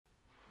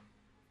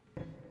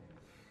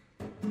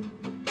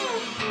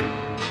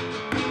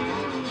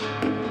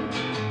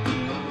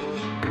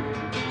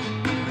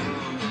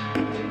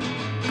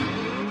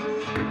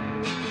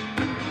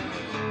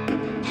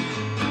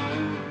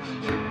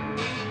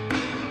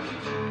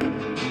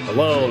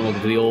Hello and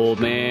welcome to the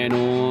Old Man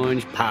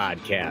Orange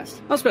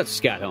Podcast. I'm Spencer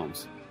Scott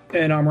Holmes.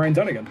 And I'm Ryan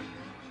Dunnigan.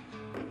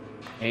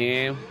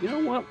 And you know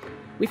what?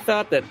 We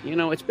thought that,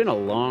 it's been a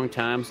long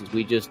time since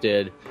we just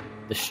did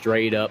the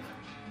straight up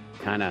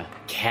kind of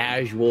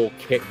casual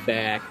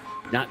kickback,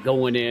 not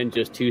going in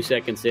just 2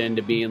 seconds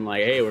into being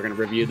like, hey, we're going to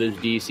review this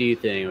DC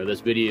thing or this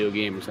video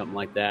game or something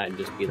like that, and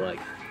just be like,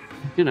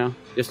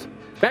 just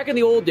back in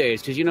the old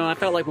days. Because, I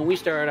felt like when we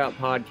started out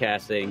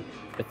podcasting,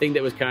 the thing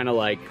that was kind of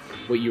like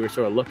what you were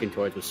sort of looking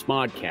towards was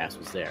Smodcast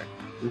was there.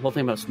 And the whole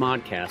thing about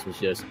Smodcast was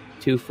just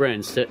two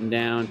friends sitting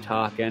down,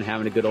 talking,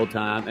 having a good old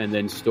time, and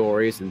then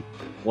stories and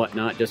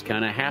whatnot just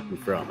kind of happened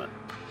from it.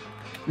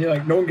 Yeah,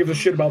 like, no one gives a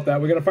shit about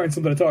that. We got to find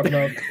something to talk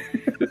about.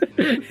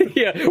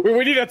 Yeah,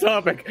 we need a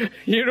topic.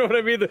 You know what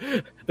I mean?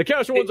 The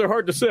casual ones are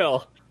hard to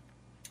sell.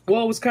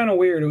 Well, it was kind of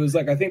weird. It was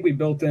like, I think we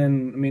built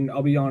in,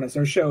 I'll be honest,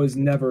 our show has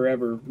never,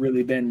 ever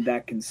really been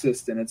that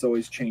consistent. It's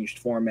always changed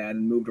format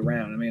and moved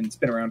around. It's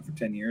been around for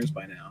 10 years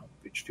by now,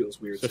 which feels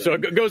weird. So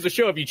it goes to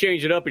show if you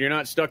change it up and you're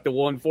not stuck to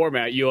one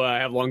format, you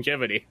have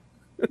longevity.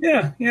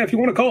 Yeah, if you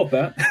want to call it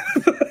that.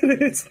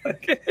 It's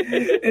like,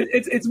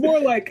 it's more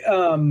like,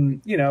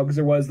 because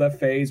there was that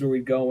phase where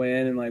we'd go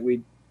in and like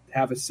we'd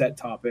have a set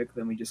topic,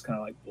 then we just kind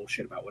of like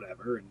bullshit about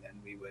whatever, and then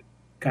we would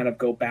kind of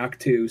go back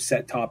to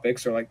set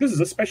topics, or like this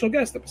is a special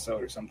guest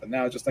episode or something.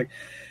 Now it's just like,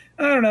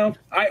 I don't know.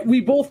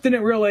 We both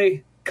didn't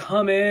really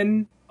come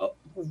in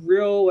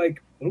real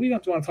like, what do we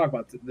have to want to talk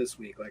about this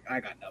week? Like, I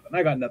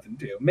got nothing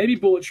to do. Maybe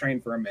Bullet Train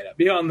for a minute.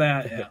 Beyond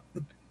that,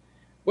 yeah.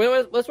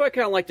 Well, that's what I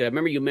kind of liked. I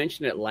remember you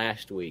mentioned it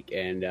last week,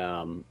 and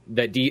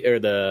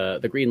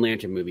the Green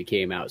Lantern movie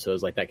came out, so it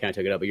was like that kind of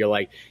took it up. But you're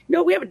like,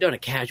 we haven't done a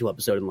casual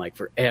episode in like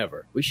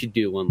forever. We should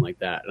do one like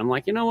that. And I'm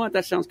like, you know what?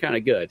 That sounds kind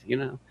of good,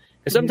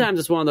 Because sometimes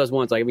it's one of those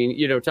ones, like,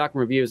 talking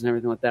reviews and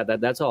everything like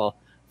that's all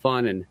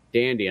fun and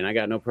dandy, and I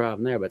got no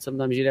problem there. But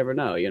sometimes you never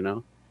know,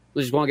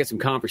 We just want to get some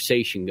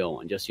conversation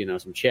going, just,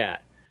 some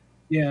chat.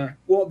 Yeah.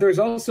 Well, there's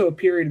also a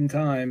period in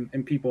time,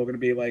 and people are going to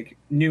be like,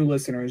 new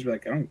listeners, be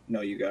like, I don't know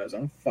you guys. I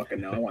don't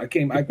fucking know.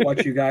 I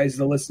watch you guys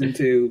to listen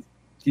to,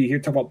 you hear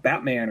talk about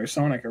Batman or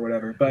Sonic or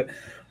whatever. But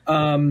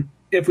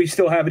if we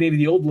still have any of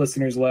the old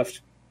listeners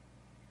left,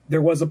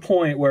 there was a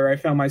point where I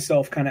found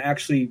myself kind of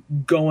actually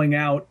going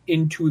out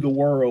into the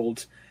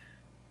world,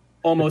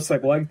 almost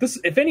like this.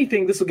 If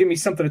anything, this will give me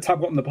something to talk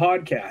about in the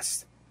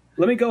podcast.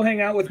 Let me go hang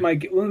out with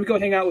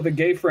a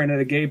gay friend at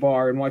a gay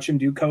bar and watch him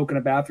do coke in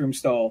a bathroom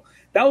stall.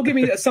 That will give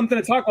me something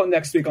to talk about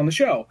next week on the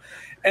show.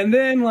 And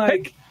then,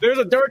 like, there's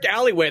a dark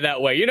alleyway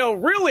that way.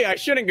 Really, I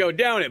shouldn't go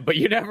down it, but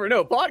you never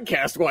know.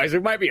 Podcast wise,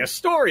 there might be a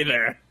story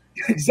there.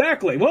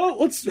 Exactly. Well,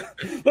 let's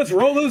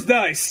roll those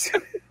dice.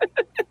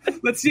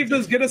 Let's see if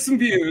those get us some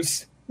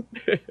views.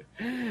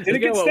 Didn't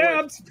get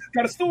stabbed.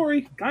 Got a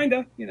story,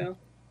 kinda.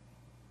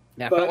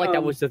 Yeah, I felt like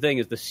that was the thing,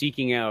 is the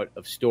seeking out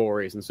of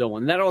stories and so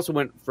on. And that also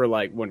went for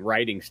like when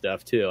writing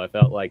stuff too. I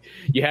felt like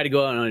you had to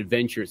go out on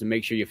adventures and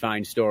make sure you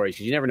find stories,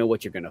 because you never know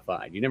what you're going to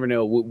find. You never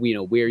know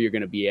where you're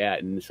going to be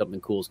at, and something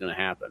cool is going to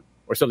happen,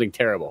 or something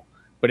terrible,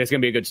 but it's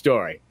going to be a good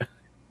story.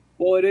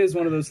 Well, it is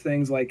one of those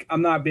things, like,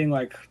 I'm not being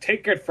like,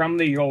 take it from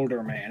the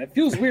older man. It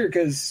feels weird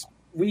because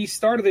we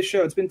started this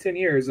show, it's been 10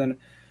 years, and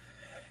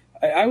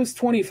I was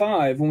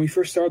 25 when we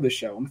first started the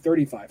show. I'm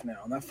 35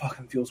 now, and that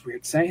fucking feels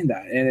weird saying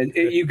that. And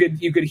you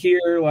could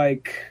hear,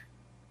 like,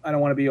 I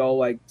don't want to be all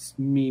like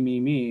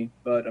me,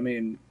 but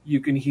you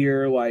can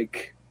hear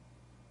like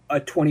a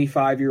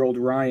 25-year-old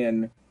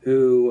Ryan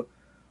who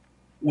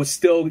was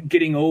still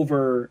getting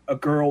over a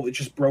girl that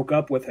just broke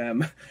up with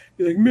him.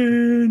 Be like,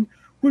 man,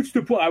 what's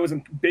the point? I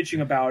wasn't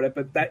bitching about it,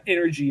 but that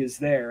energy is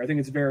there. I think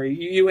it's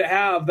you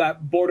have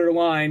that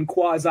borderline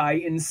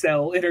quasi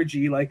incel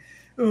energy, like,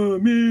 oh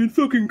man,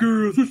 fucking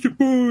girls, what's the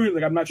point?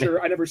 Like, I'm not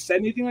sure. I never said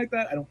anything like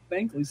that. I don't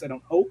think. At least I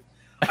don't hope.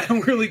 I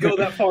don't really go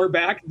that far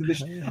back into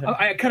this.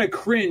 I kind of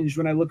cringe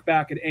when I look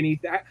back at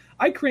anything.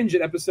 I cringe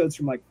at episodes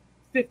from like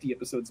 50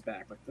 episodes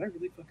back. Like, did I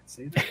really fucking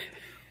say that?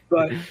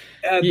 But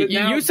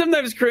you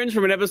sometimes cringe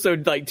from an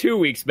episode like 2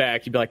 weeks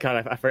back. You'd be like,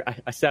 God,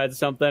 I said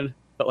something,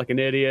 felt like an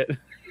idiot.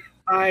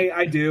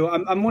 I do.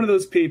 I'm one of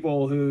those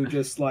people who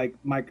just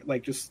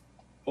just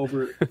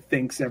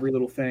overthinks every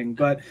little thing.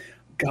 But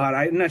God,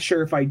 I'm not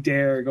sure if I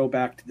dare go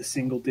back to the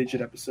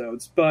single-digit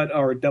episodes,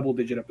 or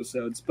double-digit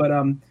episodes. But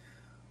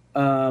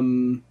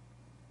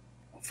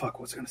fuck,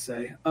 what's I gonna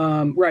say?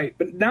 Right,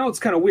 but now it's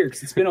kind of weird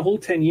because it's been a whole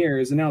 10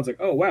 years, and now it's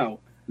like, oh wow,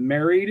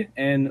 married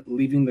and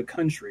leaving the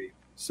country.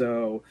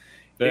 So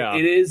yeah.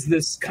 It is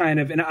this kind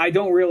of, and I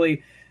don't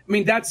really.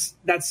 That's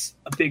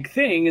a big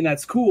thing, and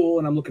that's cool,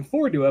 and I'm looking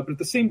forward to it. But at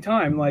the same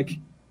time, like,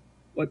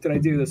 what did I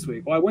do this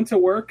week? Well, I went to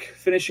work,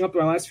 finishing up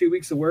my last few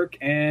weeks of work,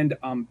 and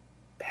I'm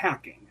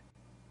packing.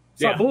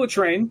 Saw Bullet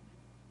Train,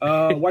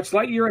 watched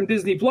Lightyear on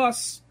Disney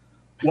Plus,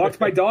 walked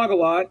my dog a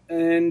lot,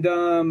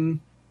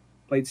 and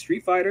played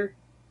Street Fighter.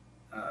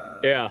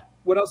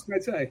 What else can I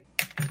say?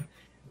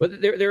 But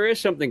there is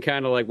something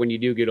kind of like when you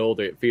do get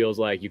older, it feels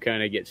like you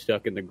kind of get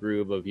stuck in the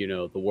groove of,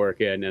 the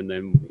work in, and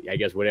then I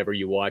guess whatever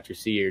you watch or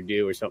see or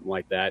do or something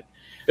like that.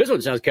 This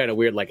one sounds kind of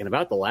weird. Like in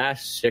about the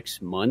last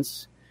 6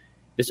 months,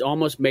 this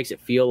almost makes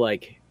it feel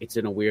like it's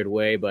in a weird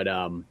way, but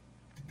I've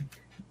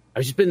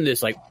just been in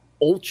this like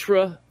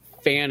ultra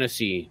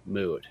fantasy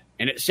mood.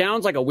 And it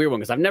sounds like a weird one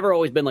because I've never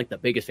always been like the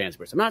biggest fantasy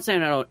person. I'm not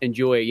saying I don't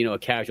enjoy, a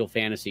casual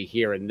fantasy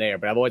here and there,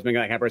 but I've always been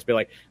that kind of person to be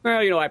like,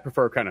 well, I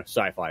prefer kind of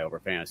sci-fi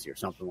over fantasy or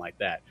something like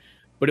that.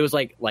 But it was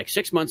like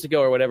 6 months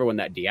ago or whatever when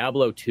that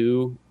Diablo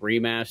 2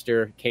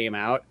 remaster came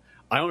out.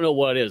 I don't know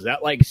what it is.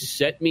 That like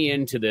set me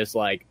into this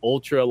like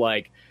ultra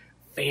like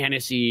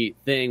fantasy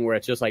thing where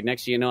it's just like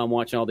next thing you know I'm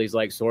watching all these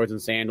like swords and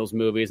sandals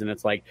movies, and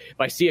it's like if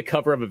I see a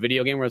cover of a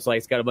video game where it's like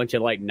it's got a bunch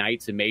of like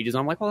knights and mages,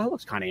 I'm like, well, that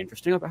looks kind of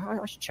interesting.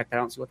 I should check that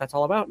out and see what that's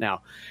all about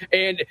now.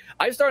 And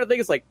I started thinking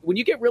it's like when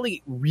you get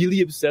really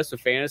really obsessed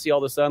with fantasy all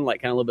of a sudden,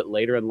 like kind of a little bit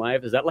later in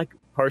life, is that like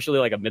partially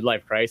like a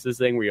midlife crisis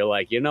thing where you're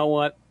like, you know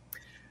what,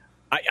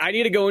 I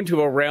need to go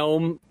into a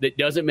realm that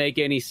doesn't make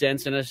any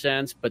sense in a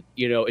sense, but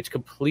it's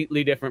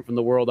completely different from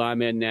the world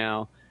I'm in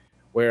now,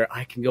 where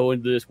I can go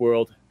into this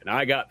world and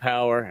I got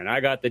power and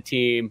I got the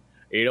team.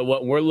 You know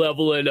what? We're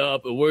leveling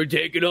up and we're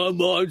taking on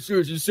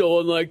monsters and so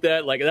on like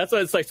that. Like that's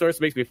what it's like. Sort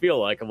of makes me feel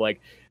like I'm like,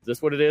 is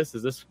this what it is?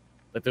 Is this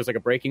like there's like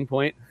a breaking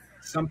point?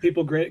 Some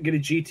people get a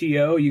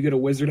GTO, you get a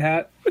wizard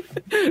hat.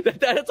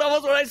 That's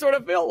almost what I sort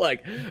of feel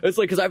like. It's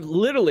like because I've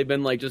literally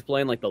been like just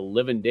playing like the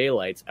living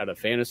daylights out of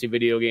fantasy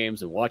video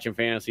games and watching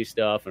fantasy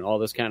stuff and all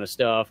this kind of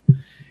stuff.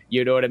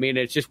 You know what I mean?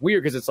 It's just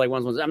weird because it's like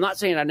I'm not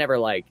saying I never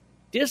like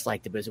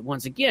disliked it, but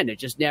once again,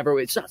 it's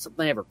not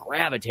something I ever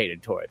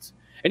gravitated towards.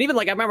 And even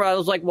like I remember I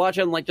was like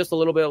watching like just a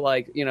little bit of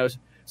like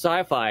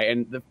sci-fi,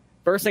 and the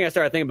first thing I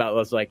started thinking about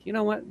was like, you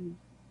know what,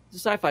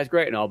 sci-fi is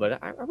great and all,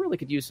 but I really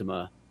could use some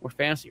more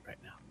fantasy right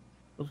now.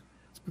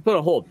 Let's put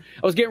a hold.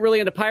 I was getting really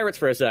into pirates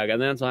for a second,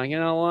 and then it's like, you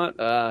know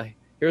what,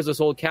 here's this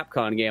old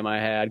Capcom game I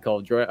had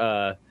called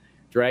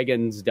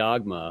Dragon's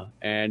Dogma,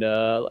 and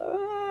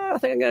I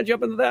think I'm gonna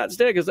jump into that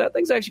instead because that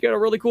thing's actually got a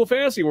really cool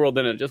fantasy world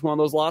in it. Just one of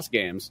those lost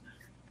games.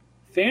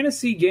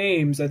 Fantasy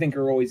games, I think,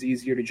 are always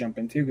easier to jump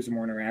into because they're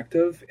more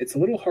interactive. It's a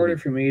little harder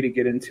for me to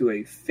get into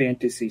a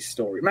fantasy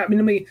story.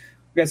 I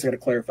guess I got to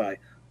clarify.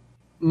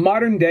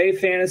 Modern day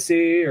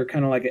fantasy or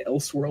kind of like an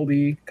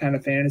Elseworldy kind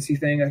of fantasy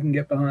thing I can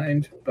get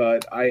behind,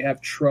 but I have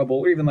trouble,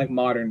 or even like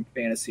modern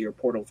fantasy or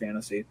Portal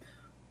fantasy.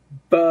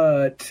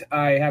 But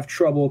I have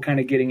trouble kind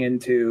of getting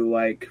into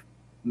like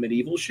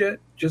medieval shit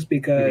just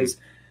because.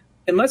 Mm-hmm.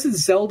 Unless it's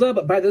Zelda,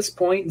 but by this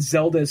point,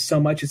 Zelda is so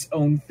much its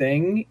own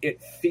thing.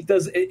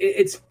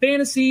 It's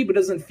fantasy, but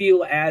doesn't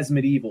feel as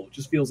medieval. It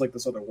just feels like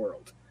this other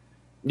world.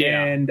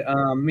 Yeah, and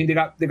they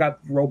got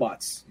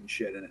robots and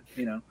shit in it,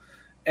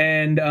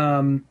 and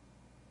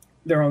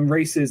their own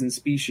races and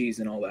species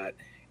and all that.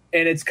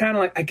 And it's kind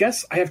of like, I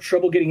guess I have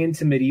trouble getting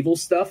into medieval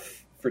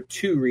stuff for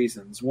two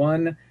reasons.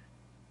 One,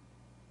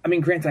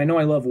 granted, I know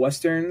I love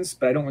Westerns,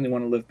 but I don't really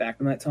want to live back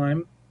in that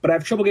time. But I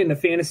have trouble getting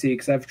into fantasy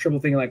because I have trouble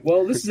thinking like,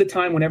 well, this is a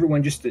time when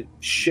everyone just did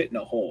shit in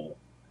a hole.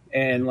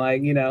 And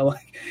like,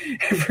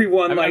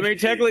 everyone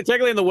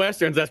technically in the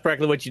Westerns, that's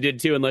practically what you did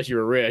too, unless you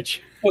were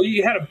rich. Well,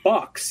 you had a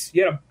box.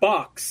 And that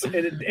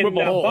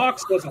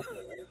box was a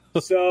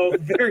hole. So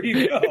there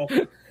you go.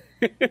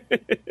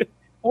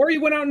 Or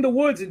you went out in the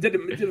woods and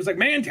it was like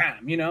man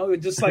time,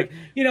 just like,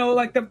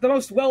 like the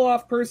most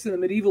well-off person in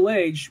the medieval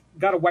age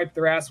got to wipe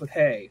their ass with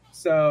hay.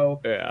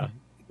 So yeah.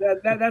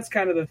 That's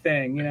kind of the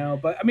thing,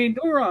 But don't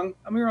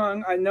get me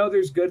wrong. I know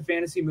there's good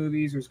fantasy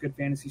movies, there's good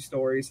fantasy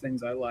stories,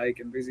 things I like,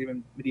 and there's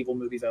even medieval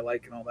movies I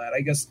like and all that.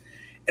 I guess,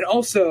 and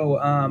also,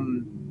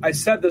 I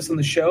said this on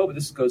the show, but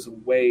this goes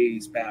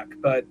ways back.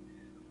 But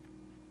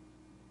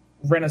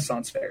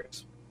Renaissance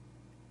fairs.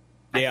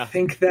 Yeah, I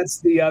think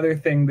that's the other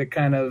thing that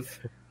kind of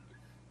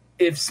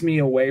ifs me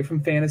away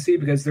from fantasy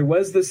because there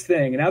was this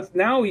thing, and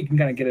now you can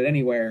kind of get it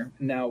anywhere.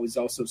 And now it was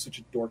also such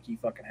a dorky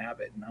fucking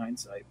habit in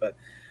hindsight, but.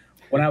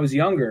 When I was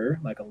younger,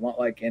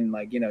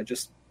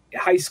 just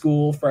high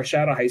school, fresh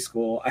out of high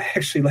school, I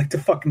actually like to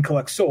fucking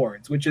collect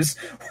swords, which is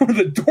one of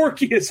the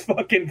dorkiest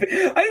fucking things.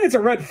 I think it's a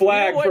red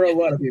flag for a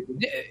lot of people.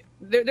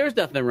 There's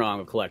nothing wrong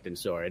with collecting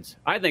swords.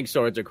 I think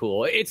swords are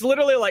cool. It's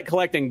literally like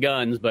collecting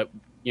guns, but,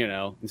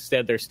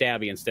 instead they're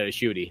stabby instead of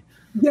shooty.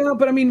 Yeah,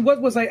 but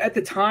what was I at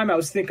the time? I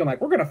was thinking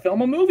like, we're going to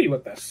film a movie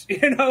with this,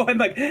 and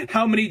like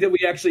how many did we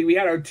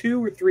had our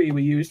 2 or 3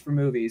 we used for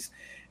movies.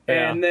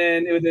 Yeah. And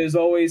then it was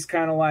always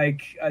kind of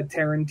like a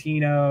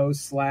Tarantino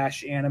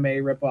 / anime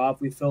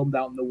ripoff we filmed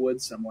out in the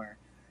woods somewhere.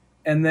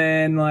 And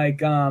then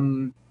like, I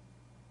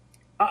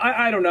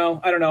don't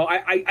know.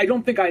 I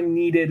don't think I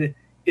needed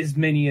as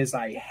many as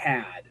I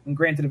had. And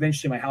granted,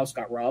 eventually my house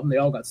got robbed and they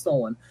all got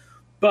stolen.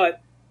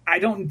 But I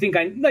don't think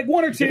I like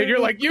 1 or 2. Dude, you're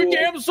like, cool. You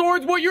damn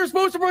swords! Well, you're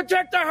supposed to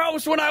protect the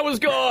house when I was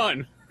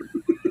gone.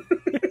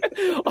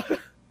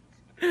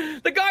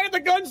 The guy at the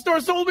gun store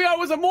told me I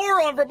was a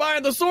moron for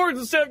buying the swords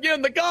instead of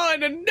getting the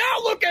gun, and now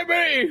look at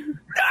me!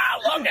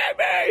 Now look at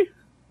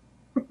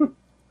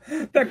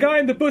me! That guy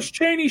in the Bush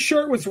Cheney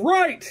shirt was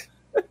right!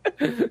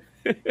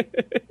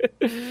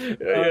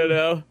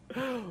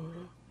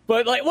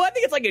 But like, well, I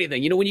think it's like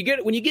anything. When you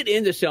get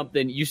into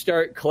something, you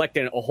start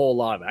collecting a whole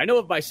lot of it. I know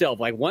of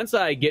myself. Like once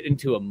I get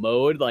into a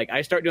mode, like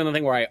I start doing the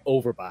thing where I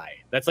overbuy.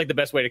 That's like the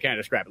best way to kind of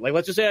describe it. Like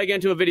let's just say I get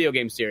into a video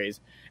game series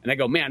and I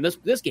go, man,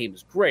 this game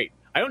is great.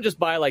 I don't just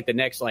buy like the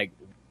next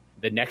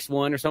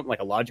one or something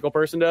like a logical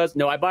person does.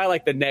 No, I buy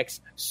like the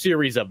next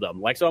series of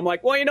them. Like, so I'm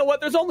like, well, you know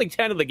what? There's only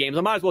 10 of the games.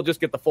 I might as well just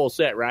get the full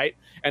set, right?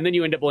 And then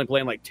you end up only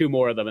playing like 2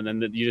 more of them, and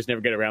then you just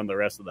never get around the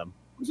rest of them.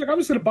 I was like, I'm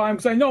just going to buy them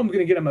because I know I'm going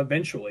to get them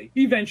eventually.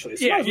 So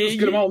yeah, I just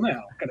get them all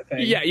now, kind of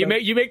thing. Yeah,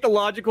 you make the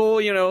logical,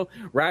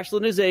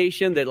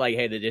 rationalization that like,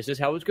 hey, this is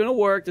how it's going to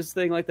work, this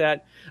thing like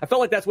that. I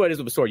felt like that's what it is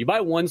with a sword. You buy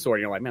one sword,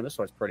 and you're like, man, this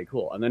sword's pretty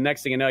cool. And the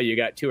next thing you know, you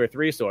got 2 or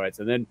 3 swords,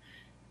 and then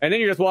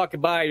you're just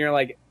walking by, and you're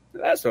like,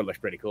 that sword looks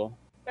pretty cool.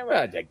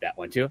 Well, I'd take that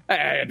one too.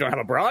 I don't have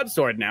a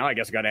broadsword now. I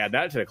guess I got to add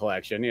that to the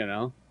collection,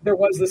 There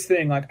was this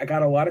thing, like, I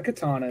got a lot of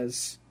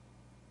katanas.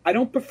 I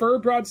don't prefer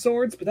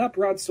broadswords, but that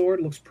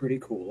broadsword looks pretty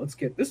cool.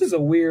 This is a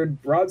weird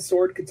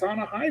broadsword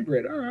katana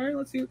hybrid. All right,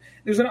 let's see.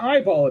 There's an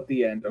eyeball at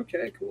the end.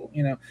 Okay, cool.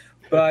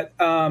 But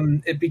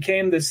it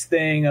became this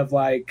thing of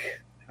like,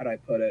 how do I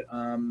put it?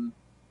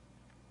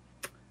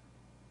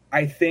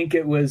 I think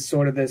it was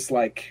sort of this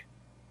like,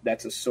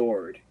 that's a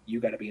sword. You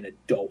got to be an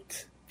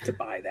adult to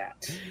buy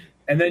that.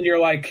 And then you're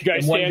like,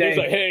 guy standing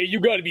like, hey, you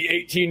got to be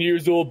 18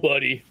 years old,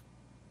 buddy.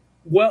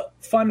 Well,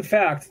 fun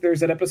fact,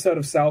 there's an episode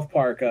of South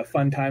Park,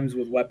 Fun Times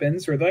with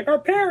Weapons, where they're like, our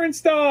parents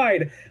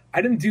died.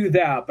 I didn't do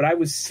that, but I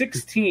was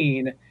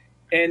 16,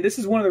 and this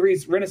is one of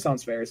the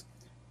Renaissance fairs.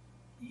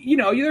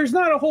 There's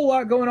not a whole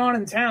lot going on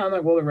in town.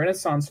 Like, well, the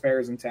Renaissance fair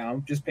is in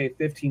town. Just pay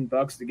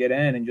 $15 to get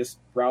in and just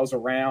browse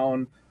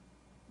around.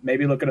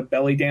 Maybe look at a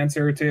belly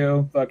dancer or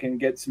two. Fucking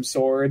get some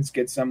swords.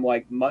 Get some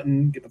like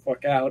mutton. Get the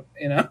fuck out.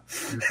 and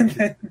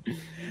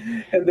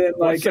then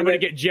like somebody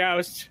get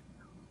joust.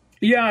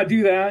 Yeah,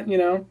 do that.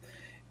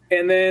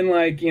 And then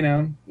like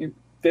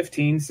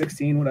 15,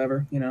 16,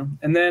 whatever.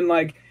 And then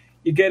like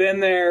you get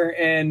in there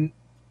and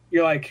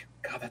you're like,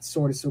 God, that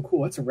sword is so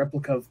cool. That's a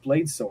replica of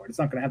Blade sword. It's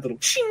not gonna have the little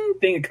ching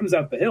thing that comes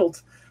out the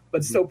hilt, but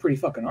it's still pretty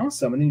fucking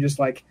awesome. And then you're just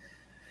like,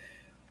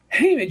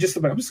 hey man, I'm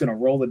just gonna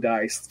roll the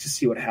dice to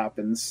see what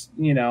happens.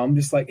 I'm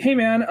just like, hey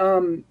man,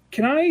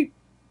 can I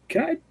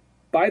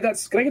buy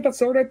that? Can I get that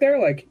sword right there?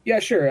 Like, yeah,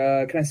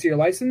 sure. Can I see your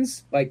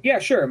license? Like, yeah,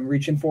 sure. I'm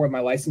reaching for my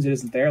license. It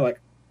isn't there. Like,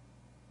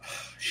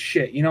 oh,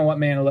 shit. You know what,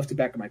 man? I left it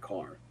back in my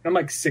car. And I'm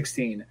like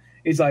 16.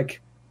 He's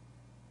like,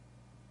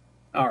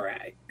 all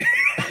right.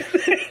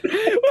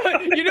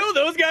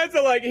 Those guys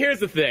are like,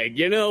 here's the thing.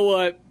 You know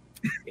what?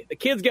 The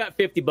kid's got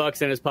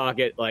 $50 in his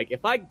pocket. Like,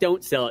 if I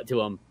don't sell it to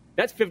him,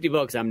 that's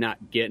 $50 I'm not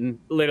getting.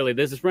 Literally,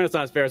 this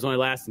Renaissance fair is only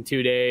lasting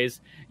 2 days.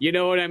 You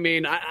know what I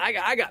mean?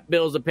 I got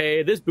bills to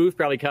pay. This booth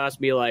probably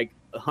cost me like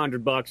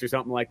 $100 or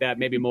something like that,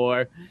 maybe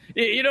more.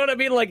 You know what I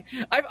mean? Like,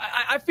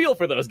 I feel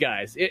for those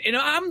guys.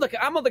 I'm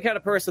the kind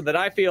of person that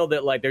I feel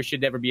that like there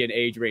should never be an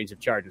age range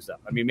of charging stuff.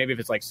 I mean, maybe if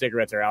it's like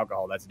cigarettes or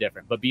alcohol, that's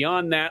different. But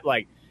beyond that,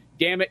 like,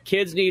 damn it,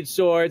 kids need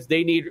swords.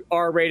 They need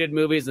R-rated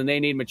movies, and they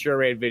need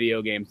mature-rated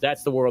video games.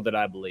 That's the world that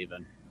I believe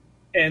in.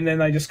 And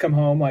then I just come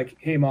home like,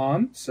 hey,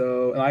 Mom.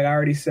 So like, I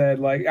already said,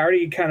 like, I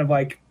already kind of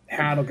like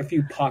had like a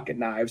few pocket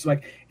knives.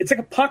 Like, it's like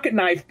a pocket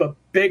knife, but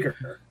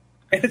bigger.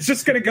 And it's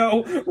just going to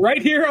go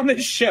right here on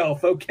this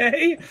shelf,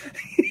 okay?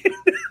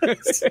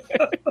 So,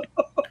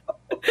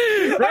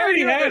 I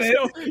already had it.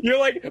 So you're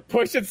like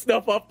pushing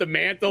stuff up the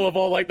mantle of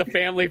all like the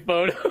family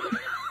photos.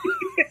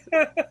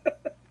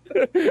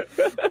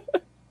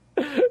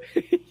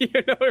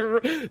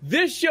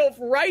 This shelf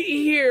right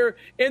here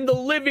in the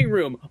living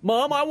room.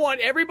 Mom, I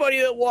want everybody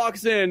that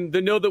walks in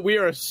to know that we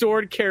are a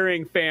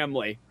sword-carrying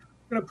family.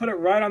 I'm going to put it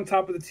right on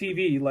top of the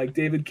TV like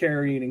David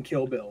Carradine in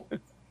Kill Bill.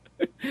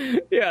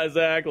 Yeah,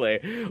 exactly.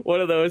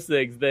 One of those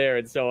things there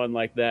and so on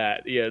like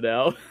that,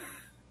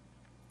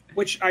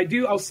 Which I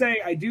do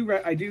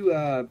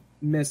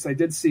miss. I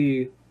did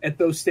see at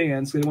those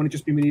stands, because it wouldn't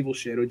just be medieval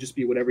shit. It would just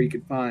be whatever you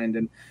could find.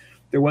 And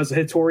there was a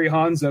Hattori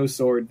Hanzo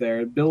sword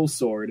there, Bill's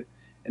sword.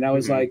 And I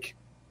was like,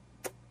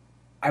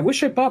 I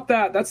wish I bought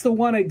that. That's the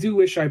one I do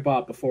wish I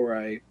bought before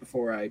I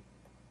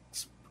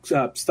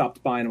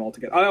stopped buying them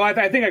altogether.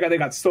 I think they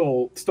got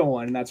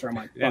stolen, and that's where I'm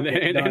like, and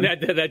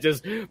that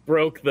just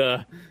broke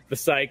the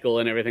cycle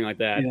and everything like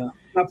that. Yeah,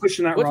 not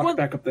pushing that rock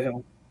back up the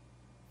hill.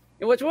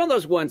 It's one of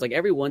those ones, like,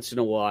 every once in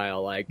a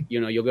while, like,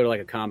 you'll go to,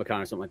 like, a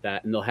Comic-Con or something like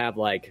that, and they'll have,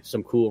 like,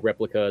 some cool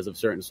replicas of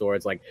certain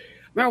swords. Like,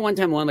 remember one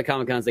time one of the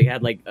Comic-Cons, they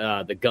had, like,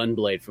 the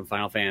Gunblade from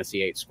Final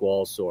Fantasy VIII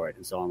Squall sword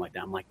and so on like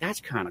that. I'm like, that's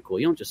kind of cool.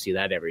 You don't just see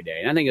that every day.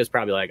 And I think it was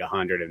probably, like,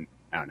 100 and,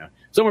 I don't know,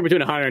 somewhere between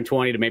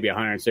 120 to maybe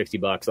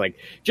 $160. Like,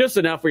 just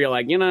enough where you're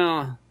like,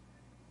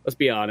 let's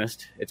be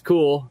honest. It's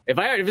cool. If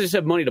I just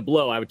have money to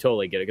blow, I would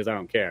totally get it because I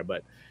don't care.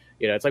 But,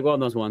 it's like one of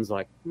those ones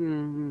like,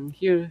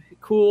 yeah,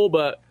 cool,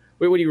 but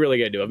what are you really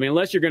going to do? I mean,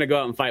 unless you're going to go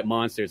out and fight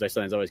monsters, I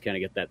sometimes always kind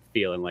of get that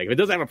feeling. Like, if it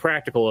doesn't have a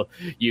practical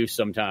use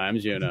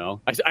sometimes,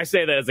 I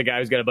say that as a guy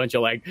who's got a bunch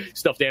of, like,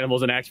 stuffed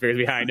animals and action figures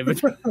behind him,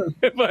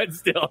 but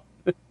still.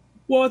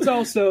 Well, it's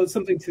also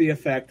something to the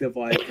effect of,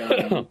 like,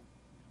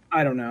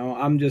 I don't know.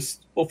 I'm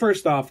just, well,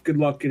 first off, good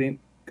luck having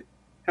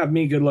have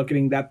me good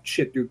looking that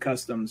shit through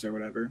customs or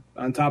whatever.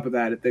 On top of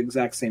that, at the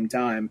exact same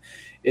time,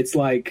 it's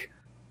like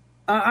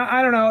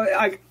I don't know.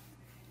 Like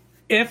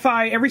if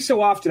every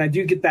so often I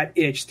do get that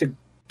itch to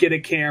get a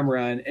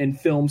camera and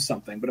film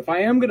something, but if I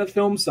am going to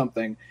film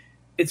something,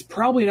 it's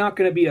probably not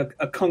going to be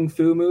a kung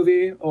fu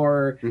movie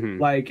or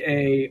like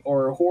a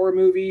horror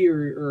movie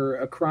or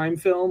a crime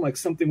film, like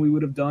something we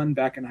would have done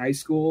back in high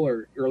school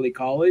or early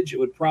college. It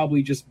would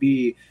probably just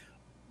be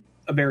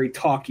a very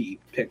talky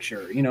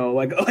picture,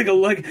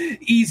 like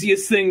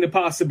easiest thing to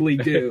possibly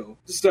do.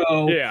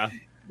 So Yeah.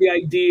 the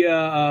idea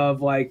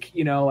of like,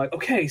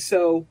 okay,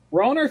 so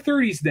we're all in our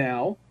 30s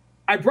now.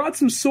 I brought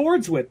some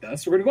swords with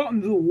us. We're going to go out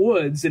into the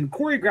woods and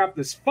choreograph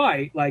this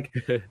fight. Like,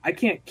 I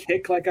can't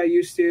kick like I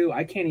used to.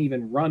 I can't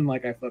even run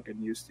like I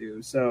fucking used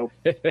to. So,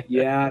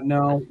 yeah,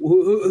 no.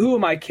 Who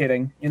am I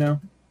kidding,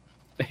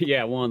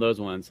 Yeah, one of those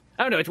ones.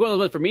 I don't know. It's one of those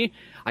ones for me.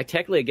 I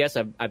guess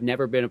I've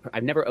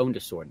never owned a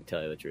sword, to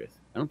tell you the truth.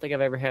 I don't think I've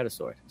ever had a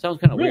sword.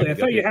 Sounds kind of really? weird. I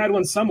thought you had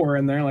one somewhere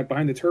in there, like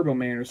behind the Turbo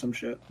Man or some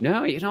shit.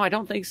 No, I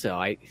don't think so.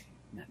 I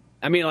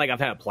mean, like,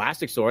 I've had a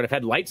plastic sword. I've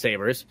had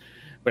lightsabers.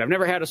 But I've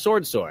never had a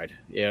sword. It's kind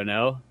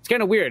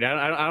of weird.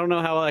 I don't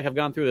know how I've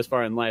gone through this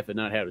far in life and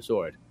not had a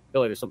sword. I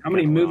feel like there's something. How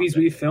many movies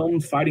we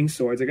filmed fighting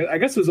swords? I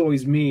guess it was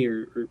always me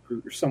or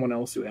someone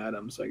else who had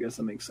them. So I guess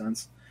that makes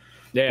sense.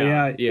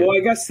 Yeah. Well, I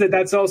guess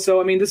that's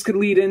also. I mean, this could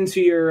lead into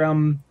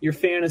your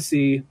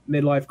fantasy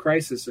midlife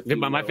crisis.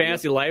 My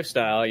fantasy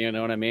lifestyle. You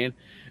know what I mean?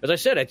 As I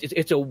said,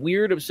 it's a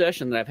weird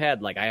obsession that I've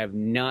had. Like I have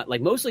not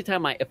most of the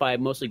time. If I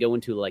mostly go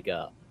into like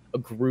a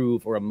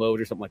groove or a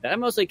mode or something like that, I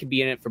mostly could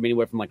be in it from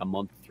anywhere from like a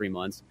month to 3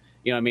 months.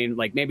 You know what I mean?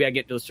 Like maybe I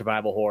get to the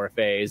survival horror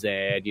phase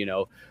and,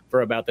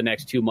 for about the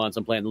next 2 months,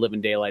 I'm playing the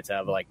living daylights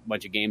out of like a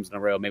bunch of games in a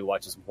row, maybe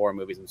watching some horror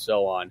movies and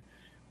so on.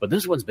 But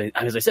this one's been,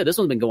 as I said,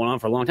 been going on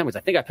for a long time because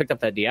I think I picked up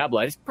that Diablo.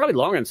 It's probably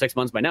longer than 6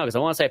 months by now because I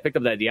want to say I picked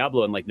up that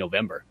Diablo in like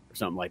November or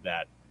something like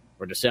that,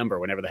 or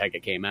December, whenever the heck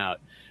it came out.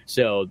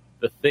 So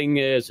the thing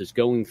is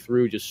going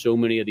through just so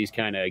many of these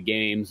kind of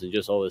games and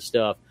just all this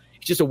stuff.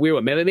 It's just a weird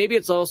one. Maybe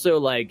it's also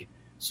like,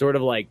 sort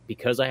of like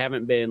because I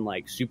haven't been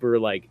like super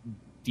like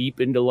deep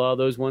into a lot of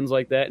those ones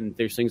like that, and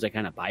there's things I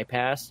kind of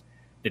bypass,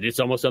 that it's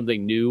almost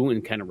something new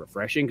and kind of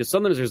refreshing. Because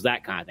sometimes there's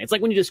that kind of thing. It's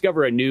like when you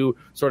discover a new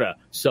sort of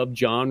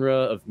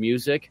subgenre of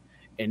music,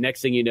 and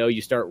next thing you know,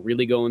 you start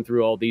really going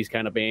through all these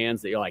kind of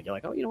bands that you're like,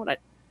 oh, you know what? I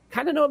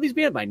kind of know these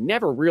bands, but I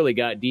never really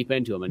got deep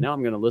into them, and now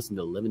I'm going to listen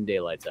to the Living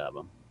Daylights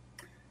album.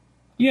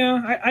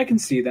 Yeah, I can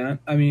see that.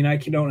 I mean,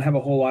 don't have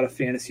a whole lot of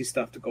fantasy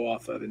stuff to go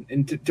off of.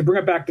 And to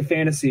bring it back to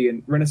fantasy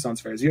and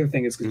Renaissance fairs, the other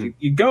thing is because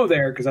you go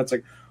there because that's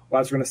like,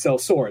 well, that's going to sell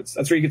swords.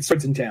 That's where you get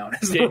swords in town.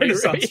 It's the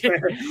Renaissance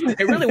fair.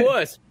 It really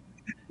was.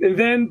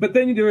 But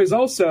then there is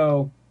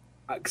also,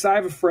 because I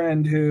have a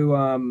friend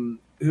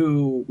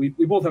who we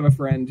both have a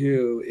friend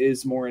who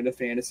is more into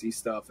fantasy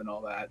stuff and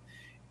all that.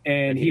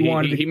 And he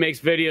makes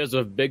videos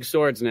of big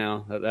swords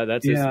now.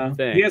 That's his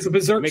thing. He has a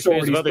berserk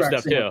sword. He makes videos of other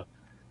stuff too.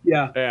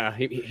 Yeah.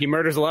 He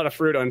murders a lot of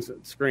fruit on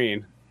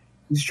screen.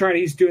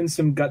 He's doing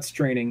some guts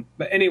training.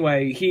 But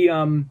anyway, he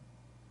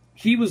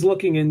was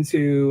looking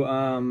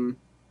into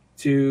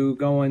to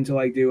go into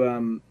like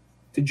to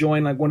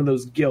join like one of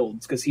those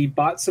guilds because he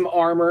bought some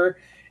armor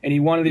and he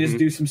wanted to just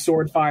do some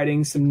sword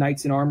fighting, some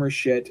knights in armor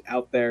shit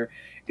out there.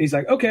 And he's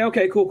like,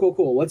 okay,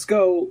 cool. Let's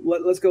go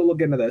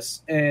look into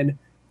this. And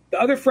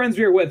the other friends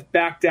we were with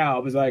backed out.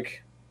 It was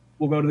like,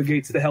 we'll go to the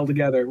gates of the hell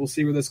together. We'll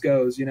see where this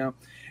goes,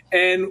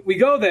 And we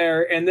go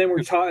there, and then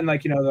we're talking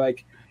like, they're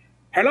like,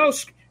 hello,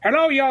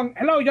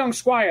 young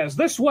squires,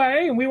 this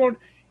way, and we will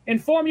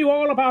inform you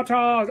all about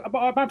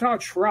our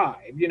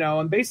tribe,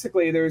 And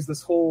basically, there's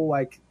this whole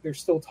like they're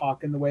still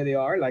talking the way they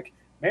are, like,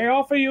 may I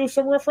offer you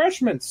some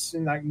refreshments,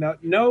 and like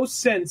no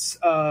sense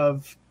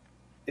of,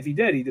 if he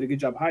did a good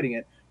job hiding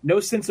it. No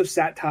sense of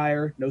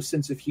satire, no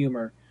sense of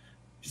humor.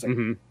 Just like,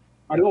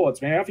 my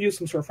lords, may I offer you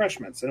some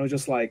refreshments? And it was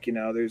just like,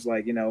 there's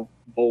like,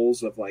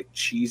 bowls of like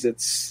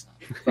Cheez-Its,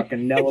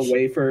 fucking Nella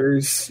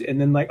wafers, and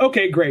then like,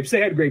 okay, grapes. They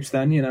had grapes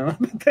then,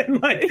 But then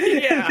like,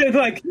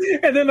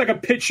 and then like a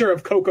pitcher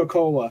of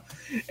Coca-Cola,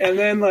 and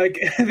then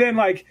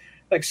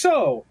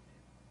so.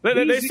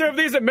 They served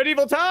these at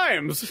medieval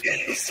times.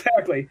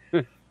 Exactly.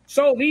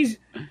 So these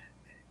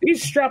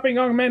strapping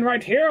young men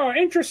right here are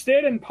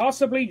interested in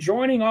possibly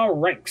joining our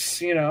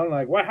ranks.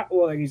 Like what?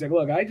 Well, he's like,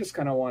 look, I just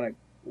kind of want to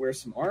wear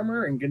some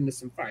armor and get into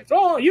some fights.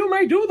 Oh, you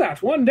may do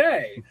that one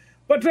day,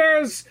 but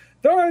there's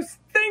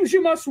things you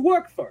must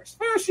work first.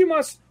 First, you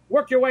must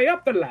work your way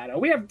up the ladder.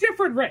 We have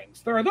different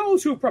ranks. There are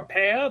those who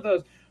prepare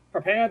the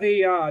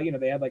they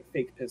had like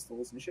fake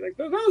pistols and shit. Like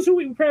there are those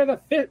who prepare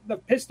the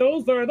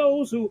pistols. There are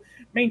those who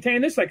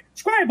maintain this, like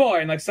Squire Boy,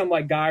 and like some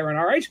like guy around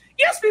our age.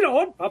 Yes, my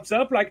lord, pops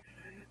up like,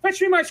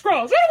 fetch me my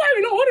scrolls. Oh,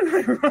 my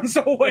lord, and runs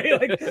away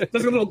like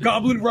does a little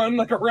goblin run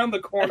like around the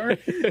corner,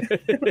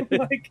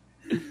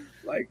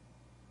 like.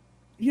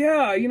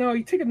 Yeah,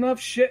 you take enough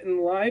shit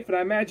in life, and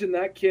I imagine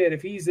that kid,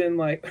 if he's in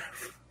like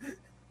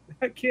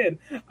that kid,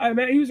 I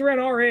mean, he was around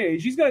our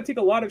age. He's got to take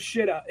a lot of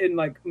shit in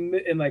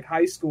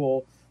high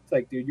school It's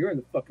like, dude, you're in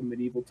the fucking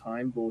medieval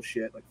time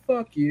bullshit. Like,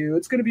 fuck you.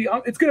 It's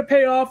gonna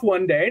pay off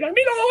one day. And I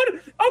mean,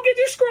 I'll get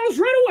these scrolls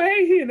right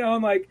away. You know,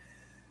 I'm like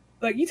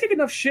you take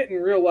enough shit in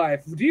real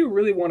life. Do you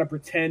really want to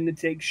pretend to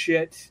take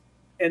shit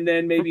and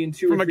then maybe in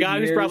 2 or 3 years, from a guy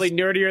who's probably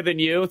nerdier than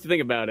you?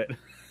 Think about it.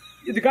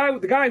 The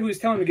guy who was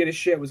telling him to get his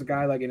shit was a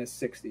guy like in his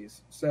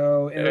 60s.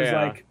 So it was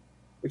like,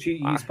 which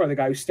he's probably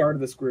the guy who started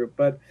this group.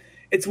 But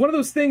it's one of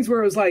those things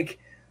where it was like,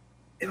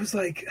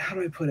 how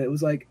do I put it? It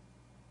was like,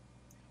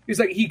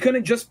 he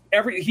couldn't just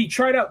he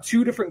tried out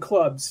 2 different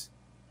clubs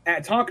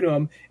at talking to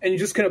him, and you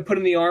just couldn't put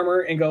in the armor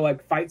and go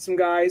like fight some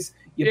guys.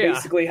 You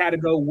basically had to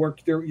go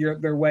work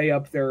their way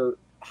up their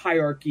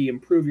hierarchy,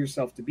 and prove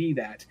yourself to be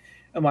that.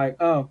 I'm like,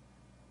 oh,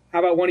 how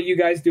about one of you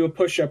guys do a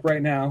push-up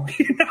right now?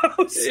 You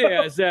know? So,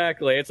 yeah,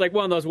 exactly. It's like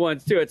one of those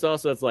ones too. It's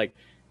like,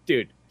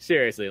 dude,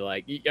 seriously,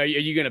 like, are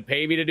you going to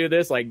pay me to do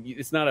this? Like,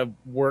 it's not a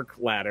work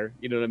ladder.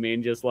 You know what I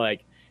mean? Just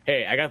like,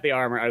 hey, I got the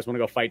armor. I just want to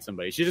go fight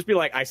somebody. It should just be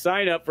like, I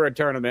sign up for a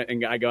tournament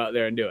and I go out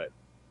there and do it.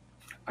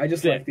 I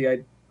just like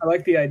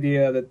the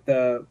idea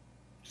that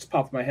just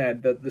popped in my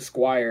head, the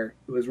squire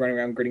who was running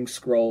around gritting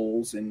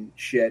scrolls and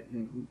shit,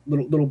 and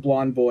little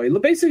blonde boy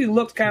basically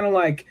looked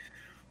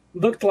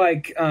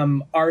like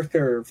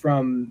Arthur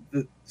from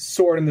the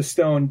Sword in the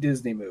Stone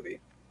Disney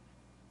movie.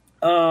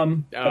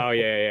 But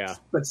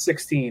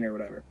 16 or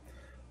whatever.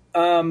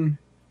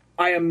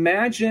 I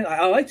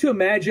like to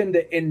imagine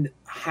that in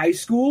high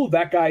school,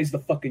 that guy's the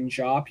fucking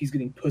job. He's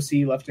getting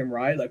pussy left and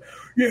right. Like,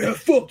 yeah,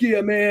 fuck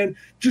yeah, man.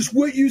 Just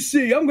what you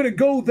see. I'm going to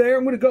go there.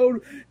 I'm going to go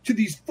to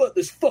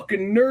this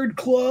fucking nerd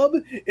club,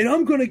 and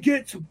I'm going to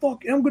get some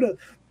I'm going to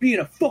be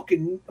a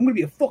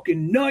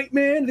fucking knight,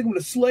 man. I'm going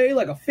to slay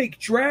like a fake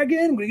dragon.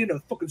 I'm going to get in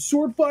a fucking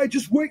sword fight.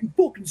 Just wait and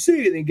fucking see.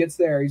 And then he gets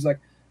there. He's like,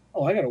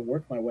 oh, I got to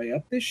work my way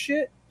up this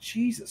shit?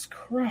 Jesus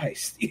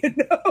Christ, you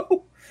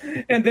know?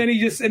 And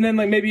then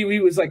maybe he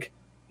was like,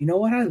 you know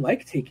what? I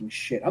like taking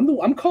shit.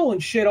 I'm calling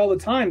shit all the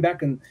time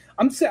back in.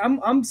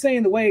 I'm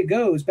saying the way it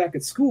goes back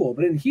at school,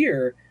 but in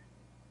here,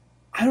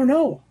 I don't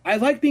know. I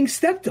like being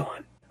stepped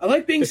on. I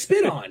like being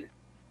spit on.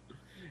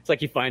 It's like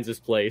he finds his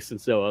place and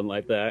so on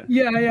like that.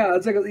 Yeah.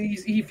 It's like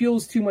he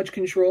feels too much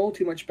control,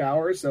 too much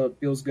power, so it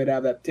feels good to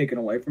have that taken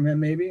away from him.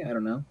 Maybe, I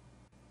don't know.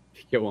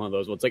 Get one of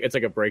those ones. It's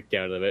like a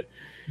breakdown of it.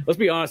 Let's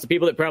be honest. The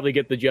people that probably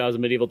get the jobs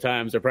in medieval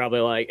times are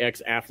probably like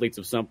ex-athletes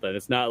of something.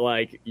 It's not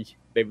like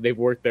they've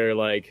worked their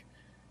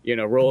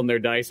rolling their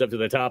dice up to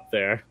the top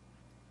there.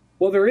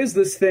 Well, there is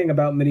this thing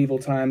about medieval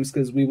times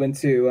because we went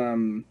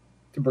to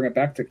bring it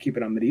back to keep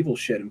it on medieval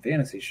shit and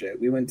fantasy shit.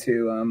 We went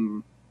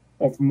to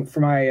for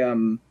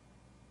my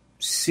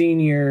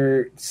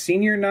senior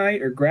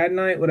night or grad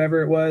night,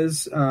 whatever it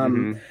was.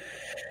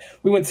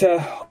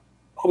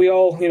 We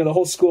all, the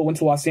whole school went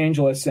to Los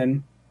Angeles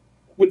and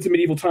went to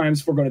medieval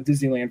times before going to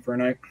Disneyland for a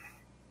night.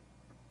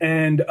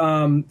 And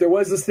there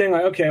was this thing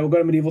like, okay, we'll go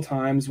to medieval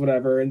times,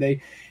 whatever. And they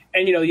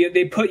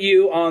put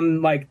you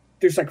on like,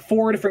 there's like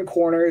 4 different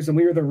corners, and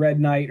we were the Red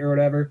Knight or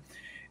whatever.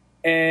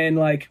 And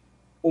like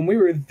when we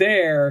were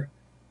there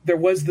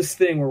was this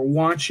thing we're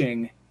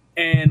watching,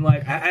 and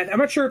like I'm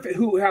not sure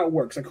how it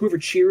works. Like whoever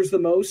cheers the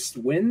most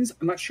wins.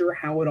 I'm not sure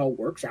how it all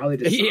works. How they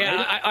decide.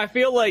 Yeah, I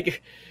feel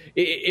like.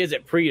 Is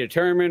it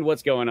predetermined?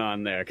 What's going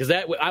on there? Because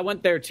I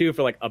went there too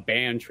for like a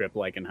band trip,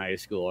 like in high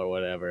school or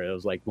whatever. It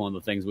was like one of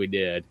the things we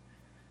did.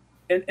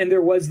 And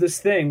there was this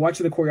thing.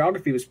 Watching the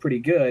choreography was pretty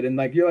good, and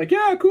like you're like,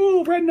 yeah,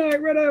 cool, Red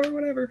Knight,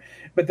 whatever.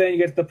 But then you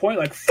get to the point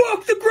like,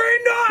 fuck the Grey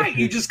Knight.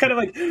 You just kind of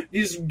like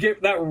you just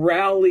get that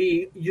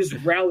rally. You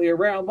just rally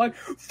around like,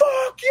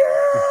 fuck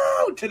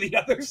you to the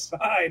other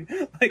side.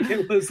 Like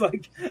it was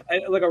like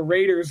a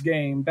Raiders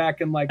game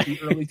back in like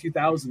the early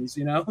 2000s.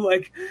 You know,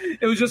 like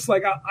it was just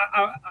like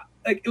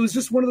it was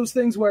just one of those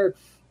things where.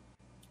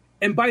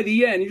 And by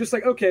the end, you're just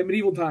like, okay,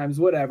 medieval times,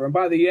 whatever. And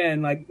by the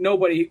end, like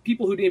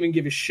people who didn't even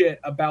give a shit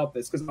about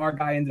this because our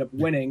guy ended up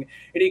winning.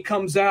 And he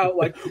comes out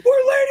like, we're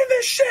late in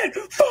this shit.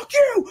 Fuck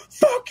you.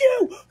 Fuck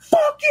you.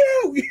 Fuck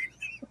you.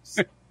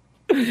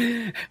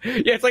 Yeah,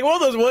 it's like one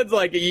of those ones,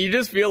 like, you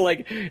just feel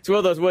like it's one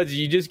of those ones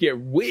you just get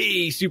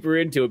way super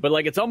into it. But,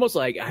 like, it's almost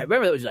like, I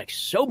remember it was, like,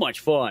 so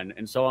much fun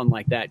and so on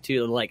like that,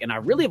 too. Like, and I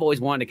really have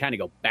always wanted to kind of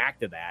go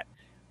back to that.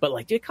 But,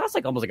 like, it costs,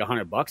 like, almost like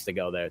 $100 to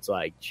go there. It's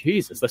like,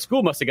 Jesus, the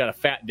school must have got a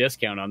fat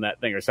discount on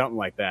that thing or something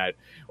like that.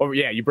 Or,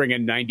 yeah, you bring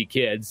in 90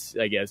 kids,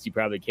 I guess you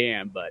probably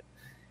can. But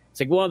it's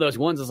like one of those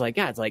ones that's like,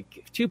 God, it's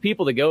like 2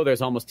 people to go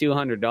there's almost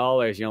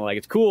 $200. You know, like,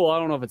 it's cool. I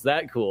don't know if it's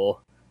that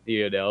cool,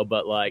 you know.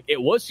 But, like,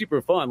 it was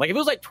super fun. Like, if it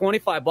was, like,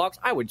 $25,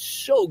 I would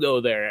so go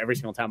there every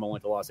single time I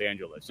went to Los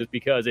Angeles. Just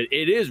because it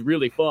is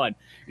really fun.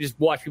 You just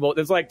watch people.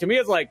 It's like, to me,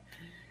 it's like,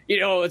 you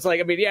know, it's like,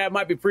 I mean, yeah, it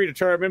might be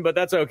predetermined, but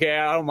that's okay.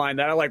 I don't mind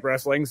that. I like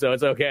wrestling, so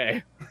it's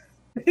okay.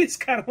 It's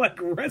kind of like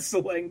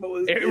wrestling.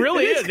 But it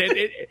really is.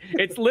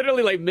 It's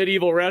literally like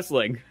medieval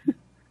wrestling.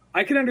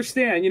 I can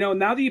understand. You know,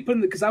 now that you put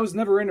in because I was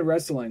never into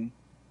wrestling.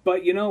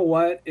 But you know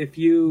what? If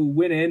you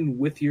went in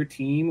with your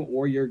team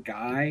or your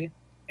guy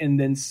and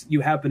then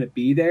you happen to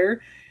be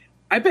there,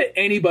 I bet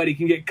anybody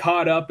can get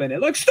caught up in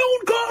it. Like,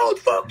 Stone Cold,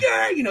 fuck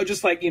yeah! You know,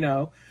 just like, you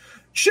know,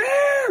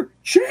 cheer!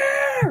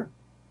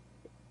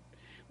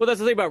 Well, that's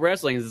the thing about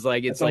wrestling is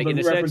like it's That's like all in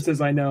the a sense,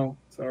 references I know.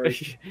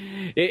 Sorry.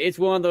 it's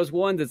one of those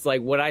ones that's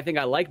like what I think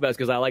I like best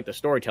because I like the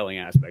storytelling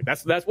aspect.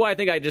 That's why I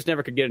think I just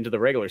never could get into the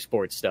regular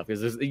sports stuff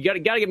because you got to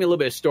give me a little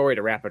bit of story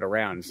to wrap it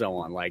around and so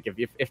on. Like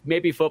if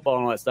maybe football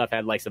and all that stuff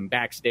had like some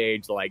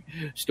backstage like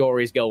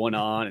stories going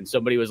on and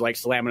somebody was like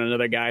slamming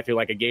another guy through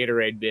like a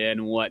Gatorade bin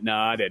and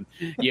whatnot, and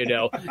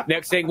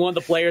next thing one of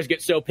the players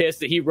gets so pissed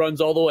that he runs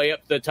all the way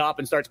up to the top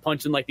and starts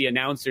punching like the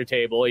announcer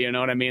table. You know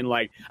what I mean?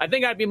 Like I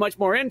think I'd be much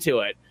more into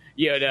it.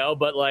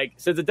 But like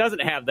since it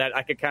doesn't have that,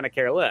 I could kind of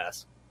care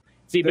less.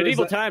 See,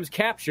 Medieval Times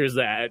captures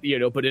that,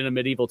 but in a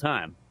medieval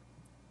time.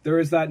 There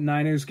was that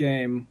Niners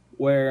game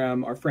where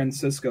our friend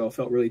Cisco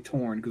felt really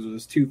torn because it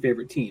was his two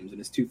favorite teams and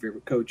his two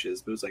favorite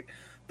coaches. But it was like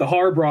the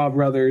Harbaugh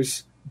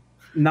brothers,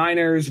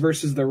 Niners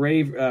versus the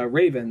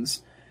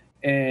Ravens.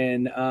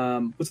 And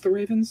what's the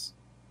Ravens?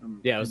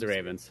 Yeah, it was the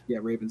Ravens. Yeah,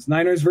 Ravens.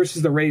 Niners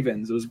versus the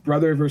Ravens. It was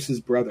brother versus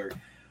brother.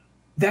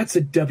 That's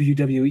a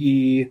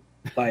WWE,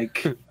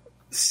 like...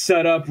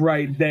 set up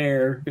right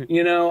there.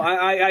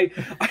 I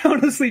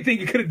honestly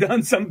think you could have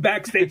done some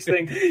backstage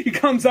thing. He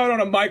comes out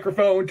on a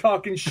microphone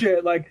talking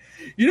shit like,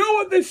 you know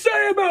what they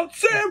say about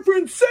San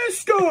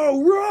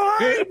Francisco,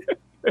 right?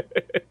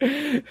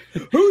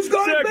 Who's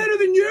got it better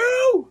than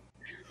you?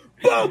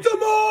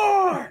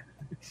 Baltimore!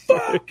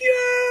 Fuck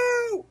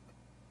you!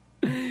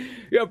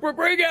 Yeah,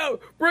 bring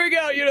out,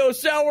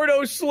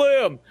 Sourdough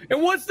Slim.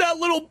 And what's that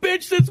little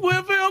bitch that's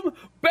with him?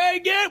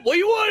 Baguette? Well,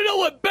 you want to know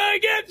what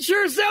Baguette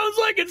sure sounds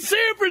like in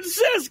San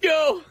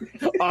Francisco?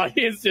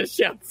 Audience just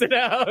shouts it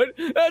out.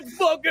 That's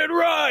fucking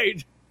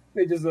right.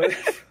 They just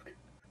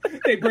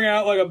they bring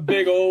out like a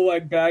big old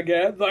like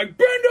baguette, like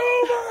bend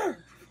over.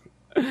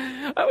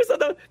 I always thought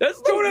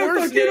that's the don't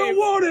worst act like you don't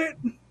want it.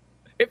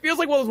 It feels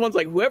like one of those ones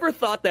like whoever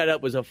thought that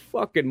up was a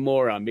fucking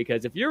moron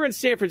because if you're in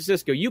San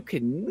Francisco, you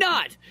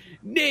cannot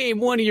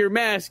name one of your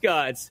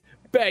mascots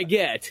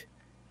Baguette.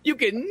 You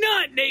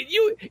cannot name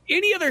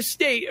any other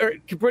state or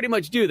could pretty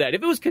much do that.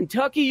 If it was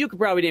Kentucky, you could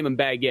probably name him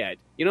Baguette.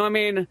 You know what I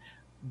mean?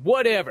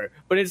 Whatever.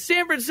 But in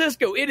San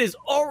Francisco,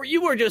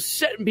 you are just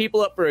setting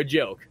people up for a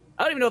joke.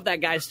 I don't even know if that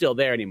guy's still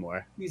there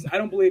anymore. I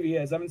don't believe he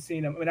is. I haven't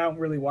seen him. I mean, I don't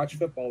really watch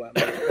football that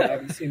much, but I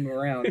haven't seen him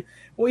around.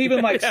 Well,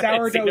 even like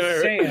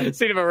Sourdough Sam.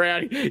 Seen him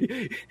around.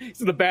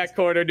 He's in the back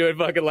corner doing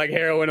fucking like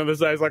heroin on the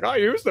side. He's like, I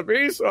used to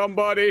be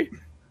somebody.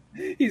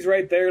 He's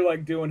right there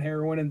like doing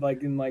heroin and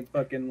like in like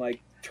fucking like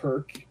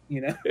Turk,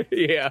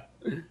 Yeah.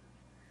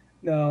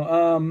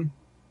 No,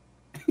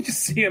 you just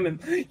see him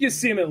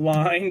in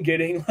line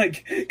getting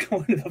like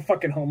going to the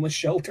fucking homeless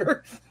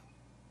shelter.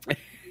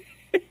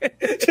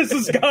 Just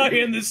this guy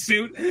in the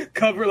suit,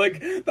 covered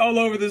like all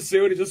over the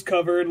suit, just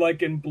covered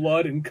like in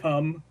blood and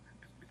cum.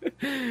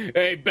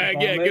 Hey,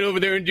 Baguette, get over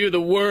there and do the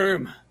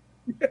worm.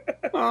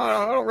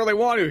 I don't really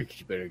want to.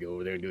 You better go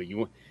over there and do it.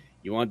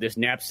 You want this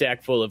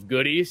knapsack full of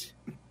goodies?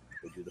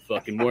 Go do the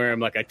fucking worm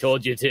like I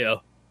told you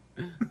to.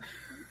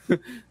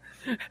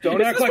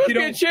 Don't act like you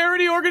don't. A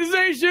charity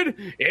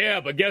organization? Yeah,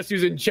 but guess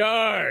who's in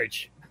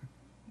charge?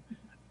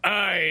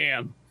 I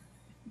am.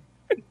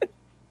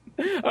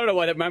 I don't know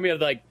why that reminded me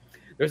of like.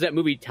 There's that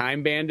movie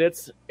Time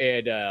Bandits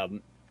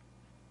and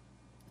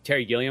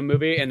Terry Gilliam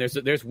movie, and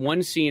there's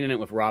one scene in it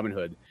with Robin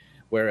Hood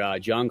where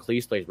John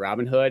Cleese plays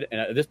Robin Hood,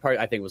 and this part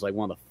I think was like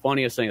one of the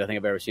funniest things I think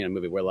I've ever seen in a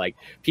movie. Where like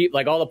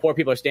all the poor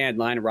people are standing in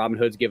line, and Robin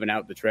Hood's giving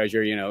out the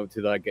treasure, to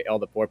like all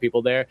the poor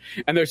people there,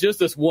 and there's just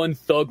this one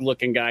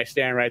thug-looking guy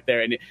standing right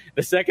there, and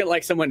the second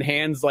like someone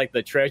hands like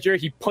the treasure,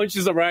 he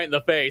punches them right in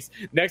the face.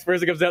 Next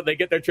person comes out, they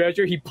get their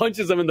treasure, he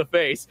punches them in the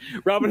face.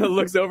 Robin Hood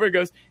looks over and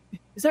goes,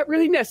 "Is that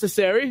really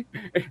necessary?"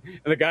 And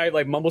the guy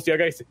like mumbles to the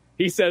other guy,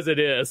 he says it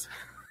is.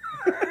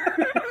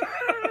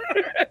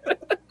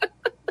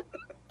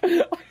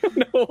 I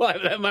don't know why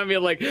that might be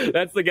like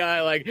that's the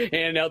guy like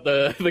handing out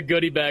the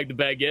goodie bag to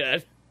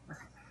Baguette.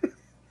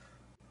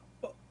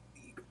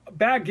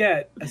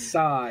 Baguette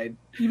aside,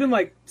 even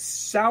like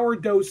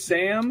Sourdough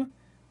Sam,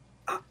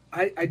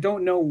 I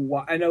don't know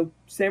why. I know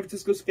San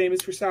Francisco's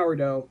famous for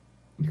sourdough,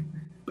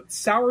 but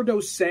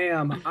Sourdough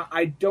Sam,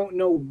 I don't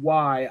know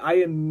why. I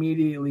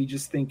immediately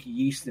just think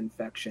yeast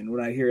infection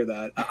when I hear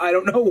that. I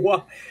don't know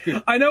why.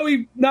 I know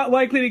he's not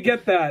likely to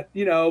get that,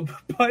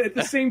 but at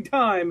the same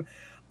time,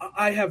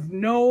 I have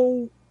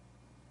no.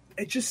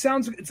 It just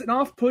sounds. It's an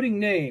off-putting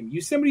name.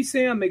 Yosemite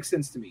Sam makes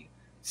sense to me.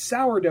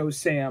 Sourdough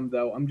Sam,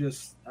 though, I'm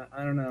just.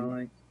 I don't know.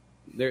 Like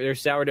there's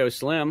Sourdough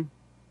Slim.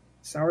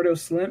 Sourdough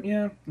Slim,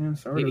 yeah.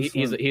 Sourdough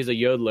Slim. He's a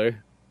yodeler.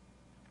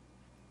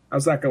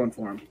 How's that going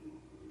for him?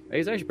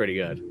 He's actually pretty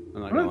good.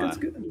 I'm not gonna lie. That's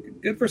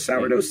good for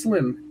Sourdough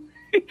Slim.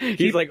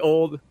 He's like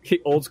old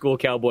school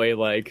cowboy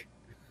like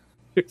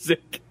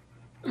music.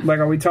 Like,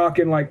 are we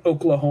talking like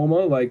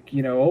Oklahoma? Like,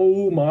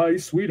 oh my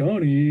sweet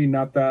honey,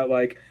 not that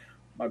like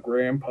my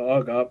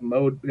grandpa got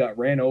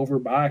ran over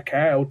by a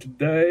cow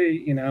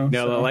today, No,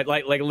 so. like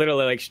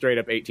literally like straight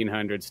up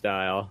 1800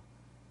 style.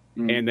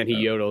 And then he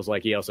yodels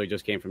like he also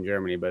just came from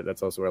Germany, but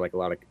that's also where like a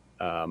lot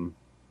of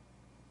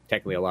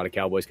technically a lot of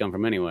cowboys come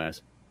from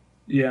anyways.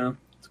 Yeah,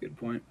 that's a good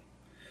point.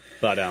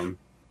 But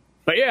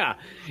But yeah,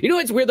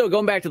 it's weird though.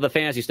 Going back to the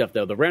fantasy stuff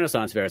though, the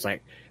Renaissance Fair. It's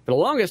like for the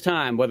longest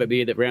time, whether it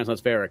be the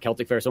Renaissance Fair or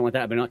Celtic Fair or something like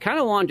that, I've been kind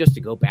of long just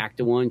to go back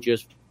to one,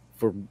 just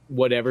for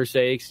whatever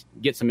sakes,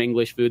 get some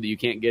English food that you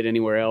can't get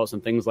anywhere else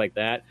and things like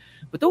that.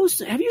 But those,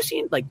 have you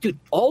seen, like, dude,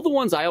 all the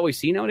ones I always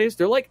see nowadays,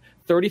 they're like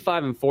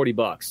 $35 and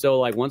 $40. So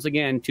like once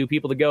again, 2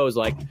 people to go is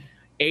like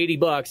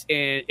 $80,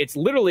 and it's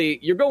literally,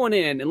 you're going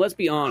in, and let's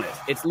be honest,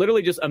 it's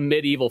literally just a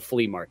medieval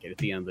flea market at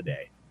the end of the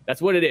day.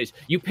 That's what it is.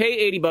 You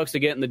pay $80 to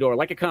get in the door,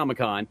 like a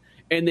Comic-Con,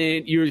 and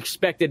then you're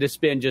expected to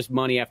spend just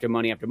money after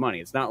money after money.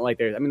 It's not like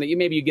there's, I mean,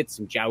 maybe you get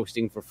some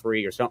jousting for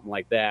free or something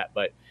like that,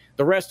 but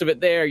the rest of it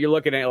there, you're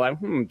looking at it like,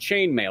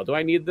 chainmail. Do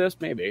I need this?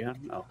 Maybe. I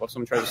don't know. What if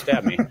someone tries to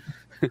stab me?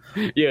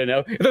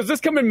 Does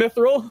this come in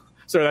mithril?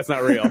 Sorry, that's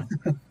not real.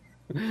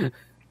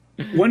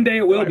 One day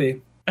it will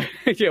be.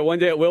 Yeah, one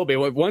day it will be.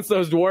 Once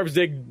those dwarves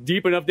dig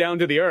deep enough down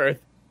to the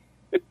earth.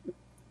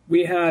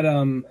 We had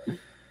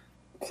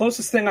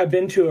closest thing I've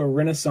been to a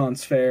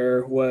Renaissance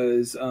fair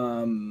was it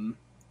was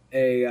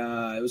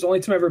the only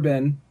time I've ever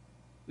been.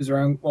 It was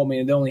around, well, I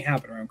mean, it only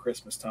happened around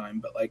Christmas time,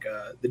 but like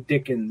the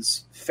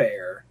Dickens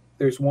Fair.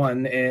 There's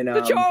one in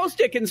the Charles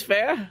Dickens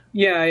Fair.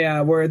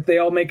 Yeah, where they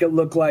all make it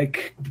look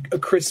like a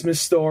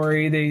Christmas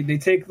story. They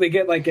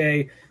get like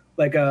a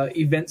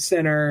event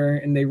center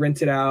and they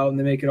rent it out and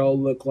they make it all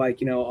look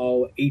like,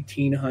 all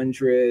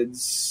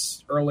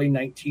 1800s, early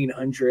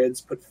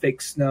 1900s, put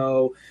fake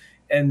snow.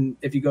 And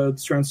if you go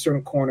around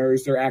certain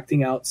corners, they're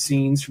acting out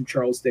scenes from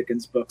Charles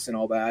Dickens books and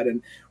all that.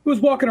 And we was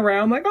walking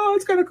around like, oh,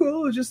 it's kind of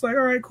cool. It was just like,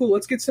 all right, cool.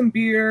 Let's get some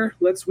beer.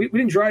 We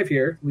didn't drive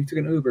here. We took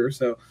an Uber.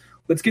 So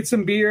let's get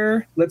some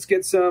beer. Let's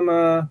get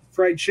some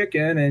fried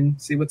chicken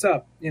and see what's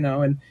up,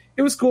 And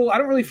it was cool. I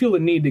don't really feel the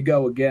need to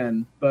go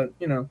again, but,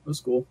 it was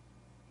cool.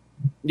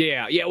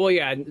 Yeah. Well,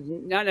 yeah.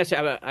 Not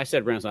necessarily. I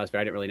said Renaissance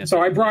Fair. I didn't really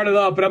necessarily. So I brought it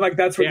up, but I'm like,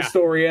 that's where the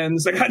story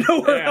ends. I got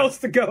nowhere else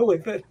to go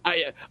with it.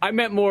 I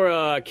meant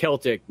more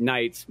Celtic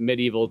knights,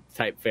 medieval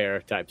type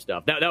fair type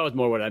stuff. That was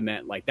more what I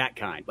meant, like that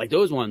kind, like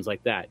those ones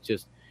like that.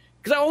 Just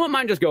because I wouldn't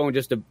mind just going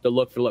just to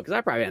look for look. Because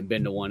I probably haven't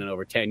been to one in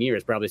over 10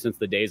 years, probably since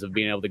the days of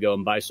being able to go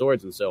and buy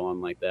swords and so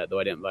on like that.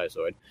 Though I didn't buy a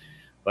sword,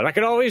 but I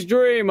could always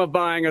dream of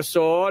buying a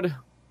sword.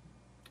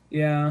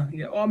 Yeah.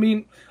 Well, I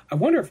mean, I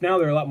wonder if now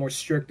they're a lot more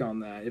strict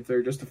on that. If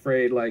they're just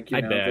afraid, like,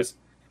 I bet.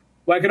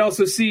 Well, I could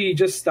also see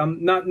just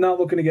I'm not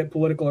looking to get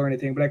political or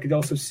anything, but I could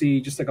also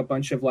see just like a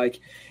bunch of like,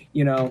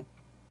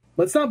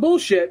 let's not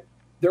bullshit.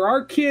 There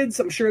are kids.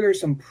 I'm sure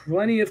there's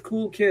plenty of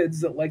cool kids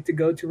that like to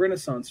go to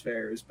Renaissance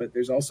fairs, but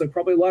there's also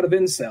probably a lot of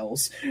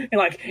incels. And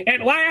like,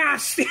 at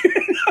last,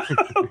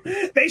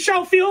 they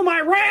shall feel my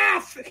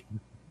wrath.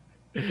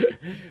 Yeah,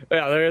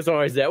 there is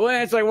always that.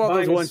 Well, it's like one of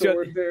those ones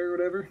there or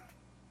whatever.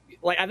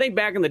 Like, I think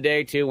back in the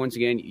day, too, once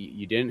again,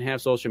 you didn't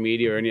have social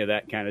media or any of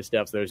that kind of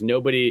stuff. So there's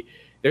nobody,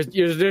 there's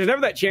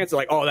never that chance of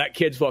like, oh, that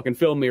kid's fucking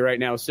filming me right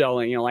now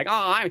selling, like,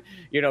 oh,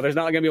 there's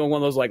not going to be one of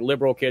those like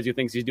liberal kids who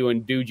thinks he's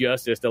doing due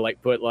justice to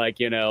like put like,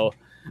 the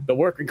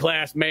working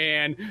class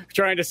man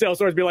trying to sell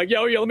swords, be like,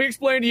 yo, let me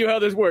explain to you how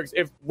this works.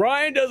 If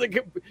Ryan doesn't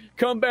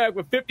come back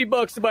with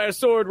 $50 to buy a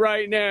sword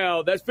right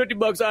now, that's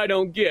 $50 I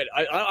don't get.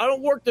 I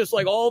don't work this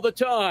like all the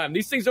time.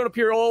 These things don't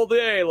appear all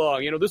day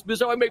long. This is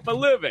how I make my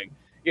living.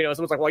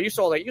 Someone's like, well, you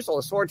sold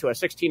a sword to a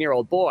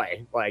 16-year-old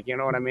boy. Like, you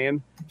know what I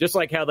mean? Just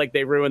like how like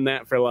they ruined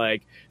that for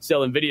like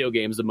selling video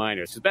games to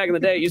minors. Because back in the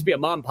day, it used to be a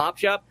mom and pop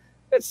shop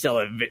that'd sell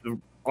a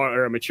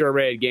mature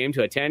rated game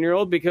to a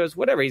 10-year-old because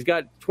whatever, he's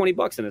got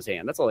 $20 in his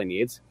hand. That's all he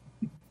needs.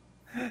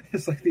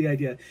 It's like the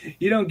idea.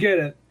 You don't get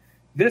it.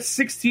 This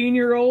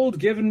 16-year-old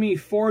giving me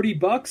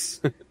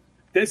 $40.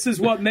 This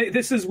is what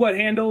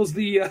handles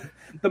the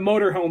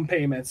motorhome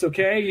payments.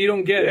 Okay, you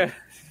don't get it.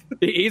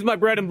 He's my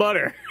bread and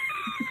butter.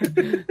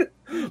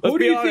 Who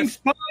do you think's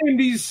buying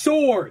these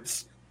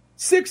swords?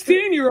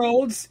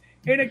 16-year-olds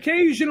and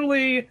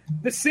occasionally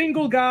the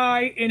single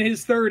guy in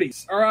his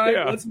 30s. All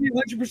right, Let's be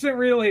 100%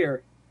 real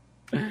here.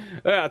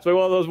 Yeah, it's like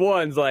one of those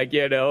ones, like,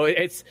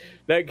 it's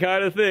that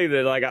kind of thing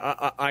that, like,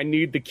 I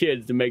need the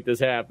kids to make this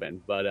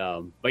happen. But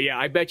yeah,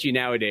 I bet you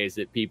nowadays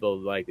that people,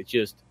 like, it's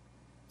just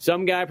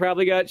some guy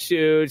probably got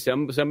sued,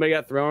 somebody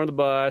got thrown on the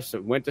bus,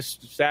 went to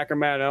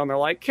Sacramento, and they're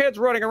like, kids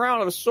running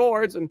around with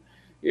swords and,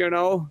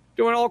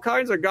 doing all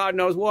kinds of God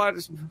knows what,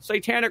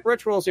 satanic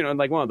rituals, and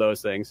like one of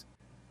those things.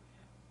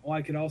 Well,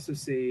 I could also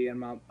see,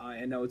 and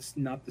I know it's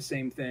not the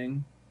same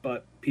thing,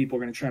 but people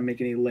are going to try and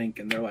make any link,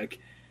 and they're like,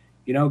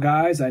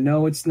 guys, I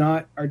know it's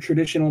not our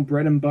traditional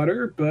bread and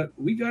butter, but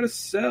we got to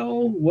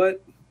sell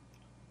what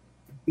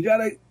we got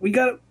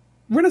to.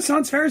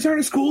 Renaissance fairs aren't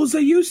as cool as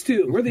they used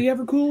to. Were they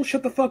ever cool?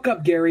 Shut the fuck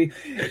up, Gary.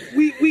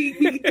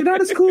 They're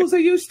not as cool as they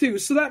used to.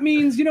 So that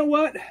means, you know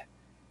what?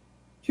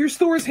 Here's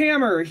Thor's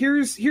hammer.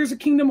 Here's a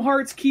Kingdom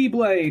Hearts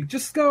Keyblade.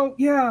 Just go,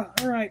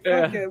 all right,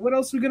 fuck it. What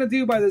else are we gonna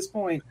do by this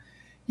point?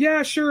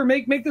 Yeah, sure.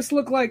 Make this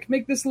look like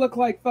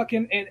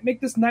fucking, and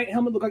make this knight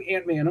helmet look like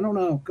Ant-Man. I don't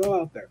know.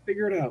 Go out there,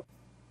 figure it out.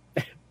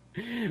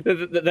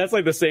 That's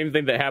like the same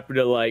thing that happened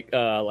to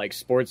like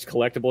sports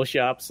collectible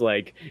shops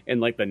like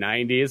in like the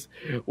 90s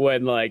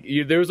when like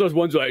there was those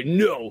ones like,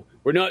 no,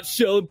 we're not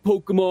selling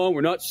Pokemon,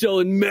 we're not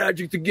selling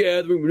Magic the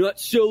Gathering, we're not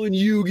selling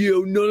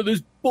Yu-Gi-Oh, none of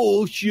this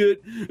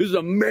bullshit. This is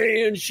a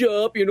man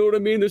shop, you know what I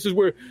mean? This is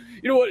where,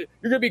 you know what,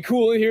 you're gonna be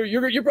cool in here.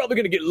 You're probably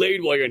gonna get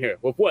laid while you're in here.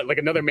 With what, like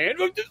another man?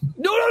 No,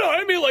 I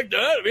didn't mean like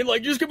that. I mean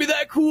like you're just gonna be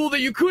that cool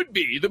that you could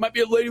be. There might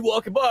be a lady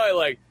walking by.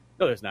 Like,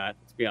 no, there's not.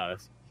 Let's be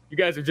honest. You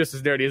guys are just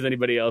as dirty as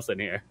anybody else in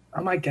here.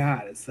 Oh my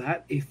God, is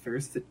that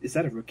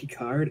a rookie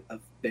card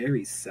of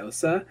Barry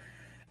Sosa?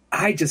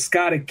 I just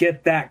gotta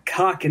get that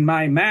cock in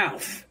my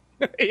mouth.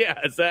 Yeah,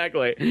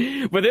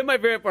 exactly. But then my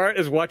favorite part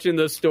is watching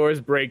those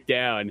stores break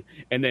down,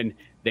 and then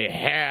they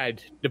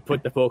had to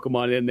put the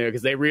Pokemon in there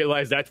because they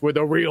realized that's where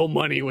the real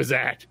money was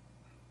at.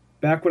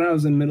 Back when I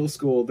was in middle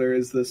school, there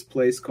is this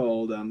place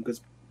called,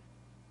 because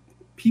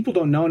people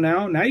don't know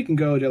now you can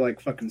go to like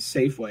fucking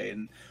Safeway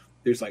and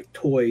there's like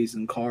toys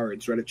and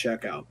cards right at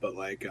checkout, but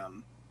like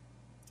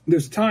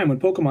there's a time when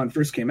Pokemon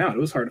first came out, it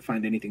was hard to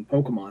find anything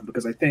Pokemon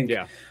because I think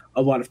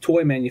a lot of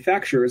toy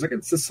manufacturers, like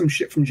it's just some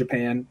shit from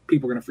Japan,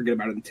 people are going to forget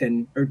about it in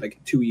 10 or like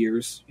 2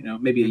 years, you know,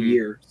 maybe a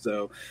year.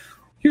 So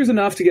here's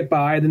enough to get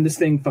by. Then this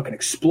thing fucking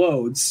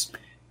explodes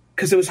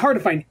because it was hard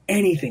to find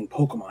anything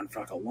Pokemon for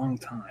like a long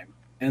time.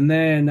 And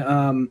then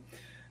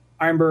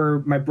I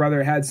remember my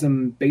brother had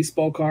some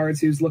baseball cards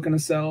he was looking to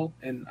sell,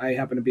 and I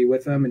happened to be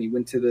with him, and he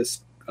went to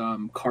this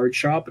card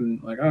shop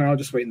and like, oh, I'll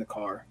just wait in the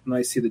car. And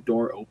I see the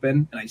door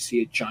open and I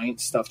see a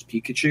giant stuffed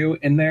Pikachu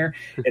in there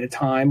at a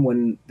time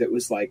when it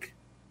was like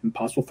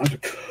impossible to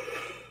find.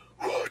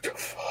 What the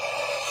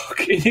fuck?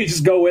 And you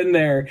just go in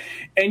there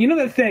and you know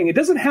that thing, it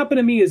doesn't happen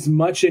to me as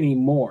much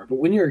anymore, but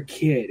when you're a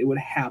kid, it would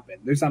happen.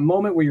 There's that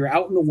moment where you're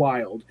out in the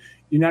wild,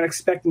 you're not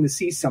expecting to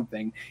see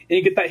something, and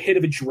you get that hit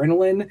of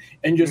adrenaline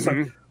and just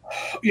like,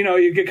 you know,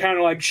 you get kind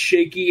of like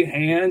shaky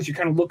hands. You're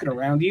kind of looking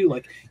around you,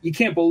 like you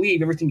can't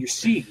believe everything you're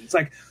seeing. It's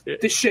like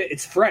this shit.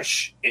 It's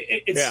fresh.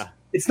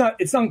 It's not.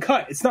 It's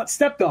uncut. It's not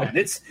stepped on.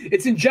 It's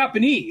in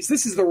Japanese.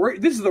 This is the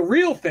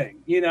real thing,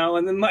 you know.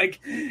 And then like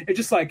it's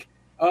just like,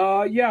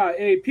 a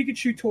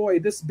Pikachu toy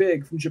this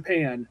big from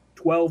Japan,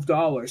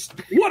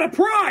 $12. What a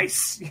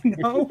price, you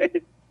know.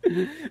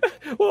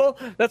 Well,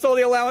 that's all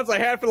the allowance I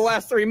had for the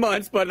last 3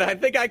 months, but I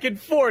think I can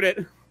afford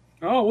it.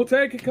 Oh, we'll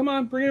take it. Come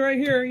on, bring it right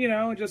here. You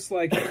know, just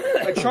like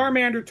a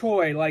Charmander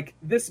toy, like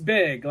this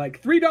big,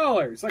 like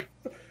 $3. Like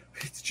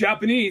it's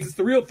Japanese. It's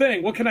the real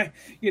thing. What can I,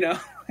 you know?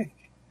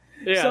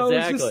 Yeah, so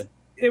exactly.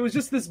 It was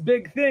just this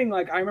big thing.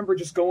 Like I remember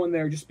just going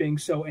there, just being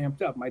so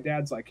amped up. My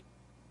dad's like,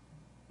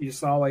 you just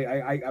saw like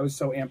I was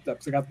so amped up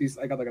because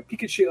I got like a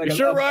Pikachu. Like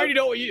Ryan?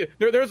 You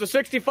know, there's a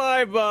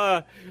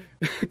 '65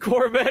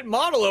 Corvette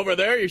model over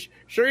there. You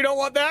sure you don't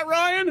want that,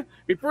 Ryan?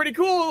 Be pretty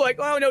cool. Like,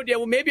 oh no, yeah.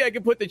 Well, maybe I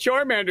could put the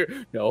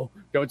Charmander. No,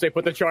 don't say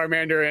put the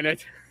Charmander in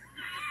it.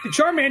 The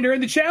Charmander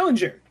and the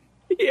Challenger.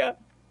 Yeah.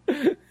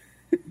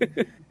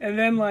 And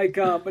then like,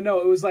 but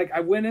no, it was like I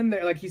went in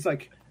there. Like he's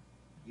like,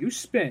 you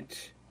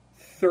spent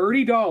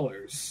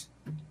 $30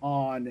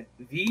 on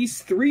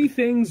these 3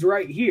 things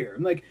right here.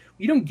 I'm like,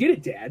 you don't get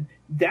it, Dad.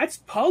 That's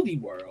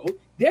Poliwhirl,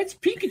 that's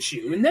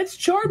Pikachu, and that's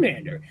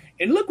Charmander.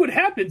 And look what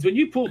happens when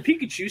you pull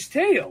Pikachu's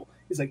tail.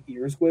 He's like,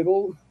 ears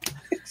wiggle.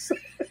 It's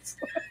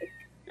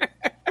like,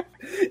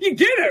 you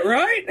get it,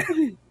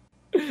 right?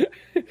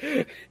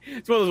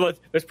 It's one of those ones.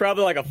 There's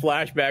probably like a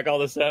flashback all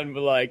of a sudden,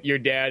 but like your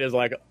dad is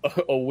like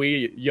a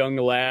wee young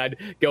lad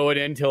going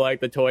into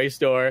like the toy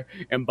store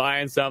and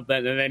buying something,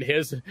 and then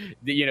his,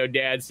 you know,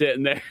 dad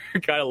sitting there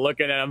kind of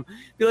looking at him,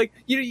 be like,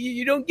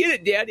 you don't get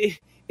it, Dad.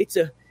 It's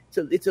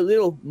a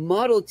little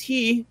Model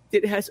T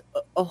that has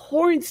a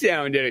horn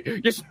sound in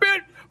it. You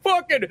spent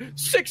fucking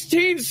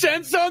 16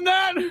 cents on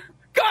that?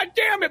 God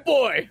damn it,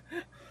 boy!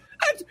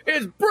 That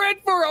is bread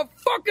for a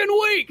fucking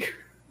week.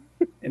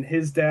 And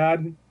his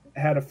dad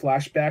had a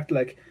flashback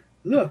like,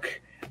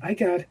 look, I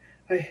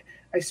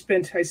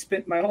spent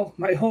my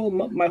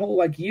whole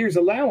like year's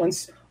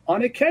allowance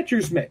on a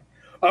catcher's mitt.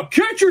 A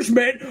catcher's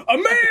mitt? A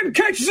man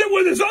catches it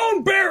with his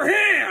own bare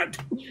hand.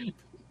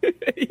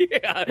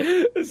 Yeah,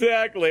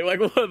 exactly. Like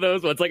one of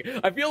those ones. Like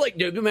I feel like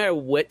no matter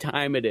what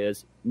time it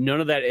is, none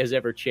of that has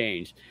ever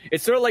changed.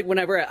 It's sort of like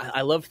whenever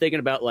I love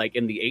thinking about like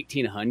in the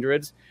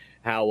 1800s,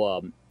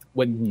 how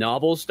when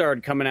novels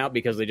started coming out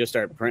because they just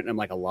started printing them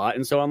like a lot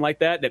and so on like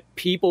that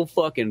people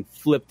fucking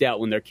flipped out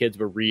when their kids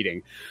were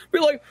reading. Be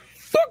like,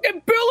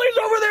 fucking Billy's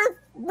over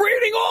there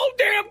reading all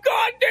damn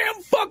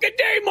goddamn fucking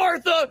day,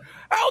 Martha.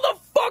 How the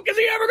fuck is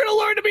he ever going to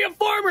learn to be a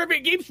farmer if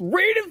he keeps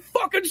reading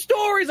fucking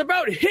stories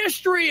about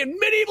history and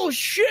medieval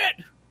shit?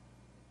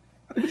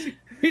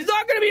 He's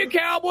not going to be a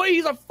cowboy.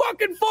 He's a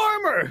fucking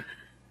farmer.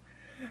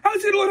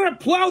 How's he going to learn how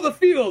to plow the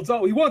fields?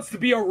 Oh, he wants to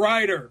be a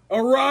rider.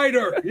 A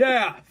rider,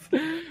 yeah.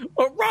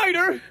 A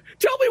writer?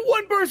 Tell me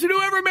one person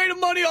who ever made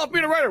money off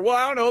being a writer. Well,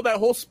 I don't know. That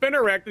whole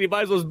spinner rack that he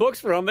buys those books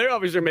from, they're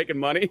obviously making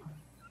money.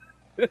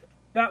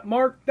 That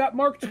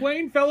Mark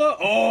Twain fella?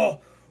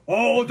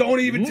 Oh, don't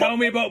even tell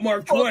me about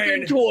Mark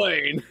Twain.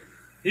 Twain.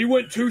 He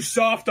went too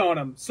soft on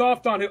him.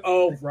 Soft on him.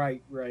 Oh,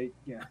 right,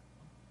 yeah.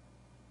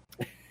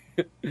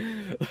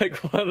 Like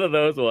one of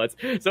those ones.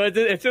 So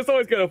it's just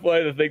always kind of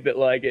funny to think that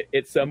like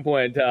at some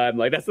point in time,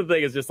 like that's the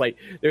thing is just like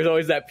there's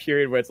always that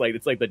period where it's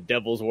like the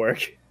devil's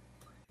work.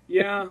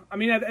 Yeah, I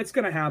mean it's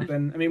going to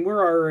happen. I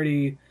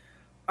mean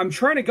I'm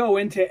trying to go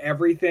into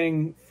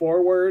everything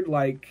forward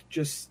like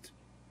just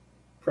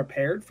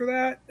prepared for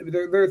that.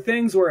 There are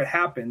things where it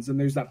happens, and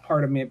there's that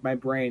part of me, my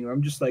brain, where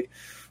I'm just like,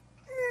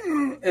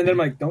 and then I'm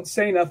like, don't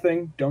say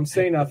nothing.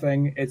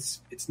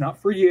 It's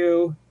not for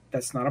you.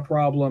 That's not a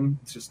problem.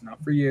 It's just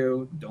not for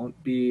you.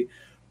 Don't be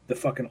the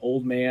fucking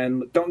old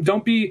man.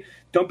 Don't be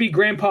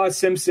Grandpa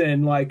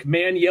Simpson. Like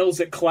man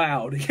yells at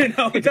cloud.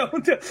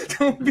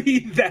 Don't be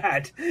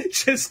that.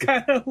 Just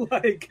kind of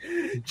like,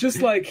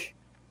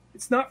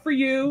 it's not for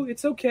you.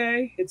 It's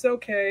okay.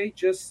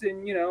 Just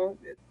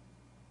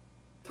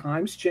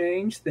times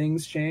change,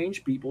 things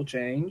change, people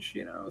change,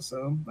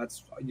 so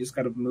that's, you just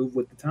got to move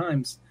with the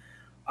times.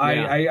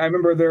 Yeah. I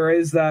remember there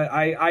is that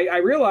I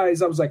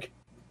realized I was like,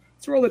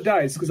 let's roll the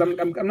dice, because I'm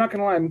not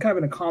gonna lie, I'm kind of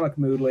in a comic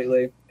mood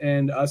lately,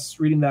 and us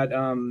reading that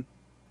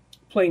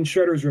playing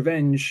Shredder's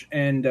Revenge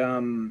and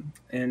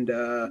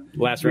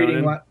Last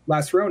Ronin.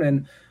 Last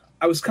Ronin,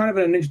 I was kind of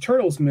in a Ninja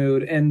Turtles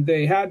mood, and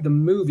they had the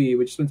movie,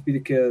 which is meant to be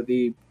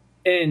the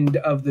end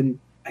of the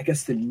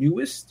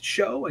newest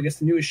show. I guess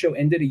the newest show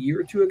ended a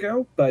year or two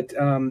ago, but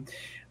and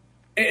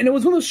it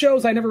was one of those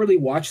shows I never really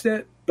watched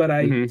it, but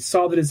I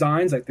saw the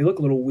designs, like they look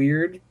a little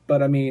weird,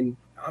 but I mean,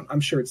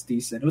 I'm sure it's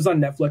decent. It was on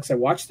Netflix. I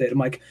watched it. I'm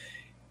like,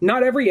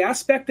 not every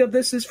aspect of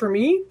this is for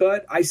me,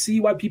 but I see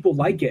why people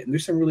like it, and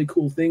there's some really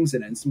cool things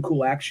in it, and some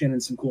cool action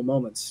and some cool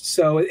moments.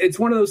 So it's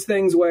one of those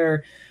things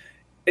where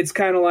it's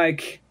kind of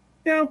like,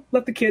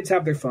 let the kids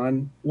have their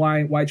fun.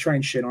 Why try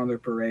and shit on their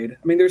parade?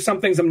 I mean, there's some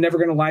things I'm never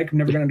going to like, I'm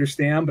never going to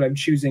understand, but I'm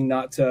choosing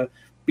not to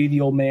be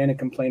the old man and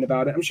complain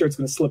about it. I'm sure it's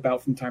going to slip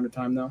out from time to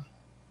time, though.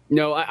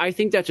 No, I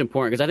think that's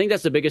important, because I think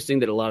that's the biggest thing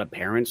that a lot of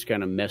parents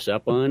kind of mess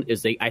up on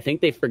is I think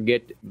they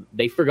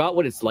forgot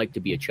what it's like to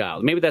be a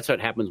child. Maybe that's what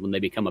happens when they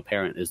become a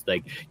parent, is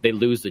like they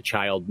lose the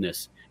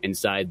childness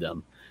inside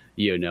them,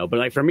 But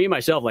like for me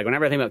myself, like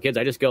whenever I think about kids,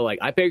 I just go like,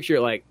 I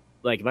picture like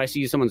if I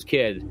see someone's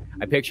kid,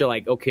 I picture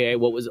like, okay,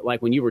 what was it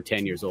like when you were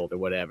 10 years old or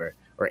whatever,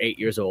 or 8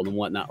 years old and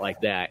whatnot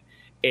like that.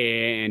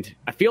 And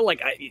I feel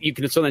like you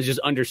can sometimes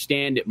just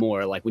understand it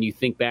more. Like when you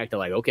think back to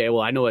like, okay,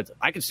 well, I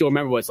can still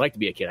remember what it's like to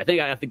be a kid. I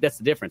think that's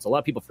the difference. A lot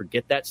of people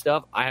forget that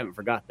stuff. I haven't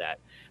forgot that.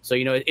 So,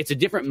 it's a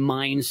different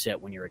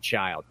mindset when you're a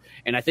child.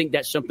 And I think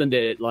that's something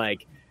that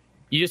like,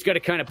 you just got to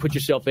kind of put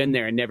yourself in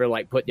there and never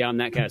like put down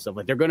that kind of stuff.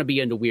 Like they're going to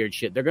be into weird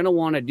shit. They're going to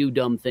want to do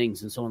dumb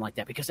things and so on like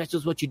that, because that's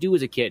just what you do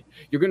as a kid.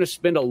 You're going to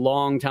spend a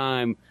long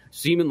time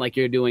seeming like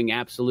you're doing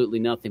absolutely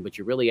nothing, but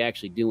you're really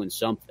actually doing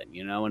something,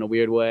 in a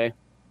weird way.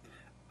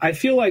 I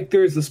feel like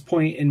there's this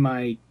point in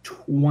my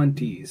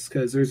 20s,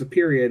 because there's a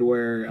period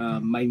where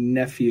my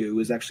nephew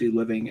was actually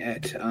living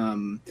at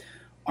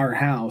our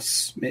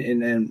house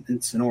in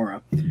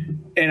Sonora.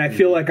 And I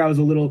feel like I was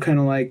a little kind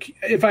of like,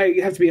 if I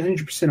have to be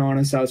 100%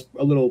 honest, I was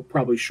a little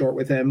probably short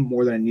with him,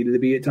 more than I needed to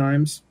be at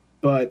times.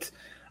 But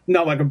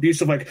not like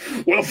abusive, like,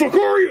 what the fuck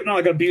are you? Not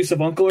like an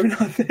abusive uncle or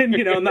nothing,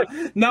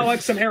 not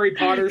like some Harry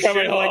Potter shit.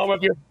 Coming home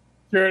with your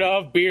shirt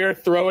off, beer,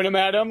 throwing him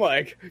at him,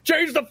 like,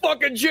 change the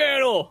fucking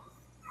channel.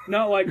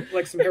 Not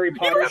like some Harry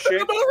Potter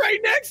shit. I'm right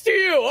next to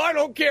you. I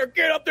don't care.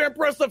 Get up there and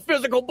press the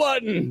physical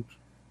button.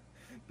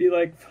 Be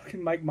like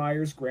fucking Mike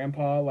Myers'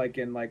 grandpa, like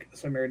in like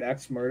Some Married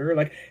Axe Murder,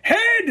 like,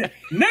 head,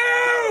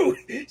 no!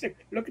 He's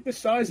like, look at the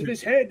size of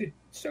his head, it's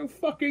so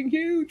fucking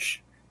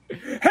huge.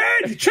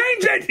 Head,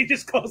 change it! He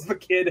just calls the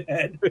kid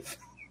head.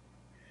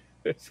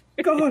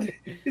 God,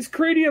 his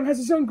cranium has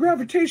its own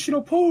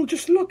gravitational pull.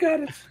 Just look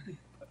at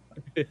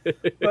it.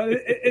 But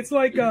it's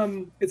like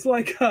it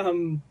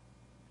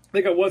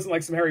wasn't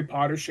like some Harry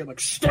Potter shit, like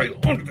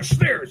straight under the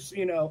stairs.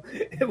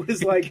 It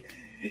was like.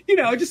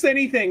 Just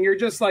anything. You're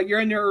just like, you're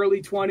in your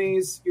early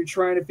 20s, you're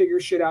trying to figure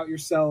shit out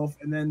yourself,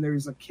 and then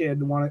there's a kid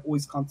who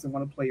always constantly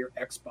want to play your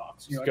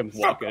Xbox. Just comes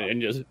walking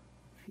and just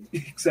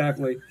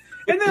exactly.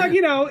 And then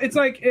it's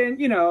like, and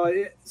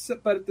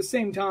but at the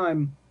same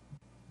time,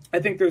 I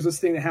think there's this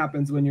thing that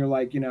happens when you're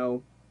like,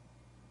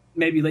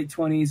 maybe late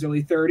 20s,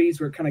 early 30s,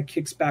 where it kind of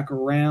kicks back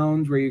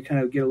around, where you kind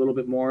of get a little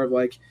bit more of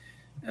like,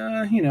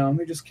 they're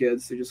just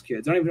kids.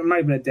 I'm not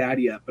even a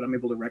dad yet, but I'm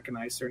able to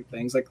recognize certain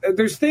things. Like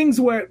there's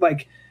things where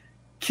like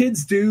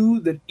kids do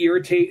that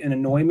irritate and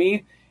annoy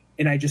me,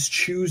 and I just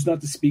choose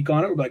not to speak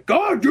on it. We're like,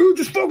 God, dude,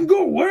 just fucking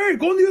go away,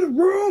 go in the other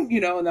room,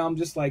 and now I'm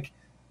just like,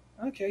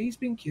 okay, he's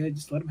being a kid,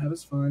 just let him have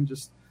his fun,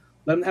 just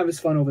let him have his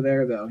fun over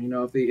there, though.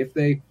 If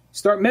they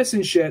start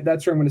messing shit,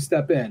 that's where I'm going to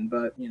step in.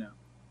 But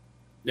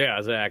yeah,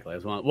 exactly.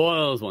 It's one of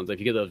those ones. If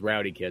you get those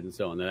rowdy kids and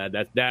so on,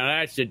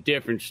 that's a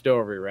different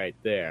story right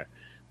there.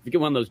 If you get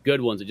one of those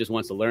good ones that just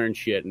wants to learn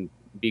shit and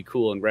be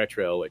cool and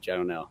retro, which I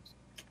don't know,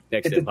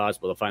 next to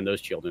impossible to find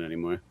those children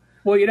anymore.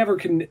 Well, you never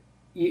can.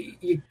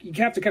 You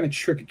have to kind of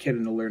trick a kid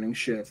into learning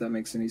shit, if that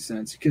makes any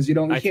sense. Because you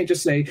can't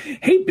just say,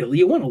 "Hey, Billy,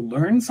 you want to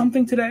learn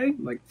something today?"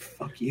 Like,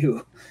 fuck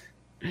you.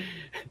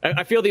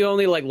 I feel the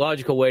only like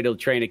logical way to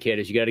train a kid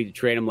is you got to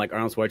train them like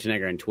Arnold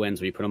Schwarzenegger in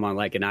Twins, where you put them on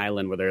like an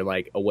island where they're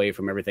like away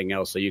from everything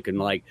else, so you can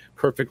like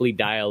perfectly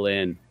dial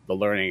in the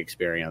learning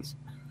experience.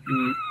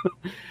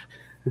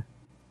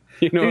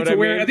 You know what I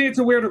mean? I think it's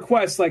a weird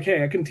request. Like,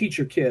 hey, I can teach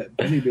your kid.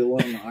 I need to be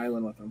alone on the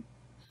island with him.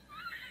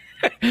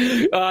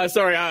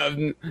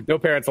 Sorry, no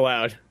parents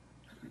allowed.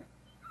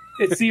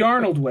 It's the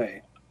Arnold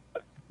way.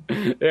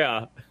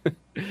 Yeah,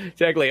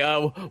 exactly.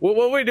 What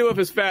would we do with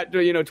his fat,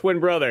 twin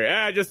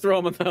brother? Just throw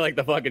him on like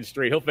the fucking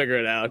street. He'll figure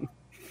it out.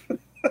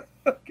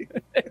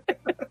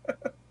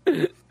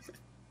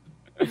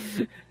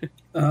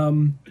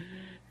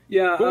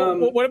 Yeah.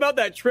 What about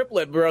that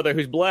triplet brother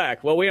who's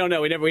black? Well, we don't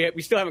know.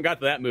 We still haven't got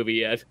to that movie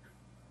yet.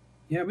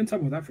 Yeah, I've been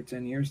talking about that for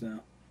 10 years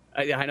now.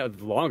 I know,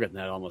 longer than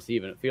that almost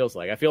even, it feels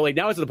like. I feel like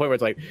now it's to the point where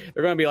it's like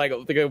they're going to be like,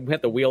 they're going to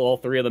have to wheel all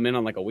three of them in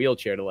on like a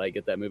wheelchair to like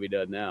get that movie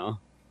done now.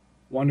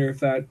 Wonder if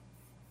that...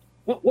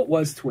 What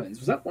was Twins?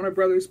 Was that Warner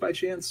Brothers by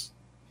chance?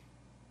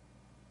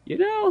 I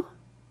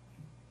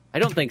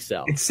don't think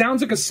so. It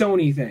sounds like a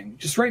Sony thing.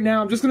 Just right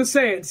now, I'm just going to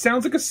say it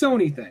sounds like a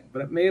Sony thing,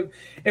 but it may have...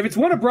 If it's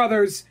Warner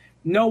Brothers,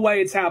 no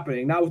way it's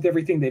happening. Not with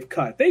everything they've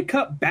cut. They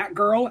cut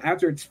Batgirl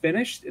after it's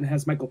finished and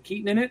has Michael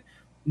Keaton in it.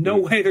 No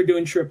way they're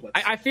doing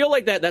triplets. I feel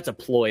like that's a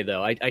ploy,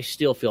 though. I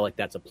still feel like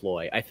that's a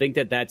ploy. I think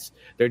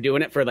they're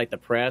doing it for like the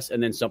press,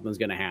 and then something's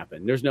going to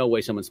happen. There's no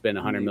way someone spend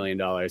 $100 million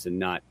and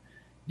not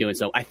doing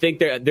so. I think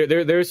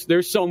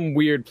there's some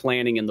weird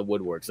planning in the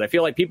woodworks. I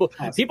feel like people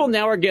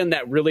now are getting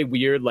that really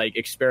weird like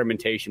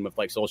experimentation with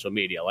like social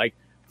media. Like,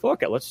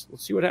 fuck it, let's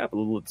see what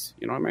happens.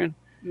 You know what I mean?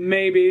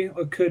 Maybe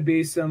it could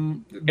be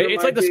some.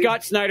 It's like the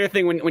Scott Snyder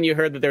thing when you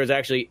heard that there was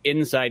actually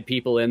inside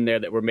people in there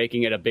that were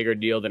making it a bigger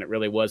deal than it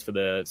really was for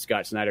the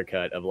Scott Snyder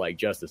cut of like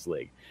Justice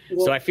League.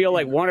 Well, so I feel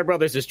like Warner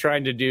Brothers is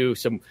trying to do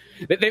some.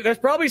 There's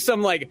probably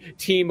some like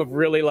team of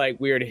really like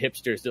weird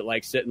hipsters that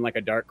like sit in like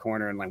a dark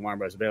corner and like Warner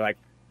Brothers. They're like,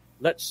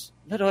 let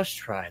us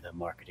try the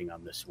marketing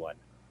on this one.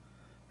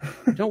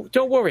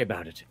 Don't worry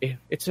about it.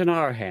 It's in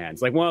our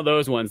hands. Like one of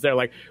those ones. They're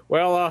like,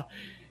 well.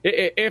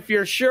 If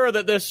you're sure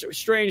that this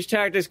strange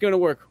tactic's going to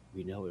work,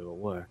 we know it will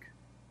work.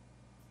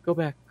 Go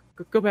back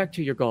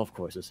to your golf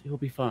courses. It'll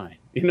be fine.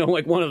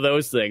 Like one of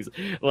those things.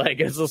 Like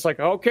it's just like,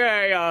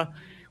 okay,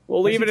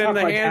 we'll leave it in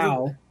the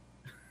hands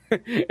of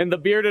and the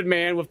bearded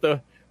man with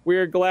the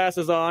weird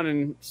glasses on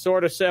and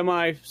sort of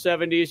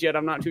semi-70s, yet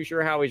I'm not too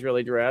sure how he's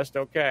really dressed.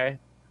 Okay.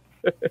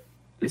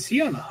 Is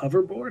he on a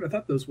hoverboard? I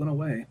thought those went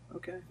away.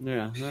 Okay.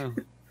 Yeah.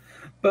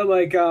 But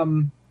like,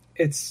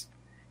 it's...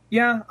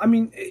 Yeah, I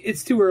mean,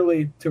 it's too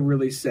early to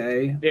really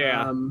say.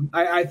 Yeah.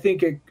 I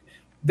think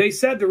they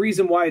said the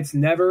reason why it's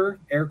never,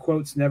 air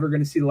quotes, never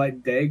going to see the light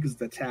of day is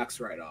the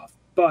tax write-off.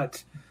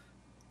 But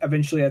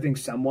eventually I think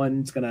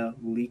someone's going to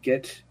leak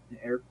it,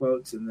 air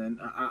quotes, and then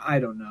I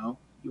don't know.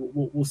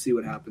 We'll see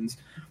what happens.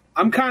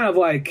 I'm kind of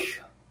like,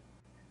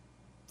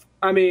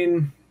 I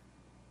mean,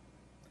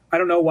 I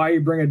don't know why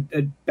you bring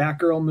a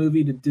Batgirl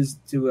movie to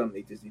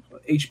Disney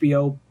Plus,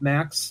 HBO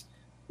Max,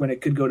 when it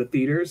could go to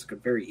theaters. It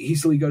could very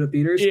easily go to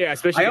theaters. Yeah,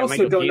 especially. I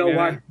also don't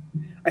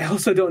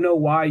know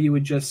why you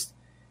would just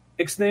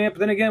extend. But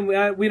then again,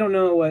 we don't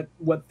know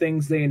what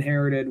things they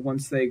inherited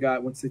once they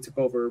took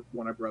over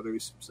Warner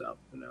Brothers. So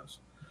who knows?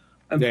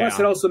 And plus,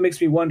 it also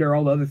makes me wonder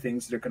all the other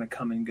things that are going to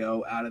come and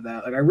go out of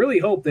that. Like I really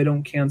hope they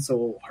don't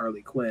cancel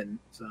Harley Quinn.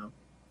 So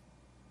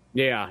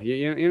yeah,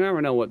 you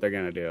never know what they're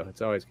going to do.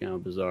 It's always kind of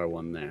a bizarre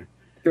one there.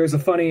 There's a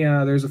funny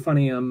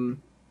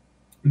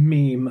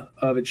meme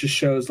of it. Just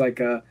shows like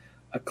a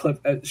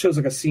clip. It shows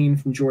like a scene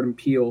from Jordan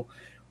Peele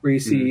where you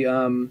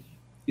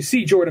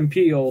see Jordan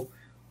Peele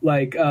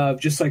like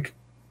just like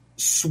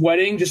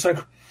sweating, just like,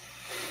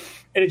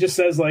 and it just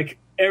says like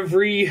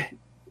every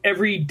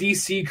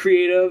DC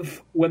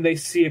creative when they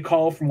see a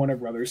call from Warner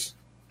Brothers.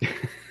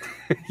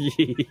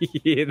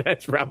 Yeah,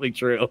 that's probably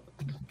true.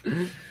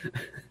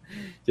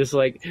 Just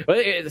like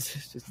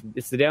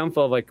it's the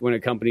downfall of like when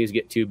companies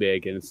get too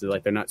big and it's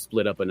like they're not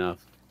split up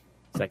enough.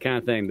 It's that kind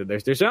of thing.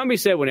 There's something to be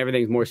said when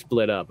everything's more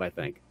split up, I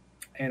think.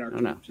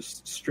 Anarchy,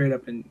 just straight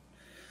up and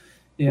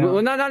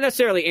well, not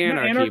necessarily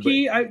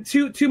anarchy. But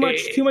too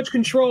much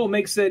control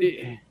makes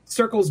it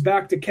circles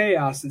back to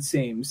chaos. It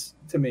seems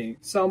to me.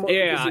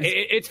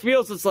 It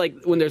feels it's like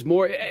when there's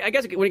more. I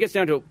guess when it gets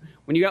down to it,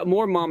 when you got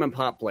more mom and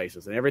pop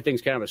places and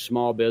everything's kind of a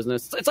small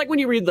business. It's like when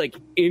you read like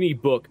any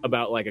book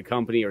about like a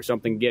company or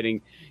something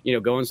getting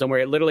going somewhere.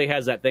 It literally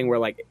has that thing where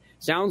like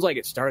sounds like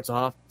it starts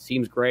off,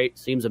 seems great,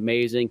 seems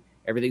amazing.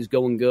 Everything's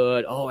going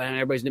good. Oh, and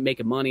everybody's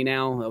making money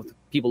now.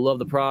 People love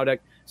the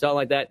product. Something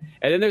like that.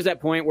 And then there's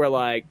that point where,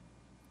 like,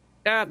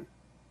 the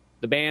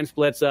band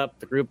splits up.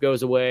 The group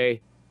goes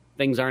away.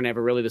 Things aren't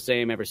ever really the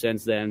same ever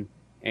since then.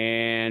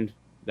 And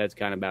that's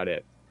kind of about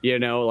it.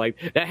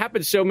 Like, that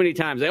happens so many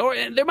times. Or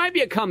there might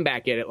be a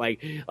comeback in it.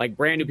 Like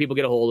brand new people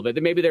get a hold of it.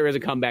 Then maybe there is a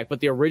comeback. But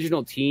the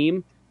original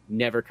team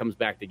never comes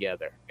back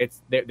together.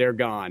 They're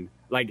gone.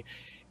 Like,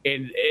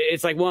 And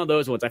it's like one of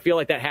those ones. I feel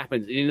like that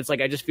happens. And it's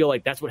like, I just feel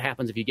like that's what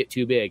happens if you get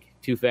too big,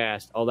 too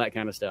fast, all that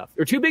kind of stuff.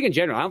 Or too big in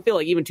general. I don't feel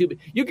like even too big.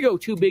 You could go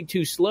too big,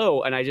 too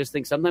slow. And I just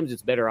think sometimes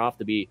it's better off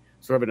to be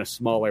sort of in a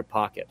smaller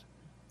pocket.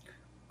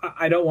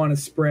 I don't want to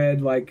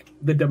spread like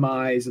the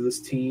demise of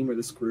this team or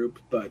this group,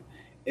 but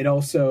it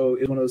also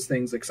is one of those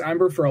things. Like, I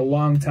remember for a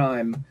long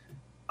time,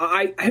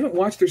 I haven't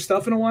watched their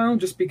stuff in a while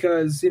just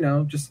because,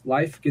 just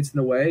life gets in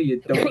the way. You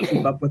don't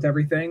keep up with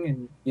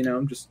everything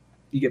and, just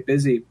you get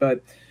busy.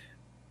 But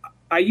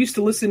I used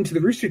to listen to the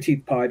Rooster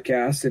Teeth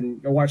podcast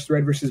and I watched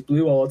Red versus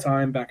Blue all the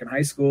time back in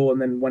high school.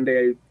 And then one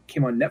day I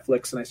came on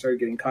Netflix and I started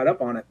getting caught up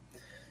on it.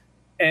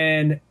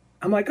 And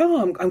I'm like,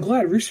 oh, I'm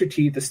glad Rooster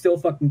Teeth is still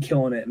fucking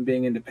killing it and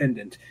being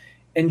independent.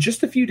 And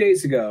just a few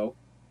days ago,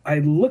 I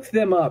looked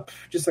them up,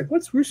 just like,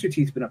 what's Rooster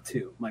Teeth been up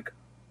to? I'm like,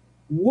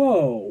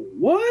 whoa,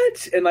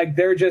 what? And like,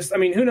 they're just, I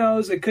mean, who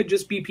knows? It could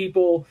just be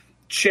people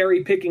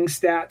cherry picking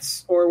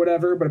stats or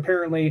whatever, but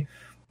apparently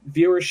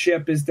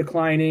viewership is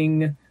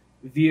declining.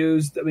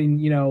 Views, I mean,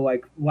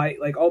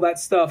 like all that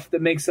stuff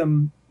that makes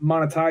them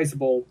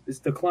monetizable is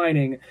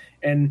declining.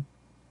 And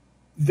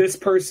this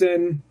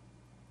person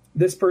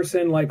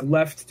like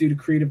left due to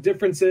creative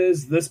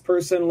differences. This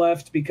person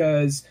left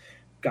because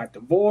got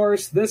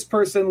divorced. This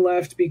person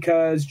left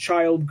because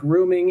child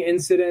grooming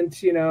incident.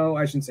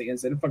 I shouldn't say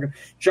incident. Fucking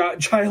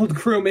child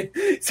grooming.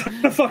 It's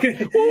a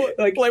fucking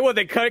like what?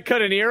 They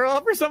cut an ear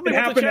off or something? It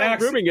happened. Child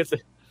grooming is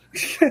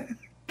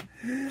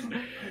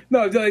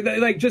no,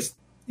 like just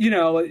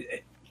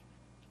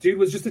dude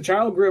was just a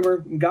child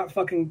groomer and got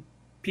fucking.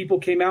 People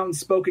came out and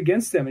spoke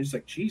against them, and it's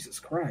like, Jesus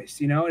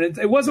Christ, and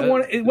it wasn't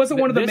one. It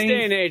wasn't one of the main. This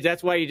day and age,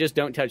 that's why you just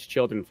don't touch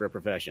children for a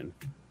profession.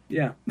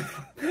 Yeah,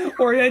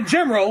 or in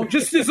general,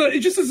 just as a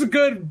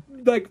good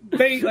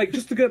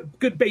just a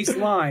good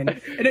baseline.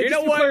 And you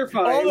know what?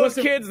 Clarify, all those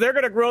kids, they're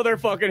gonna grow their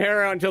fucking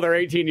hair out until they're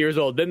 18 years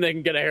old. Then they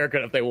can get a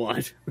haircut if they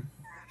want.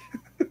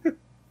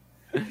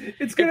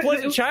 It's good.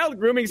 Plus, child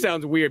grooming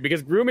sounds weird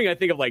because grooming, I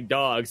think of like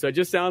dogs, so it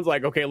just sounds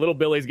like, okay, little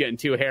Billy's getting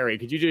too hairy.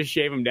 Could you just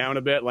shave him down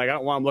a bit? Like, I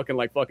don't want him looking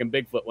like fucking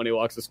Bigfoot when he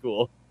walks to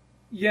school.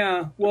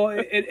 Yeah, well,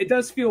 it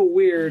does feel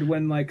weird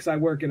when because I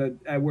work at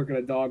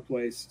a dog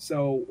place.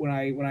 So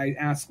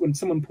when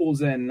someone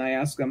pulls in and I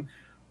ask them,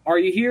 "Are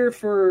you here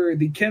for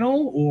the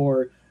kennel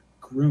or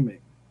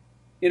grooming?"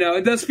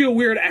 It does feel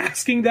weird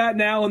asking that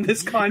now in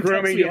this context.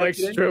 Grooming, you like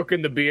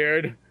stroking the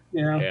beard.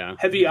 Yeah.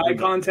 Heavy eye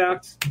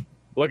contact.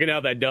 Looking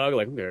out that dog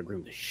like, I'm going to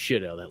groom the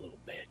shit out of that little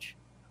bitch.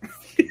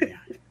 Yeah,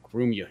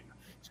 groom you.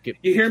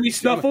 You hear me,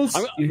 Snuffles?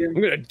 I'm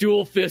going to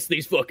dual fist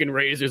these fucking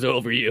razors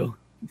over you.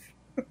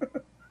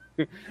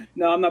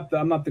 No, I'm not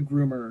the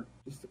groomer,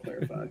 just to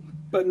clarify.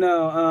 But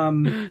no,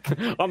 I'm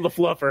the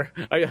fluffer.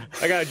 I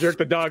got to jerk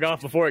the dog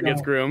off before it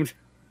gets groomed.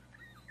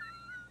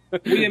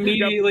 We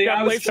immediately,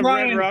 I was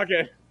trying. Red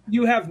Rocket.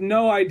 You have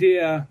no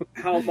idea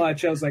how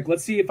much I was like,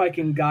 let's see if I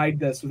can guide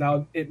this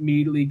without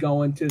immediately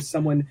going to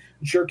someone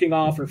jerking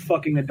off or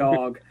fucking a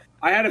dog.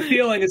 I had a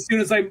feeling as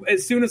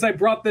soon as I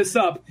brought this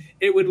up,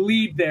 it would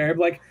lead there.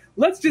 Like,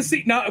 let's just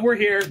see. No, we're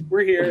here.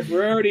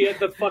 We're already at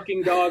the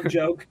fucking dog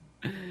joke.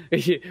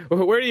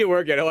 Where do you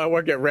work at? Oh, I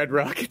work at Red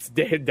Rocket's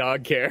Dead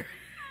Dog Care.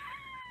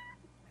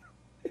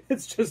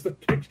 It's just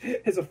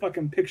it's a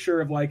fucking picture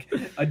of like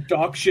a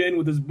dachshund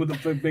with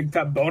a big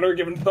fat boner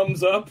giving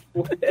thumbs up.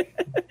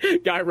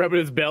 Guy rubbing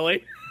his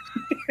belly,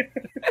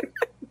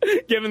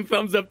 giving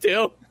thumbs up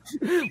too.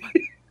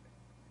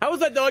 How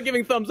is that dog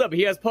giving thumbs up?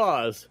 He has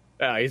paws.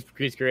 Oh,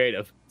 he's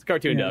creative. It's a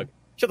cartoon dog.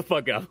 Shut the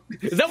fuck up.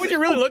 Is that what you're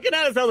really looking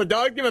at? Is how the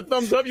dog giving a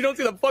thumbs up? You don't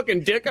see the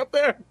fucking dick up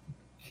there?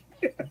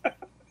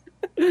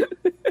 Did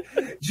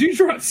you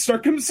draw it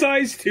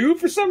circumcised too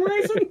for some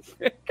reason?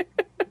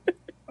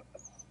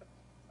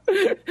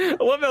 I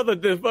love how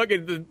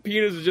the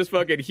penis is just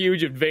fucking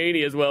huge and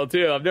veiny as well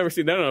too. I've never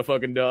seen that on a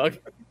fucking dog.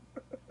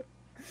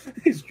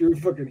 He's drew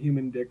fucking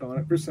human dick on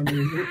it for some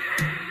reason.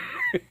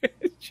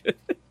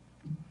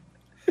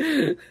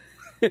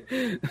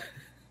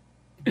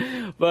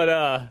 But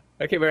I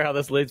can't remember how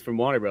this leads from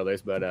Warner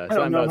Brothers. But I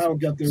don't know how it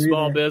got there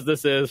small either.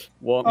 Businesses.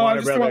 Warner Brothers. I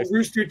was just talking about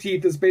Rooster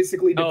Teeth is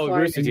basically declining. Oh,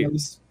 Rooster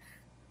Teeth.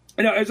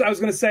 I was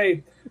going to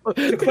say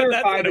to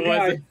clarify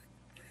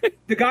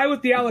the guy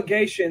with the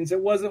allegations. It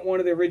wasn't one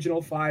of the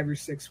original 5 or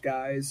 6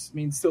 guys. I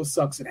mean, it still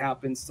sucks. It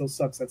happens. Still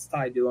sucks. That's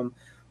tied to him.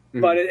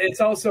 Mm-hmm. But it's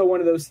also one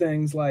of those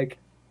things. Like,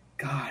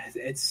 God,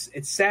 it's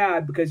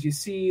sad because you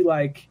see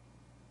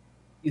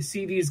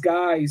these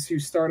guys who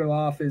started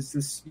off as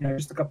this,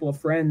 just a couple of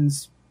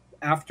friends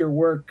after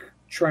work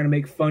trying to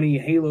make funny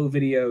Halo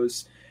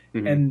videos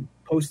and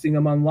posting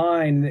them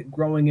online, and it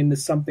growing into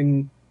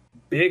something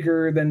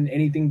bigger than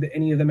anything that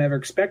any of them ever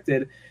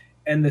expected.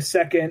 And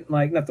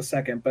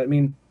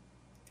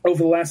over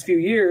the last few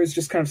years,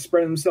 just kind of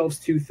spreading themselves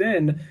too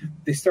thin,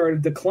 they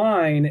started to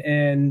decline,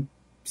 and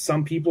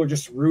some people are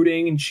just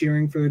rooting and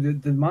cheering for the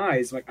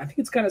demise. Like, I think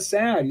it's kind of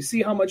sad. You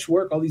see how much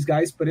work all these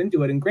guys put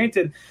into it. And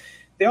granted,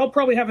 they all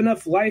probably have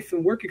enough life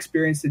and work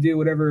experience to do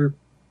whatever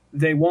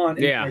they want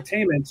in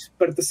entertainment.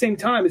 But at the same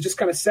time, it's just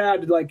kind of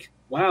sad to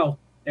wow,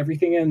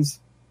 everything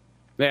ends.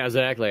 Yeah,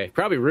 exactly.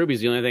 Probably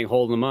Ruby's the only thing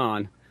holding them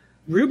on.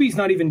 Ruby's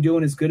not even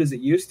doing as good as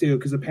it used to,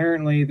 because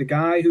apparently the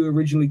guy who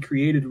originally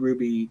created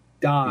Ruby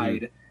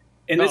died,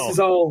 and this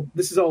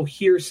is all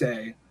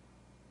hearsay.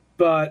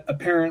 But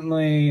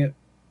apparently,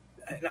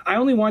 I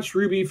only watched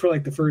Ruby for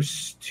like the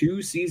first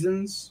 2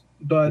 seasons,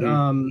 but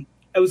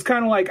it was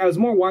kind of like I was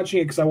more watching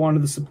it because I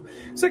wanted to.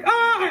 It's like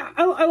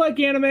I like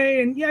anime,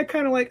 and yeah,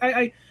 kind of like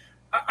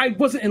I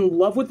wasn't in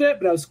love with it,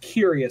 but I was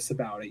curious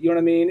about it. You know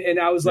what I mean? And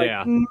I was like,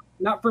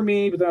 not for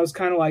me. But then I was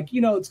kind of like,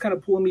 it's kind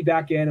of pulling me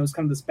back in. It was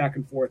kind of this back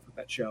and forth with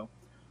that show.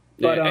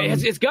 But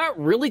it's got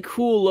really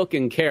cool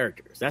looking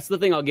characters. That's the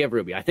thing I'll give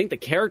Ruby. I think the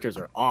characters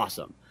are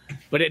awesome,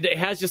 but it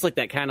has just like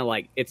that kind of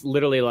like, it's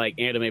literally like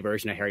anime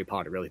version of Harry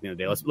Potter. Really, at the end of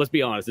the day, let's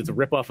be honest. It's a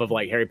ripoff of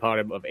like Harry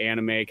Potter of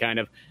anime kind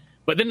of.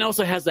 But then it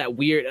also has that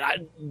weird.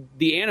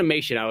 The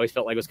animation I always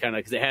felt like was kind of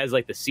because it has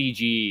like the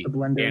CG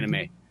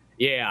anime.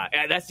 Yeah,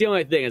 that's the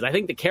only thing is I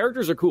think the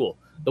characters are cool.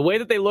 The way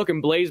that they look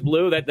in Blaze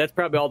Blue, that's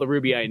probably all the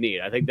Ruby I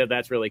need. I think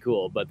that's really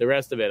cool. But the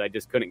rest of it, I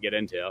just couldn't get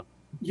into.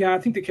 Yeah, I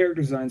think the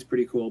character design's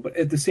pretty cool. But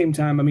at the same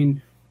time, I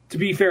mean, to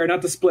be fair,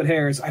 not to split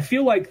hairs, I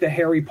feel like the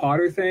Harry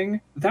Potter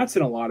thing, that's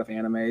in a lot of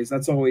animes.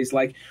 That's always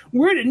like,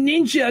 we're at a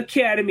ninja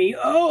academy.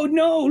 Oh,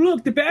 no,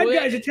 look, the bad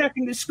guy's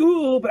attacking the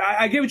school. But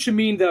I get what you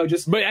mean, though.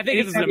 But I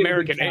think it's an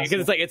American,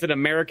 because it's an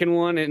American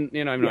one. And,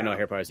 I don't know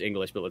Harry Potter's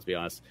English, but let's be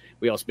honest.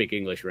 We all speak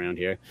English around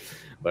here.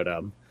 But,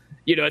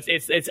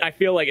 it's I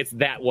feel like it's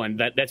that one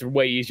that's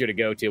way easier to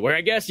go to. Where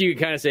I guess you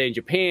could kind of say in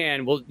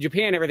Japan,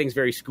 everything's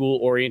very school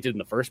oriented in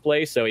the first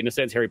place. So in a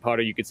sense, Harry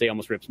Potter, you could say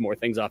almost rips more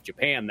things off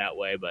Japan that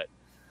way. But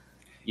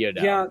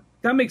yeah,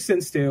 that makes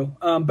sense too.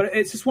 But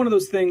it's just one of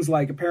those things.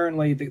 Like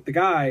apparently the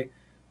guy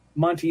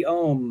Monty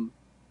Ohm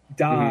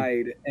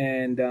died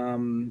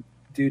and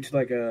due to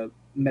like a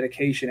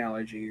medication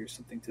allergy or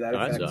something to that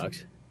effect. That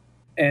sucks.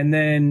 And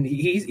then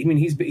he's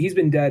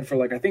been dead for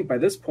like I think by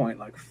this point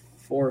like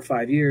 4 or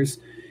 5 years.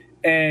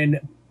 And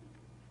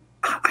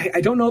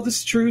I don't know if this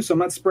is true, so I'm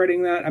not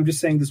spreading that. I'm just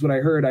saying this is what I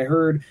heard. I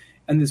heard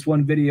in this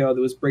one video that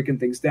was breaking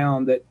things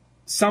down that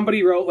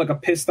somebody wrote like a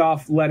pissed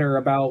off letter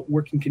about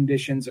working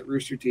conditions at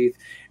Rooster Teeth.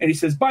 And he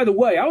says, by the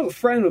way, I was a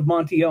friend of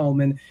Monty Ohm,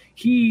 and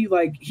he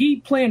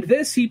planned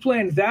this, he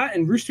planned that,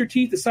 and Rooster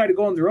Teeth decided to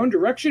go in their own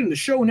direction, and the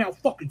show now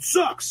fucking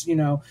sucks,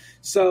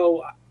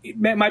 So it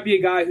might be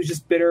a guy who's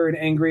just bitter and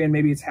angry, and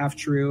maybe it's half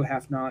true,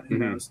 half not, who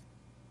knows.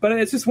 But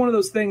it's just one of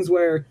those things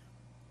where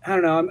I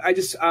don't know.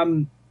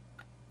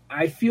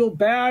 I feel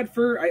bad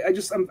for.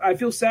 I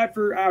feel sad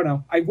for. I don't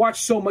know. I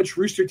watch so much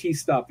Rooster Teeth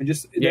stuff, and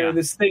they're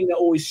this thing to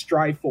always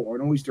strive for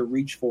and always to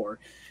reach for.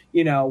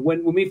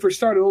 When we first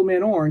started Old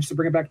Man Orange, to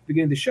bring it back to the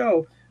beginning of the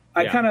show,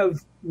 I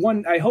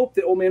hope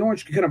that Old Man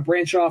Orange could kind of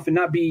branch off and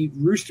not be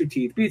Rooster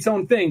Teeth, be its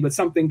own thing, but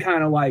something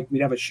kind of like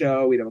we'd have a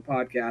show, we'd have a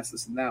podcast,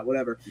 this and that,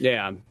 whatever.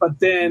 Yeah. But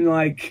then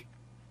like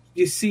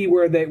you see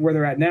where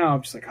they're at now,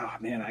 I'm just like, oh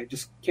man, I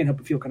just can't help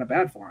but feel kind of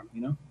bad for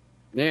them,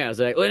 Yeah,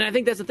 exactly. And I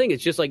think that's the thing.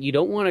 It's just like you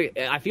don't want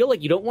to. I feel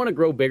like you don't want to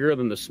grow bigger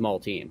than the small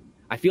team.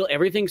 I feel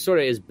everything sort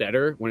of is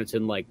better when it's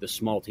in like the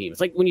small team.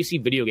 It's like when you see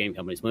video game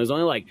companies when there's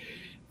only like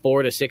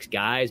 4 to 6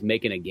 guys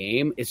making a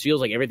game. It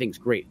feels like everything's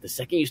great. The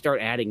second you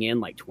start adding in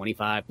like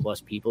 25 plus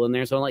people in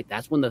there, so like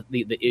that's when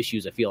the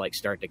issues I feel like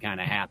start to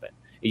kind of happen.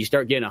 And you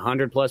start getting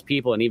 100 plus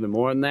people and even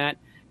more than that.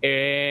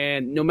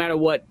 And no matter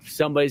what,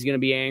 somebody's going to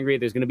be angry.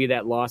 There's going to be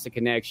that loss of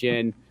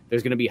connection.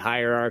 There's going to be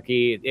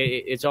hierarchy.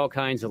 It's all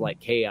kinds of like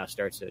chaos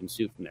starts to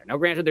ensue from there. Now,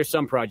 granted, there's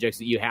some projects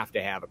that you have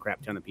to have a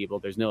crap ton of people.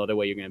 There's no other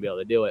way you're going to be able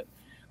to do it.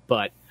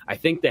 But I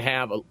think to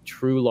have a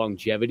true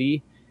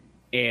longevity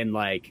and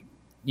like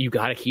you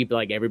got to keep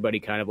like everybody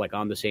kind of like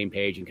on the same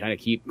page and kind of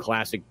keep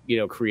classic,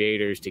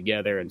 creators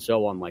together and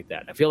so on like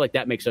that. I feel like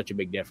that makes such a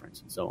big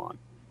difference and so on.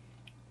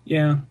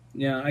 Yeah.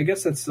 I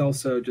guess that's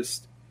also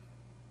just.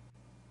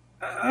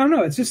 I don't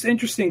know. It's just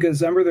interesting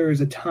because I remember there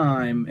was a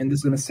time, and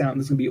this is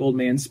going to be old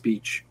man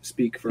speak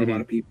for a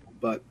lot of people,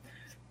 but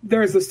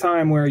there's this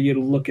time where you'd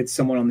look at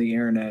someone on the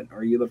internet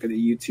or you look at a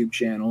YouTube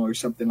channel or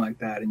something like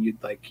that, and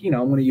you'd like, I'm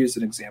going to use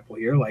an example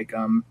here, like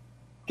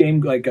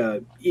game like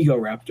Ego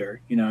Raptor.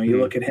 You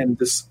look at him,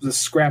 this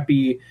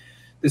scrappy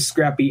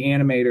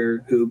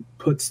animator who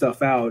put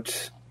stuff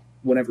out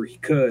whenever he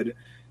could,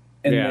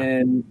 and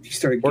then he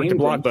started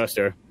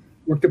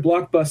worked at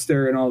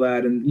Blockbuster and all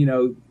that,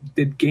 and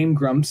did Game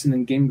Grumps, and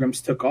then Game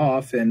Grumps took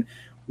off in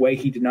a way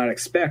he did not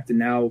expect, and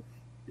now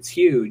it's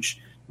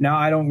huge. Now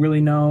I don't really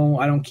know.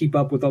 I don't keep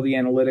up with all the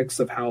analytics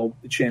of how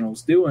the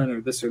channel's doing or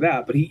this or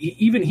that. But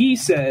he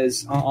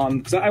says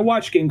because I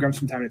watch Game Grumps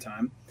from time to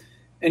time,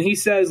 and he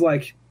says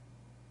like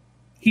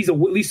he's at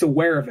least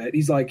aware of it.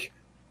 He's like,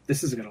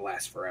 this isn't going to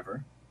last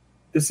forever.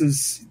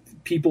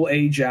 People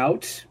age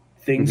out.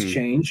 Things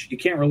change. You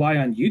can't rely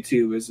on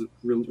YouTube as a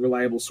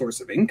reliable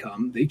source of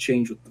income. They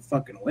change with the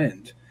fucking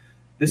wind.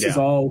 This is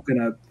all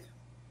gonna.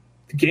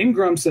 Game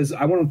Grumps says,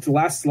 I want it to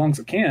last as long as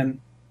it can,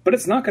 but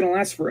it's not going to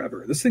last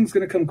forever. This thing's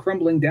going to come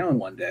crumbling down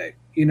one day,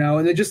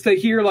 And then just to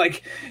hear,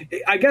 like,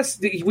 I guess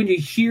when you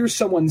hear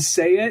someone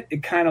say it,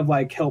 it kind of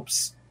like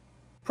helps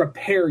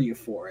prepare you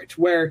for it.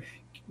 Where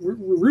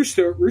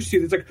Rooster,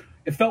 it's like,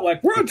 it felt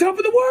like we're on top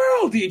of the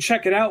world. You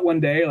check it out one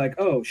day, like,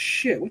 oh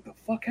shit, what the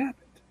fuck happened?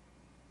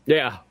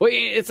 Yeah, well,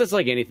 it's just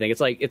like anything. It's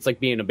like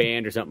being a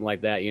band or something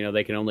like that. You know,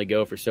 they can only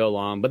go for so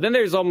long. But then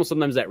there's almost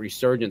sometimes that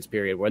resurgence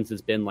period. Once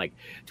it's been like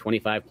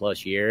 25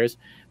 plus years,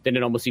 then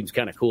it almost seems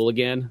kind of cool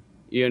again.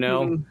 You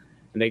know, and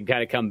they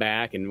kind of come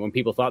back. And when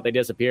people thought they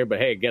disappeared, but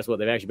hey, guess what?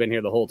 They've actually been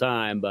here the whole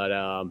time. But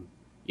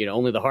you know,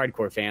 only the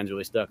hardcore fans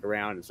really stuck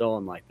around and so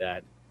on like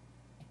that.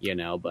 You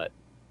know, but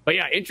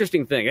yeah,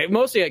 interesting thing.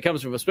 Mostly it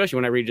comes from, especially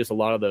when I read just a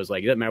lot of those,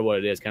 like, it doesn't matter what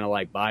it is, kind of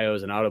like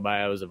bios and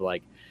autobios of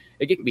like.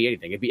 It could be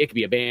anything. It could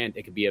be a band.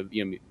 It could be a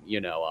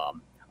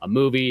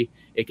movie.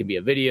 It can be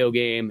a video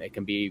game. It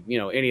can be, you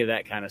know, any of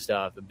that kind of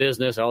stuff, a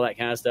business, all that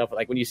kind of stuff.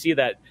 Like when you see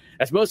that,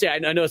 that's mostly, I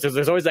notice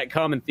there's always that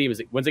common theme is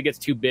that once it gets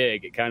too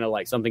big, it kind of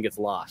like something gets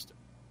lost,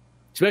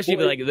 especially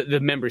if like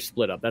the members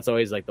split up. That's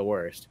always like the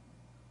worst.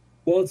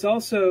 Well, it's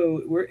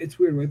also it's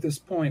weird. We're at this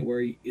point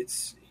where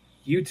it's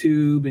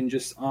YouTube and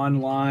just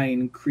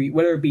online,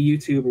 whether it be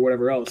YouTube or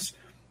whatever else,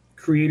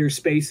 creator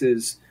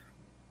spaces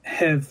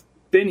have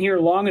been here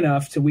long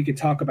enough till we could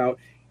talk about,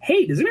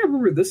 hey, does anyone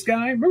remember this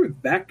guy? Remember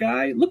that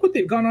guy? Look what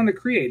they've gone on to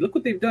create. Look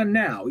what they've done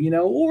now, you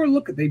know? Or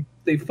look at they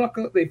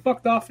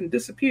fucked off and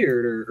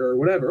disappeared or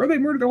whatever. Or they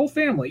murdered their whole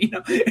family, you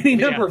know? Any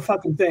number of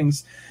fucking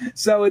things.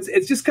 So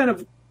it's just kind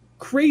of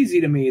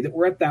crazy to me that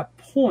we're at that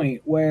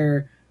point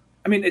where,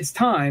 I mean, it's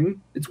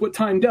time. It's what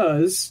time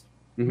does.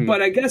 Mm-hmm.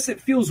 But I guess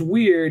it feels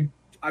weird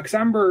because I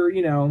remember,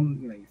 you know,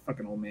 you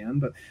fucking old man,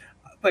 but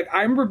like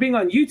I remember being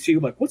on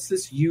YouTube, like, what's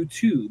this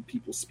YouTube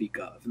people speak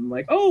of? And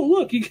like, oh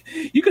look, you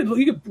could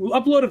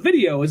upload a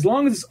video as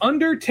long as it's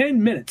under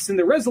 10 minutes and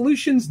the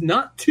resolution's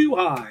not too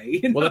high.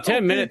 You know? Well, the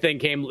 10-minute thing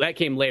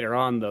came later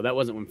on though. That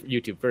wasn't when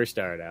YouTube first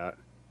started out.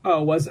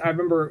 Oh, I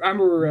remember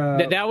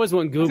that was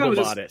when Google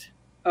bought it.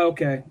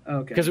 Okay.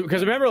 Because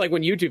remember, like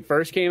when YouTube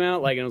first came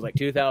out, like it was like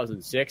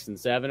 2006 and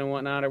 7 and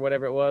whatnot or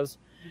whatever it was.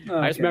 Okay,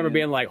 I just remember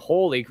being like,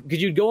 holy, because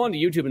you'd go onto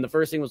YouTube and the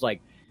first thing was like,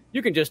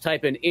 you can just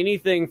type in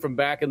anything from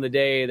back in the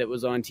day that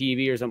was on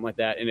TV or something like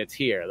that, and it's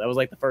here. That was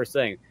like the first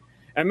thing.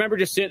 I remember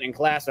just sitting in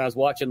class and I was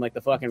watching like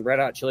the fucking Red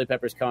Hot Chili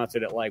Peppers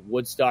concert at like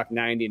Woodstock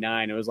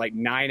 99. It was like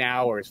 9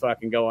 hours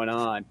fucking going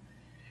on.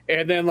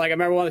 And then like I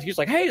remember one of the kids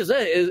like, hey, is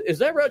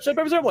that Red Hot Chili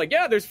Peppers? I'm like,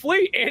 yeah, there's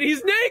Flea and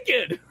he's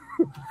naked.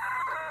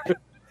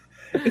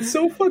 It's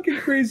so fucking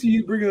crazy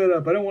you bring that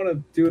up. I don't want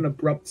to do an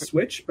abrupt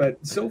switch, but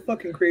it's so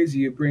fucking crazy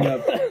you bring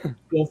up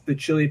both the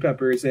Chili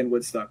Peppers and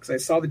Woodstock. Because I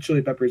saw the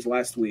Chili Peppers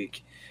last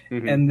week.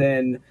 Mm-hmm. And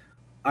then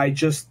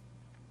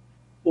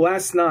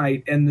last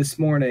night and this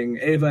morning,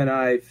 Ava and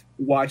I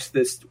watched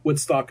this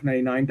Woodstock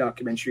 99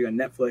 documentary on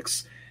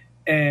Netflix.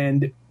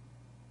 And it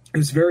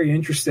was very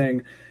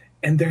interesting.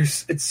 And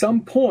there's, at some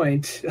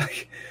point, I'm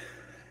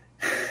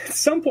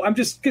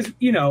just, because,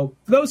 you know,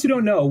 for those who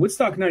don't know,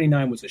 Woodstock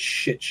 99 was a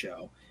shit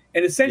show.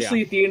 And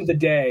essentially, at the end of the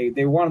day,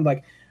 they wanted,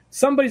 like,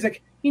 somebody's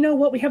like, you know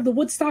what, we have the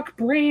Woodstock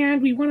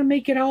brand. We want to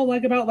make it all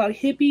like about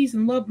hippies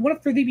and love. What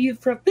if they be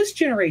for this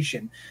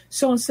generation?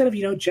 So instead of,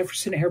 you know,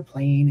 Jefferson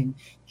Airplane and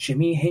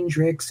Jimi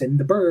Hendrix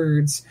and the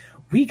Byrds,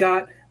 we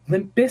got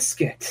Limp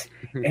Bizkit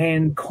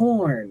and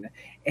Korn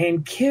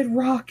and Kid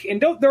Rock.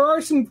 And there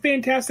are some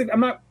fantastic.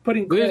 I'm not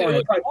putting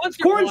Korn.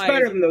 Korn's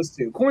better than those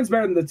two. Korn's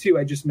better than the two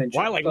I just mentioned.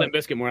 Well, I like Limp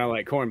Bizkit more than I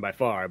like Korn by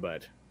far,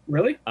 but.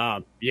 Really?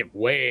 Yeah,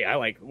 way.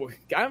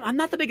 I'm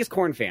not the biggest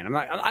Korn fan. I'm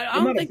not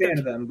a fan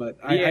of them, but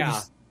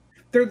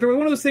they're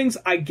one of those things.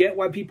 I get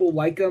why people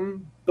like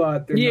them,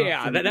 but they're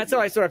not that's how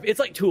I sort of. It's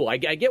like Tool. I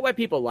get why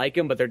people like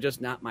them, but they're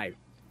just not my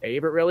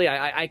favorite. Really,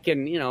 I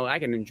can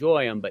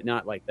enjoy them, but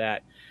not like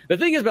that. The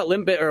thing is about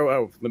Limp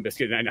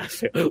Bizkit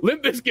 99.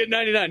 Limp Bizkit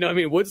 99. No, I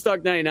mean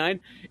Woodstock 99.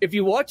 If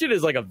you watch it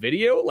as like a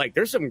video, like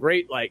there's some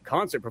great like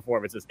concert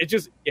performances. It's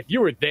just if you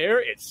were there,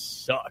 it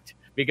sucked.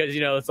 Because,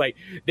 you know, it's like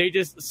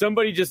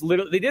somebody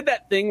literally, they did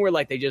that thing where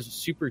like they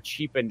just super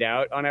cheapened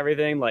out on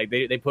everything. Like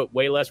they put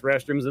way less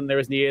restrooms than there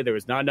was needed. There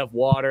was not enough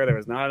water. There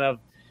was not enough,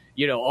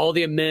 you know, all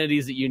the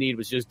amenities that you need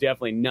was just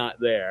definitely not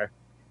there.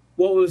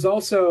 Well, it was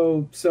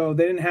also, so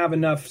they didn't have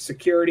enough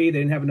security. They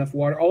didn't have enough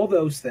water, all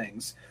those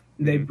things.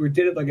 They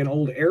did it like an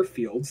old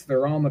airfield. So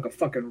they're on like a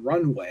fucking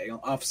runway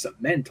off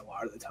cement a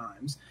lot of the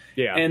times.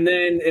 Yeah. And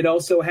then it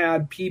also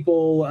had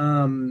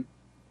people,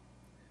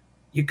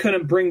 you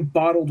couldn't bring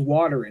bottled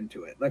water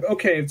into it. Like,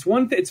 okay,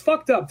 it's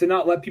fucked up to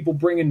not let people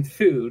bring in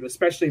food,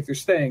 especially if they're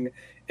staying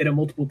at a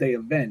multiple day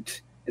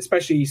event,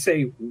 especially you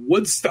say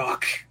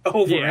Woodstock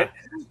over it.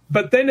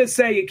 But then to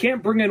say you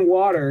can't bring in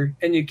water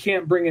and you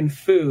can't bring in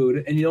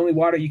food and the only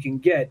water you can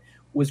get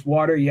was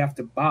water you have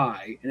to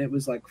buy. And it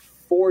was like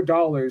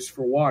 $4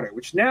 for water,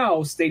 which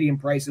now stadium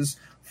prices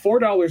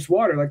 $4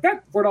 water, like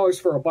that $4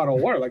 for a bottle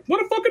of water, like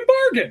what a fucking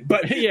bargain.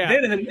 But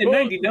then in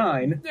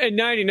 99, in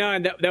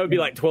 99 that would be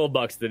like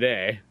 $12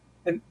 today.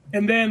 And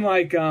then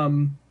like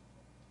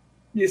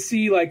you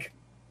see like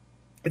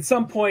at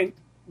some point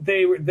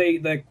they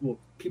like, well,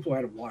 people are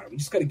out of water, we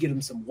just got to get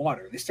them some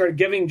water. They started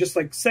giving, just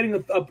like setting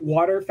up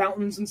water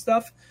fountains and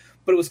stuff,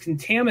 but it was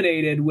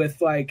contaminated with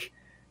like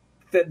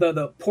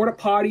the porta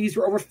potties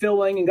were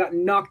overfilling and got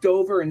knocked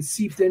over and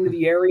seeped into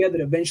the area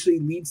that eventually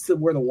leads to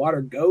where the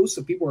water goes.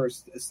 So people are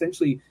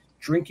essentially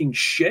drinking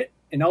shit.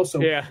 And also,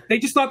 they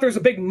just thought there was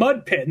a big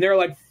mud pit, and they're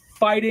like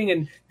fighting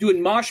and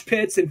doing mosh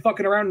pits and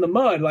fucking around in the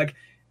mud. Like,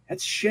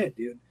 that's shit,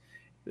 dude.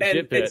 And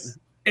shit pit.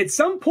 At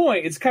some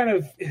point,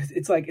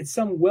 it's like it's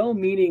some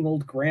well-meaning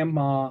old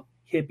grandma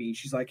hippie.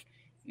 She's like,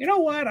 you know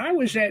what? I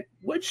was at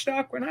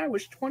Woodstock when I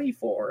was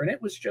 24, and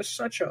it was just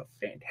such a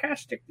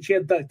fantastic. She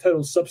had that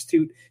total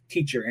substitute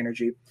teacher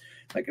energy.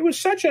 Like, it was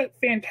such a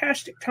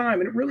fantastic time,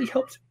 and it really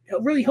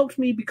helped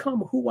me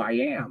become who I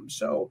am.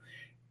 So,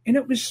 and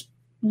it was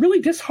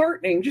really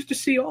disheartening just to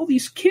see all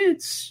these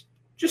kids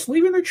just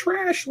leaving their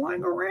trash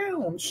lying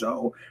around.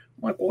 So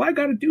I'm like, well, I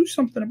got to do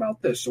something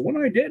about this. So what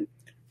I did,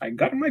 I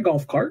got in my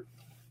golf cart.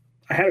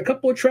 I had a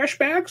couple of trash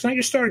bags, and I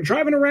just started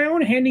driving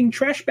around, handing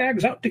trash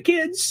bags out to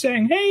kids,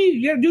 saying, hey,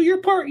 you got to do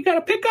your part. You got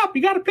to pick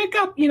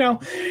up, you know.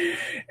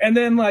 And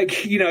then,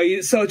 like, you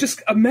know, so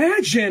just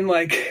imagine,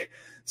 like,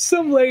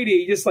 some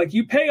lady just like,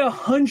 you pay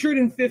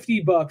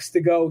 $150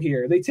 to go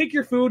here. They take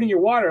your food and your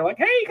water. Like,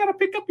 hey, you got to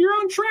pick up your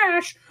own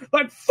trash.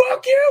 Like,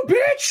 fuck you,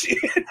 bitch.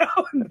 You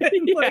know? And then,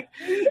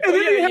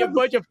 you have a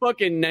bunch of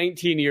fucking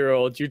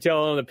 19-year-olds. You're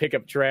telling them to pick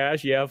up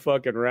trash. Yeah,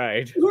 fucking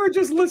right. Who are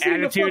just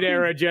listening Attitude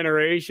Era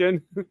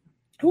generation.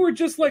 Who are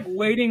just like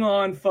waiting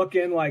on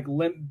fucking like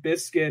Limp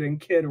Bizkit and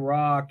Kid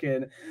Rock.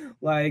 And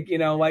like, you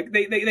know, like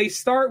they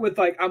start with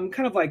like, I'm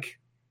kind of like,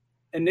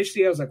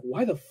 initially I was like,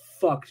 why the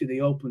fuck do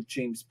they open with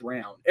James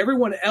Brown?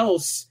 Everyone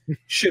else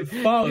should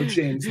follow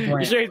James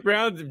Brown.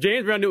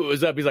 James Brown knew it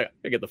was up. He's like,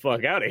 I get the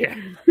fuck out of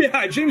here.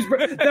 Yeah, James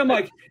Brown. I'm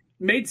like,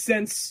 made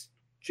sense.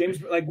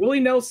 Like Willie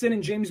Nelson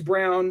and James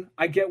Brown,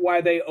 I get why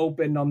they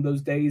opened on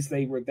those days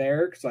they were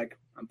there. Cause like,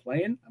 I'm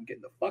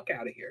getting the fuck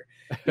out of here.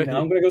 You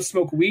know, I'm gonna go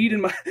smoke weed in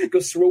my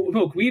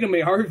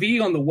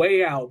RV on the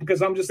way out,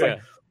 because I'm just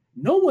like,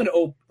 no one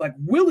like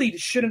Willie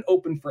shouldn't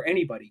open for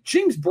anybody.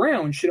 James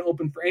Brown shouldn't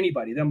open for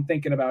anybody. Then I'm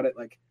thinking about it,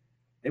 like,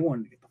 they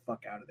wanted to get the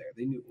fuck out of there.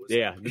 They knew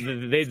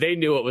it was they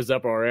knew it was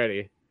up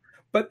already.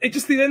 But it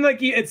just then,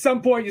 like, at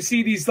some point you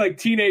see these like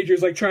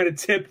teenagers like trying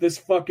to tip this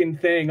fucking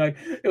thing. Like,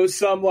 it was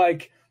some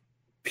like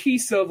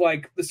piece of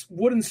like this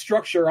wooden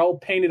structure all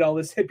painted all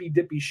this hippy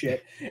dippy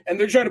shit, and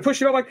they're trying to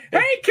push it up like,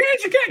 hey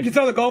kids, you can't get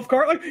on the golf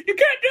cart, like, you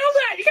can't do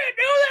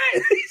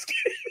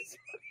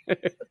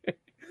that.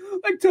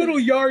 Like total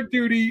yard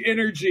duty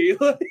energy.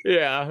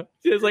 Yeah,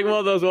 it's like one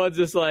of those ones.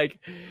 Just like,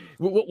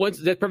 that's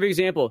a perfect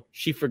example.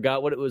 She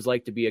forgot what it was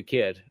like to be a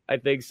kid. I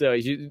think so.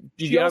 You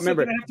gotta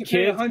remember, have to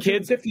pay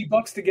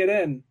 $150 to get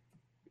in.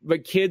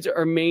 But kids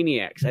are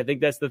maniacs. I think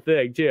that's the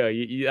thing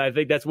too. I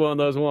think that's one of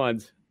those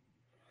ones.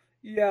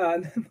 Yeah,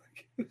 and then,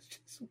 like, it was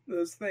just one of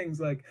those things.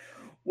 Like,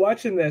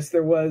 watching this,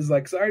 there was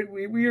like, so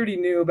we already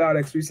knew about it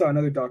because we saw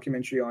another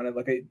documentary on it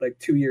like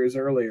 2 years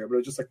earlier. But it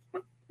was just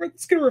like,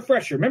 let's get a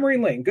refresher, memory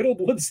lane, good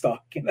old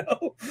Woodstock, you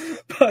know.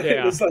 But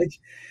it was like,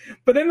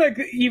 but then like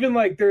even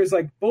like there's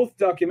like both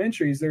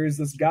documentaries. There is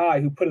this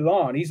guy who put it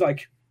on. He's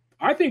like,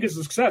 I think it's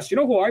a success. You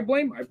know who I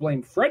blame? I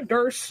blame Fred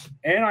Durst,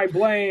 and I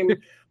blame.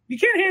 You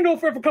can't handle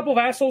if a couple of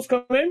assholes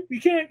come in. You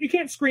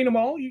can't screen them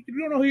all. You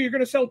don't know who you're going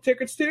to sell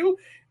tickets to.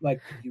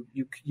 Like,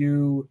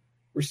 you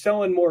were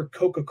selling more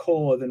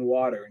Coca-Cola than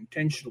water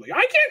intentionally.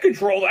 I can't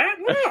control that.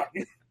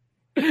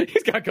 No.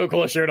 He's got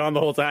Coca-Cola shirt on the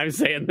whole time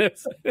saying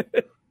this.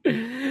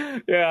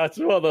 Yeah, it's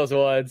one of those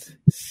ones.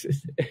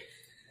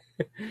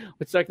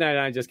 Woodstock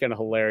 99 is just kind of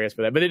hilarious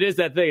for that. But it is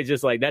that thing. It's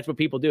just like, that's what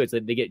people do. It's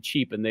that they get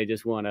cheap and they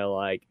just want to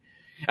like.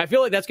 I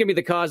feel like that's going to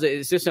be the cause.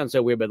 It just sounds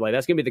so weird, but like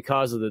that's going to be the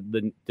cause of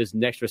this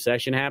next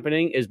recession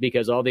happening, is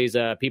because all these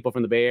people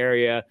from the Bay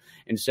Area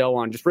and so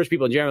on, just rich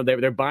people in general,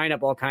 they're buying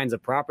up all kinds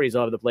of properties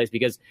all over the place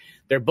because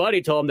their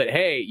buddy told them that,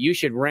 hey, you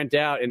should rent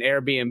out an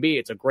Airbnb.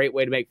 It's a great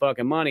way to make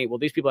fucking money. Well,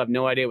 these people have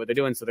no idea what they're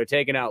doing, so they're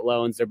taking out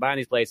loans. They're buying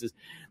these places.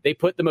 They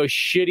put the most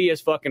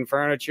shittiest fucking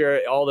furniture,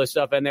 all this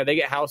stuff in there. They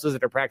get houses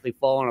that are practically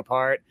falling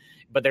apart,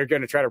 but they're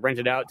going to try to rent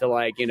it out to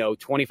like,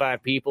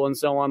 25 people and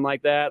so on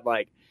like that.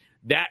 Like,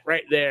 that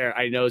right there,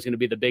 I know, is going to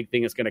be the big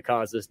thing that's going to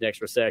cause this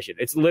next recession.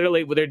 It's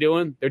literally what they're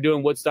doing. They're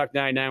doing Woodstock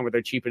 99, where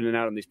they're cheapening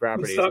out on these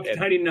properties. Woodstock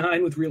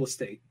 99 with real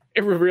estate.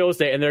 With real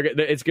estate, and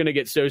it's going to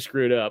get so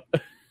screwed up.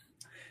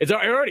 It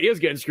already is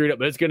getting screwed up,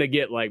 but it's going to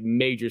get like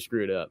major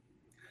screwed up.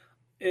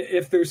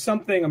 If there's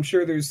something, I'm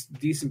sure there's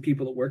decent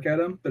people that work at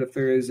them, but if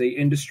there is a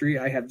industry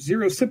I have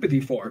zero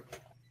sympathy for,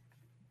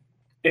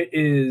 it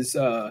is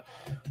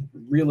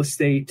real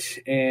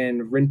estate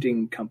and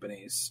renting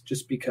companies,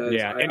 just because.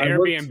 Yeah, and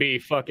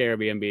Airbnb, fuck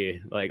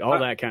Airbnb, like all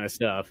that kind of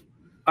stuff.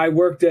 I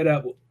worked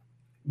at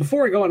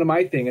before I go into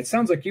my thing, it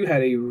sounds like you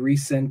had a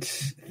recent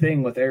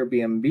thing with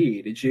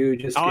Airbnb. Did you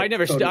just? Oh, I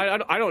never.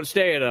 I don't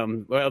stay at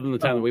them. Well, other than the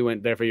time that we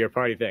went there for your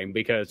party thing,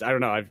 because I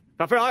don't know.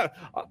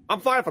 I'm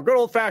fine for good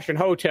old fashioned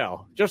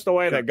hotel, just the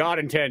way that God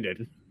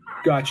intended.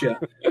 Gotcha.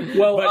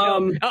 Well,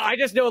 but, I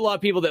just know a lot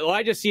of people that. Well,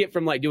 I just see it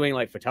from like doing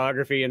like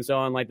photography and so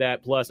on like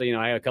that. Plus, I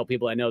have a couple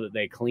people I know that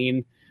they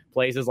clean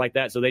places like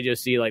that, so they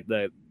just see like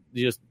the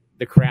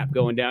the crap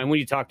going down. And when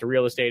you talk to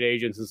real estate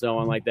agents and so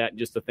on like that,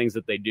 just the things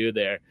that they do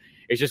there,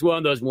 it's just one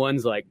of those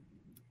ones like,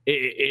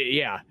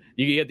 yeah,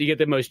 you get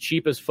the most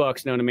cheapest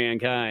fucks known to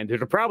mankind. They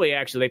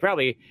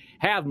probably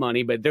have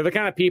money, but they're the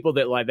kind of people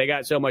that like they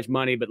got so much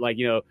money, but like,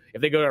 you know,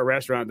 if they go to a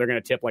restaurant, they're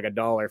gonna tip like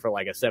 $1 for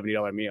like a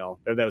 $70 meal.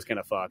 They're those kind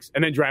of fucks,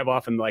 and then drive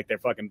off in like their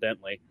fucking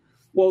Bentley.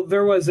 Well,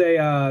 there was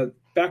a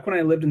back when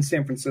I lived in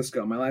San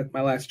Francisco.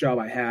 My last job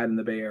I had in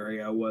the Bay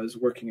Area was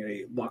working at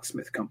a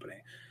locksmith company,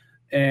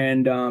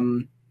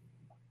 and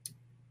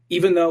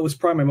even though it was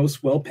probably my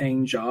most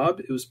well-paying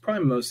job, it was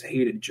probably my most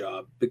hated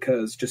job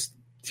because just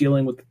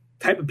dealing with the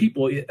type of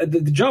people.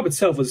 The job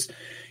itself was,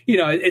 you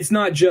know, it's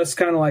not just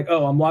kind of like,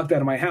 oh, I'm locked out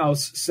of my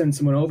house, send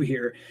someone over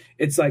here.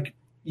 It's like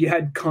you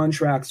had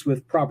contracts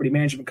with property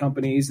management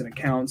companies and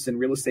accounts and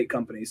real estate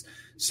companies.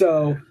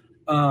 So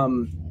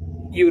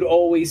you would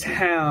always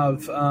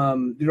have,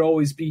 there'd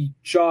always be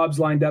jobs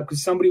lined up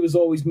because somebody was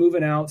always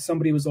moving out,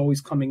 somebody was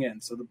always coming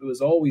in. So it was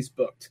always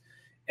booked.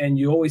 And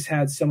you always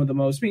had some of the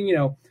most, I mean, you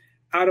know,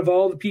 out of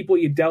all the people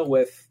you dealt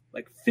with,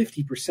 like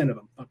 50% of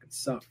them fucking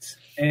sucked.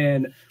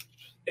 And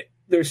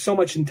there's so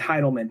much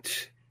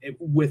entitlement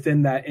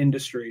within that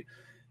industry.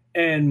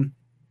 And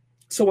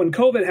so when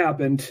COVID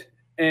happened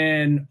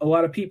and a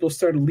lot of people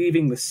started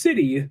leaving the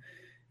city,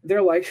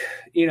 they're like,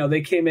 you know,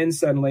 they came in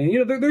suddenly. And,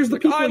 you know, there's the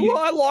people.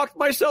 I locked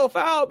myself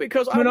out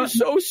because I was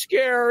so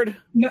scared.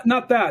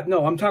 Not that.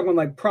 No, I'm talking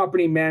like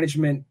property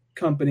management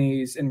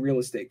companies and real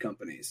estate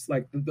companies,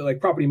 like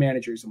property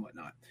managers and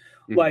whatnot.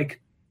 Mm-hmm. Like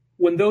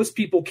when those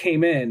people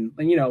came in,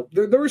 and, you know,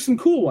 there were some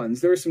cool ones.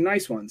 There were some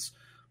nice ones.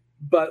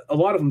 But a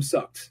lot of them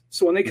sucked.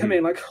 So when they come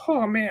in like,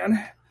 oh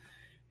man,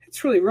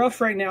 it's really rough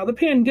right now. The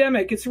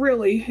pandemic, it's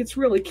really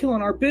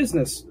killing our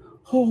business.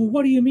 Oh,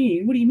 what do you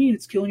mean? What do you mean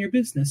it's killing your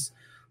business?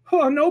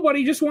 Oh,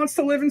 nobody just wants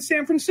to live in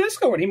San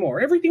Francisco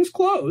anymore. Everything's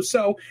closed.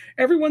 So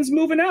everyone's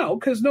moving out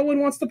because no one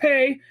wants to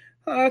pay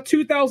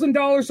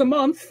 $2,000 a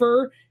month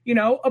for, you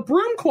know, a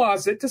broom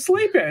closet to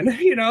sleep in,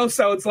 you know?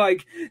 So it's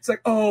like,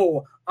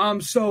 oh, I'm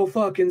so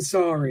fucking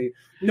sorry.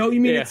 No,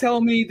 you mean to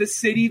tell me the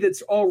city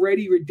that's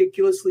already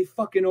ridiculously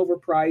fucking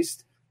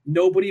overpriced,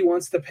 nobody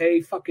wants to pay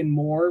fucking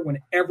more when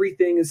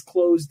everything is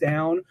closed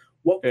down?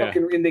 What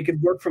fucking, and they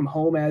could work from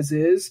home as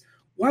is?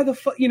 Why the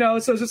fuck, you know?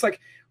 So it's just like,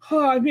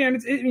 oh man,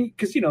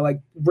 because, you know,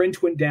 like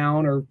rent went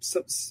down or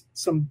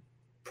some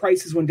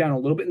prices went down a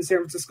little bit in San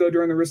Francisco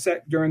during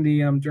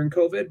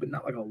COVID, but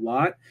not like a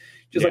lot.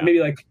 Just like maybe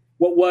like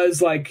what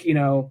was like, you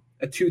know,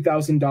 a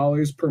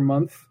 $2,000 per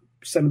month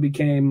suddenly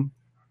became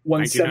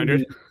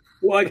 $170.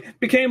 Like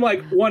became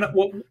like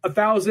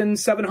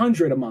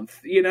 $1,700 a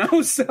month, you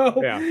know?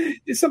 So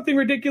it's something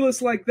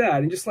ridiculous like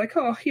that. And just like,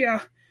 oh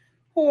yeah,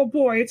 oh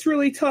boy, it's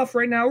really tough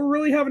right now. We're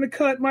really having to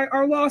cut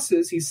our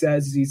losses, he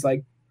says, as he's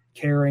like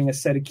carrying a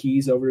set of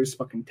keys over his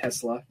fucking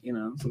Tesla, you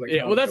know? So like,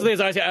 well, that's the thing.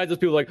 I just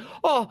people like,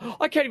 oh,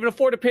 I can't even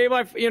afford to pay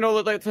my, you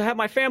know, like, to have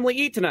my family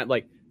eat tonight.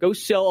 Like, go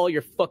sell all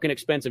your fucking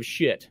expensive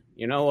shit.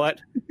 You know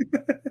what?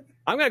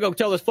 I'm going to go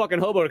tell this fucking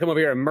hobo to come over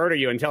here and murder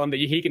you and tell him that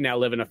he can now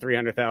live in a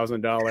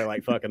 $300,000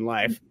 like fucking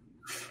life.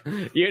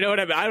 You know what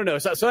I mean? I don't know.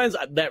 Sometimes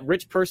that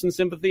rich person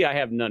sympathy I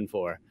have none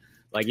for.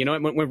 Like, you know,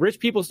 when rich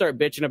people start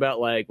bitching about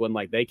like when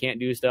like they can't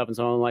do stuff and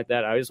so on like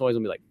that, I just always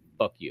want to be like,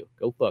 fuck you.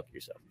 Go fuck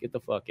yourself. Get the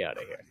fuck out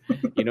of here.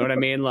 You know what I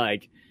mean?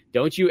 Like,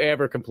 don't you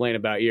ever complain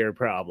about your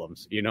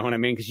problems. You know what I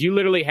mean? Because you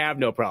literally have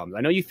no problems.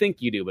 I know you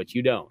think you do, but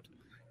you don't.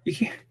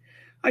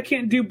 I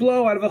can't do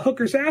blow out of a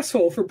hooker's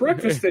asshole for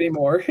breakfast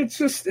anymore.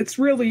 It's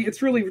really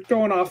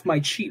throwing off my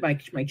karma,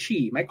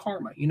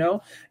 you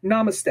know?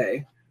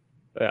 Namaste.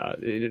 No.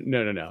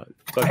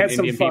 I had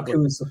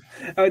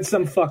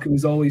some fuck who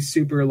was always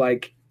super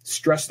like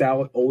stressed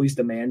out, always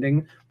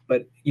demanding.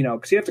 But, you know,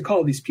 because you have to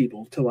call these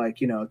people to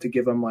like, you know, to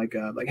give them like,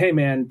 hey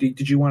man,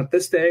 did you want it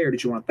this day or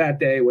did you want it that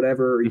day,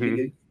 whatever, or you can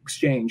get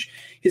exchange.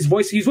 His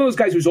voice, he's one of those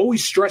guys who's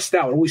always stressed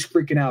out, always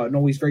freaking out, and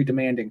always very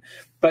demanding.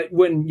 But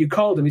when you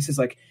called him, he says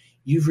like,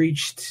 You've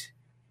reached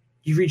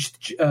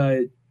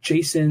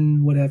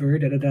Jason, whatever,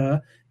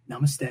 namaste.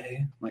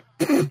 I'm like,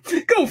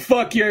 go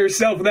fuck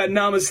yourself with that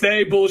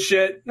namaste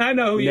bullshit. I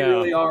know who you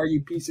really are,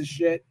 you piece of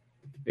shit.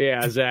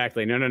 Yeah,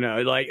 exactly. No.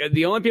 Like,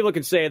 the only people who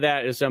can say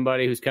that is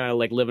somebody who's kind of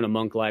like living a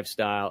monk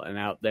lifestyle and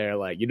out there,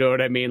 like, you know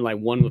what I mean? Like,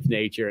 one with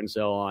nature and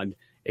so on.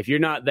 If you're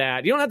not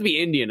that, you don't have to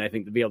be Indian, I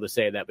think, to be able to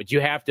say that, but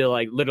you have to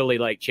like literally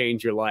like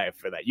change your life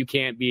for that. You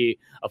can't be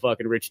a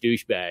fucking rich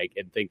douchebag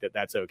and think that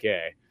that's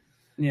okay.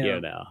 Yeah.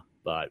 You know.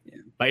 But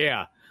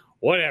yeah,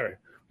 whatever.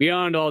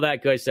 Beyond all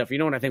that good stuff, you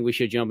know what I think we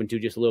should jump into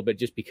just a little bit,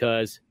 just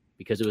because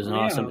it was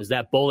awesome, is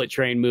that Bullet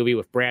Train movie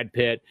with Brad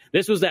Pitt.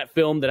 This was that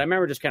film that I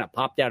remember just kind of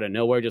popped out of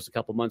nowhere just a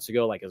couple months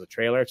ago, like as a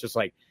trailer. It's just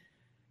like,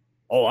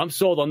 oh, I'm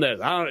sold on this.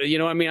 I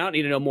don't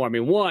need to know more. I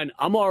mean, one,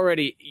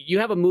 you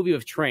have a movie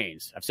with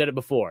trains. I've said it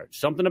before.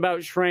 Something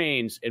about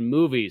trains and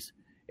movies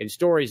and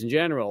stories in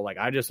general, like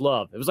I just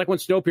love. It was like when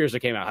Snowpiercer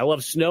came out. I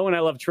love snow and I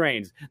love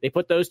trains. They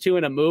put those two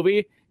in a movie.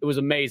 It was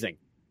amazing.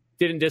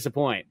 Didn't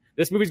disappoint.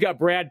 This movie's got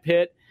Brad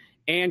Pitt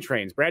and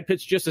trains. Brad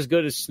Pitt's just as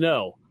good as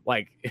Snow.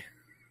 Like,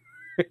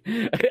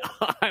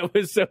 I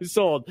was so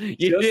sold.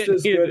 Just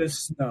as good as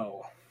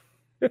snow.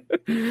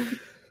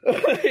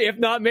 If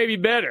not, maybe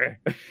better.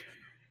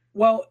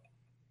 Well,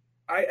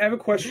 I have a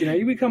question. Now,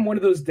 you become one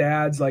of those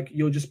dads, like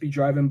you'll just be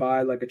driving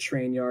by like a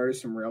train yard or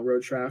some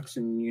railroad tracks,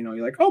 and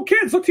you're like, "Oh,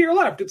 kids, look to your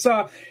left. It's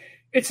an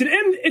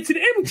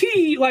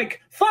MT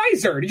like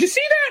Pfizer. Did you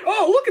see that?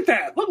 Oh, look at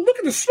that. Look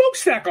at the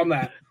smokestack on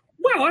that.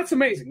 Wow, that's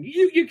amazing.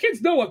 You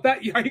kids know what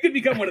that. You could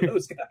become one of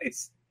those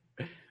guys."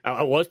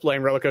 I was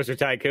playing Roller Coaster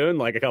Tycoon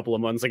like a couple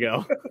of months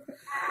ago.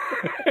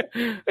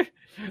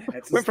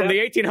 Went from the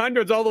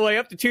 1800s all the way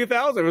up to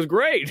 2000. It was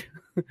great.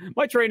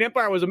 My train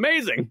empire was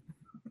amazing.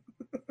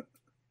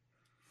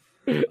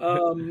 I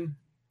don't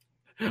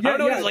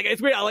know. Yeah.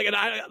 It's weird.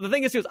 The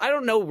thing is, I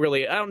don't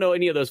know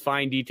any of those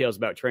fine details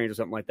about trains or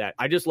something like that.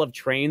 I just love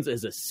trains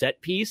as a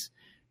set piece.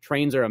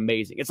 Trains are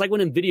amazing. It's like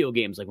when in video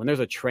games, like when there's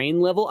a train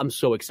level, I'm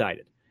so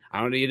excited.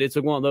 It's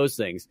like one of those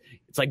things.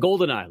 It's like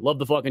GoldenEye. Love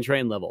the fucking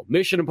train level.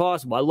 Mission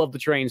Impossible. I love the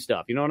train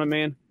stuff. You know what I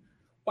mean?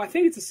 Well, I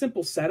think it's a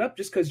simple setup.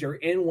 Just because you're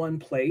in one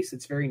place,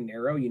 it's very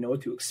narrow. You know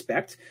what to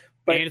expect.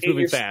 But and it's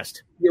moving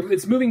fast.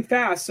 It's moving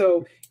fast.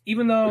 So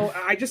even though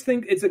I just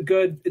think it's a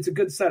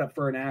good setup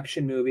for an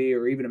action movie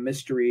or even a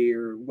mystery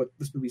or what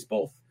this movie's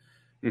both.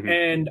 Mm-hmm.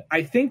 And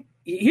I think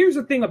here's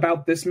the thing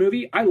about this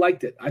movie. I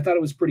liked it. I thought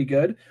it was pretty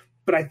good,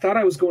 but I thought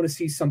I was going to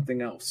see something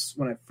else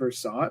when I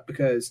first saw it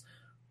because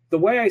the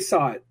way I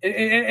saw it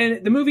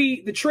and the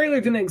movie, the trailer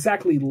didn't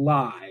exactly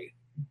lie,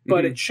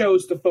 but it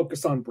chose to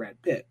focus on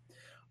Brad Pitt.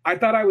 I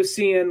thought I was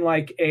seeing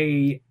like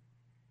a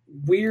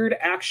weird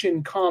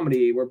action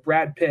comedy where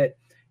Brad Pitt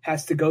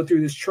has to go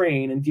through this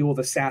train and deal with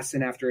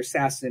assassin after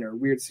assassin or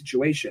weird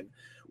situation.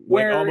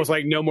 Where almost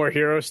like No More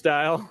Hero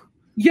style.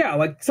 Yeah,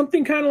 like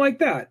something kind of like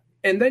that.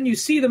 And then you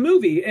see the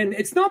movie, and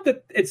it's not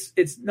that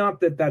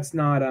that's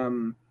not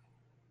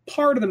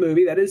part of the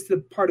movie. That is the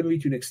part of the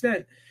movie to an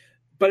extent.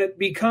 But it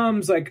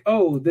becomes like,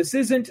 oh, this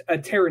isn't a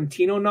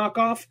Tarantino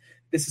knockoff.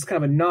 This is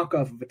kind of a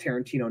knockoff of a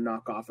Tarantino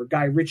knockoff or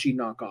Guy Ritchie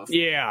knockoff.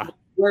 Yeah.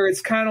 Where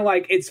it's kind of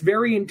like, it's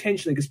very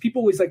intentionally, because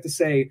people always like to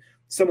say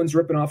someone's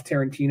ripping off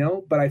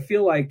Tarantino, but I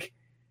feel like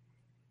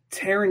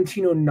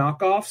Tarantino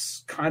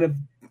knockoffs kind of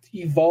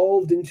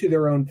evolved into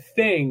their own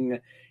thing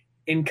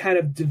and kind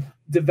of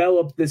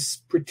developed this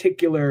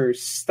particular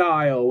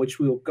style, which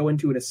we'll go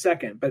into in a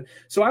second. But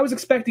so I was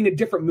expecting a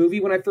different movie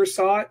when I first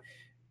saw it.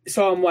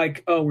 So I'm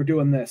like, oh, we're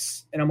doing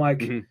this. And I'm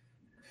like,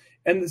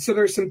 and so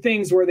there's some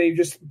things where they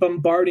just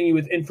bombarding you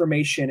with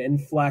information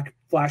and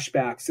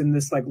flashbacks and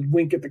this like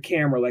wink at the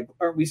camera, like,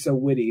 aren't we so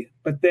witty?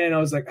 But then I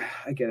was like,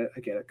 I get it.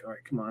 All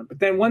right, come on. But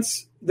then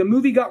once the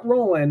movie got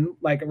rolling,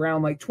 like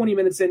around like 20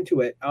 minutes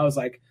into it, I was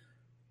like,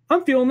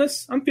 I'm feeling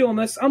this.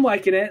 I'm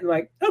liking it. And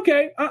like,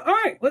 okay, all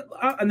right.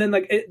 And then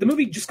like the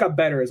movie just got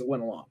better as it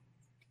went along.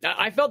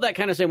 I felt that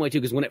kind of same way too,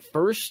 because when it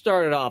first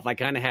started off, I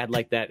kind of had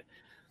like that.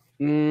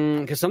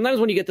 Because sometimes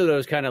when you get to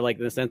those kind of like,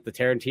 in a sense, the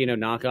Tarantino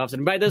knockoffs,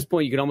 and by this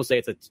point you can almost say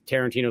it's a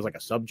Tarantino's like a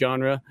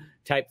subgenre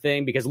type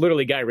thing, because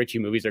literally Guy Ritchie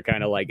movies are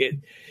kind of like it.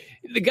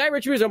 The Guy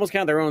Ritchie movies are almost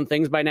kind of their own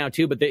things by now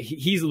too, but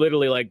he's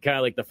literally like kind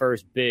of like the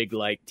first big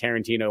like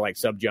Tarantino like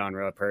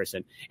subgenre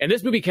person, and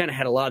this movie kind of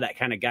had a lot of that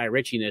kind of Guy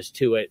Ritchie-ness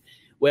to it.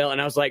 Well,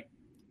 and I was like,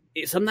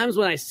 sometimes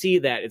when I see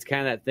that, it's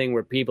kind of that thing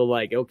where people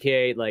like,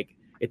 okay, like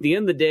at the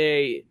end of the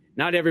day,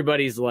 not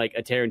everybody's like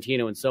a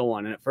Tarantino and so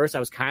on. And at first I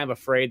was kind of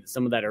afraid that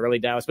some of that early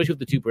dialogue, especially with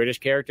the two British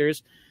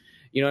characters,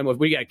 you know,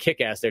 we got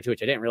Kick-Ass there too,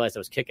 which I didn't realize that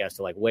was Kick-Ass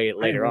till like way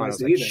later on. I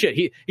was like,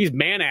 shit, he's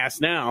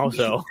man-ass now.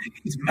 So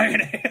he's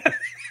man-ass.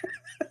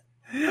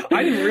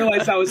 I didn't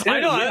realize that was him. I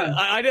know. Yeah.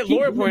 I did.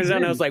 Laura pointed it out,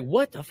 and I was like,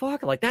 what the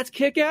fuck? Like, that's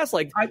Kick-Ass?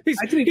 Like,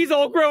 he's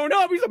all grown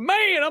up. He's a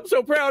man. I'm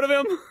so proud of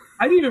him.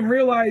 I didn't even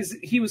realize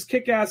he was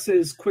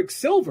Kick-Ass's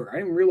Quicksilver. I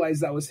didn't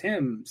realize that was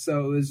him.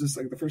 So it was just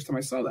like the first time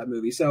I saw that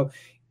movie. So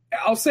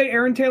I'll say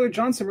Aaron Taylor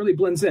Johnson really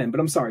blends in, but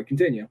I'm sorry,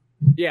 continue.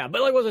 Yeah,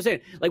 but like what I was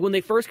saying, like when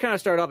they first kind of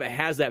start off, it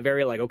has that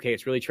very like, okay,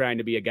 it's really trying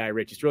to be a Guy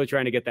Ritchie. It's really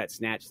trying to get that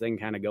Snatch thing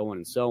kind of going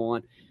and so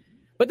on.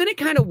 But then it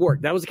kind of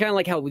worked. That was kind of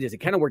like how it did. It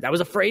kind of worked. I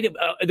was afraid of,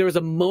 there was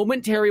a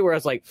momentary where I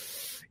was like,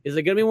 is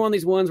it going to be one of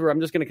these ones where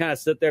I'm just going to kind of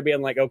sit there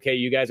being like, okay,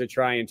 you guys are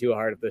trying too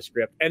hard at this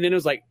script. And then it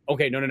was like,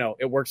 okay, no,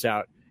 it works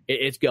out.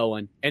 It's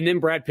going. And then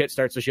Brad Pitt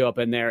starts to show up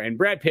in there, and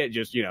Brad Pitt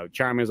just, you know,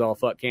 charming as all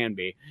fuck can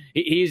be.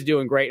 He's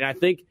doing great. And I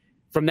think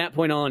from that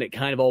point on, it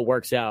kind of all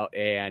works out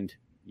and,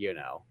 you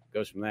know,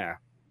 goes from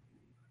there.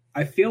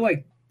 I feel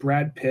like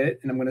Brad Pitt,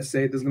 and I'm going to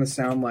say this is going to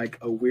sound like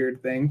a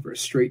weird thing for a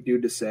straight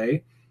dude to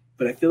say,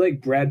 but I feel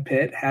like Brad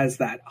Pitt has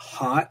that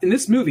hot, in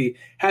this movie,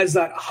 has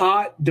that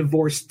hot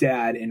divorced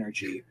dad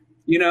energy.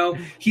 You know,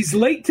 he's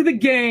late to the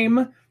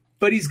game,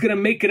 but he's going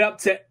to make it up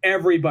to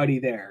everybody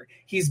there.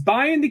 He's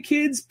buying the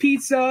kids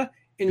pizza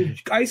and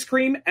ice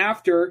cream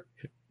after,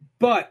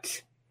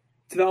 but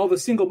to all the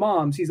single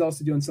moms, he's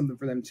also doing something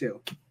for them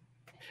too.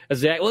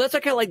 Exactly. Well, that's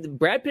kind of like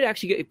Brad Pitt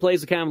actually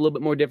plays a kind of a little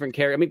bit more different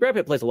character. I mean, Brad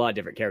Pitt plays a lot of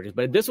different characters,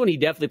 but this one he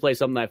definitely plays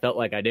something that I felt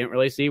like I didn't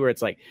really see. Where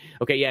it's like,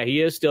 okay, yeah, he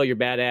is still your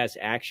badass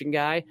action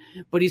guy,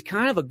 but he's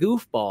kind of a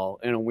goofball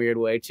in a weird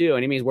way too.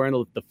 And he's wearing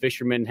the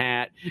fisherman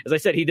hat. As I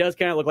said, he does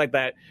kind of look like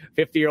that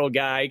 50-year-old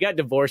guy. He got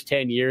divorced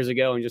 10 years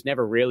ago and just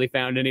never really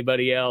found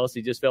anybody else.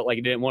 He just felt like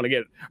he didn't want to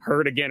get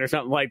hurt again or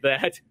something like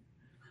that.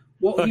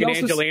 Well, fucking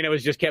Angelina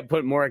was just kept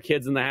putting more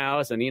kids in the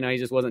house, and he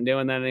just wasn't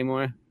doing that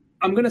anymore.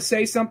 I'm gonna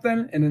say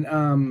something, and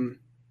then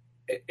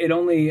it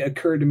only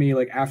occurred to me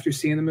like after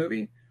seeing the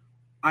movie.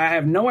 I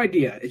have no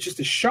idea. It's just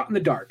a shot in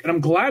the dark, and I'm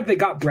glad they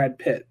got Brad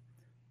Pitt.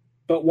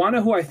 But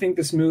wanna who I think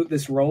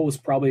this role was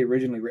probably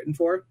originally written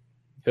for?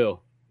 Who?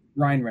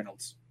 Ryan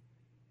Reynolds.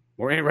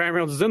 Well, Ryan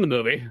Reynolds is in the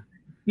movie.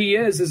 He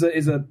is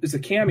a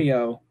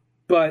cameo,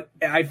 but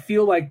I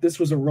feel like this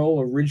was a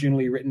role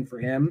originally written for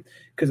him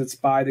because it's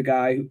by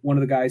one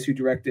of the guys who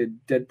directed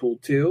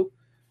Deadpool 2.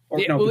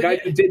 The guy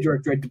who did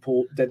direct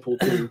Deadpool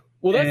 2.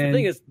 Well, that's the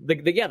thing is,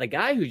 the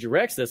guy who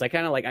directs this, I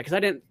kind of like, because I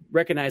didn't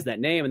recognize that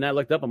name, and then I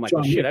looked up, I'm like,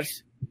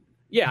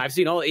 I've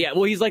seen all,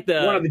 well, he's like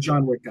one of the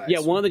John Wick guys. Yeah,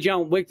 one of the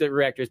John Wick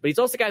directors, but he's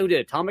also the guy who did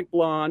Atomic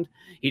Blonde,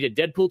 he did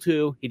Deadpool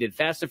 2, he did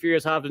Fast and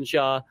Furious Hobbs and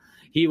Shaw,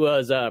 he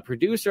was a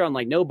producer on,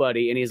 like,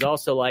 Nobody, and he's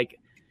also, like,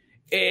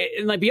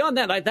 and like beyond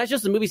that, like that's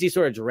just the movies he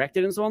sort of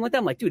directed and so on like that.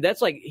 I'm like, dude, that's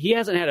like he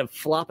hasn't had a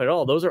flop at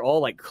all. Those are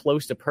all like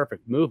close to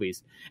perfect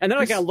movies. And then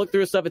I kind of look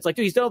through his stuff. It's like,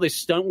 dude, he's done all this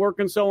stunt work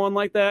and so on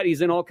like that.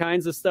 He's in all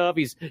kinds of stuff.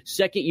 He's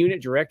second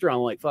unit director on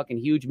like fucking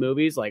huge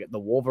movies like The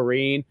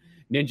Wolverine,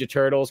 Ninja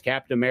Turtles,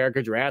 Captain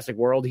America, Jurassic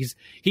World.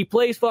 He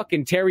plays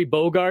fucking Terry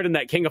Bogard in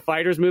that King of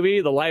Fighters movie,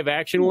 the live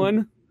action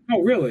one. Oh,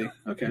 really?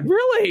 Okay.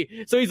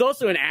 Really? So he's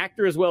also an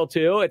actor as well,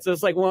 too? It's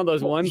just like one of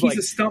those ones. He's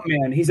a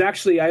stuntman. He's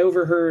actually, I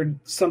overheard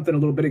something a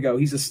little bit ago.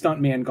 He's a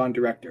stuntman gone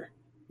director.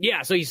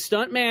 Yeah, so he's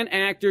stuntman,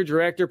 actor,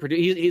 director,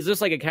 producer. He's just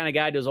like a kind of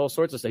guy who does all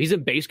sorts of stuff. He's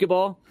in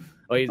basketball.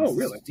 Oh,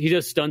 really? He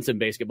does stunts in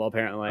basketball,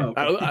 apparently.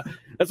 Oh, okay.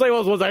 That's like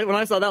when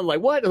I saw that, I'm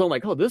like, what? And I'm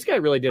like, oh, this guy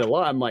really did a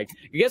lot. I'm like,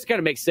 I guess it kind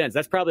of makes sense.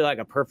 That's probably like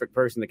a perfect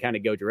person to kind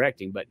of go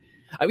directing. But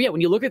yeah,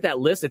 when you look at that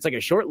list, it's like a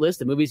short list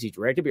of movies he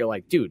directed, but you're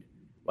like, dude.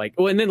 Like,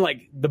 and then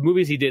like the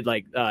movies he did,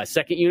 like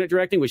second unit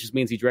directing, which just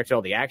means he directed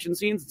all the action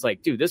scenes. It's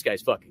like, dude, this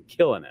guy's fucking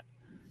killing it.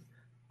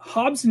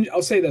 I'll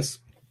say this: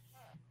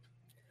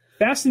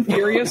 Fast and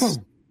Furious,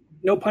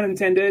 no pun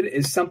intended,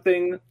 is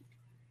something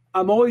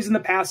I'm always in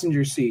the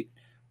passenger seat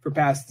for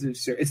Fast and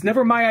Furious. It's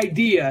never my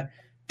idea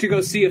to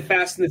go see a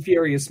Fast and the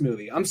Furious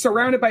movie. I'm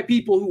surrounded by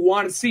people who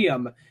want to see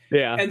them,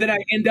 and then I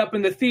end up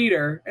in the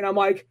theater, and I'm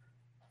like,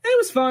 it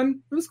was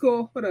fun, it was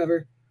cool,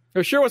 whatever.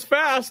 It sure was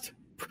fast.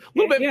 A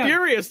little bit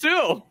furious,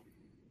 too.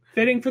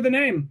 Fitting for the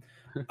name.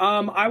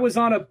 I was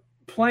on a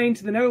plane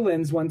to the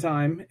Netherlands one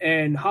time,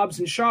 and Hobbs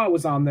and Shaw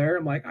was on there.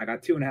 I'm like, I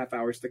got 2.5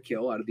 hours to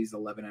kill out of these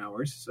 11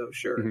 hours, so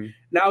sure. Mm-hmm.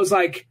 And I was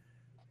like,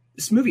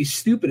 this movie's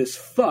stupid as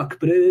fuck,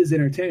 but it is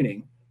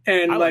entertaining.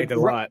 And I liked it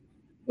a lot.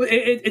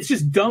 It's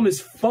just dumb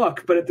as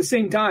fuck, but at the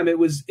same time, it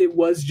was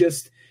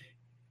just.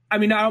 I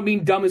mean, I don't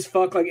mean dumb as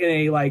fuck like in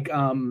a like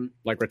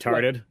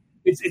retarded. Like,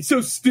 it's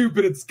so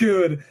stupid, it's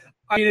good.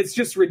 I mean, it's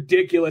just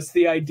ridiculous,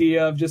 the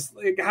idea of just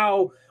like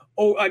how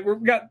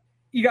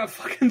you got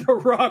fucking The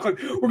Rock,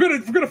 like we're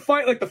gonna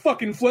fight like the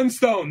fucking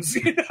Flintstones,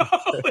 you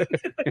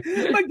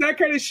know, like that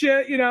kind of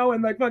shit, you know,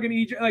 and like fucking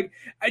Egypt, like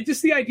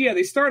just the idea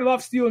they started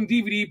off stealing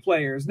DVD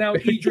players, now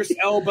Idris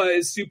Elba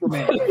is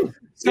Superman,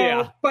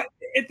 so but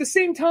at the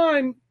same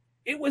time,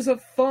 it was a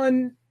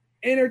fun,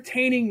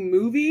 entertaining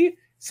movie.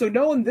 So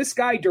knowing this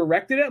guy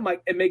directed it, I'm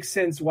like, it makes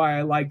sense why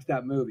I liked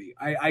that movie.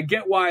 I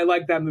get why I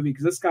like that movie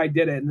because this guy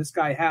did it and this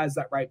guy has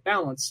that right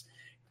balance.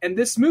 And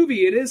this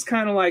movie, it is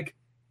kind of like,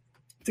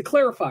 to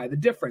clarify the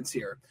difference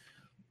here,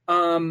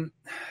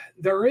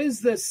 there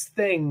is this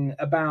thing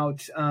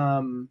about,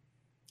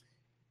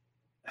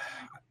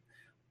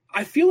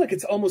 I feel like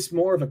it's almost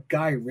more of a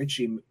Guy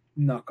Ritchie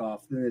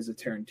knockoff than is a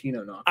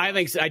Tarantino knockoff.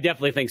 I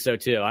definitely think so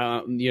too.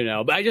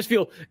 But I just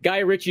feel Guy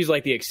Ritchie's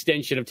like the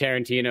extension of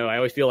Tarantino. I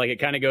always feel like it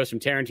kind of goes from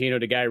Tarantino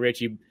to Guy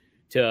Ritchie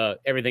to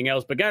everything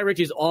else. But Guy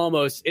Ritchie's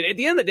almost, at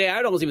the end of the day,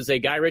 I'd almost even say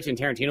Guy Ritchie and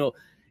Tarantino,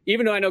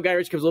 even though I know Guy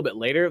Ritchie comes a little bit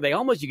later,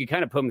 you could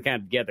kind of put them kind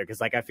of together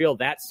because like I feel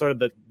that's sort of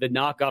the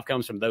knockoff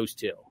comes from those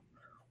two.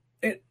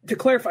 And to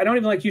clarify, I don't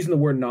even like using the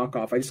word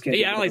knockoff. I just can't.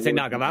 Yeah, I don't like to say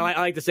knockoff.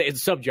 I like to say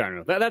it's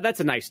subgenre. That's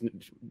a nice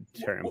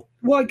term.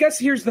 Well, I guess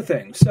here's the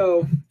thing.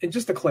 So, and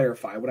just to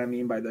clarify what I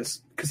mean by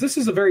this, because this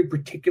is a very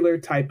particular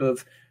type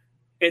of,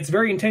 it's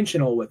very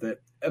intentional with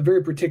it, a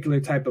very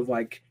particular type of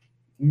like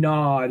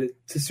nod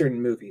to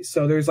certain movies.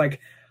 So there's like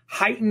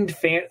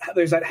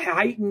there's that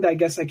heightened, I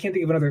guess, I can't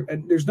think of another,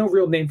 there's no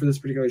real name for this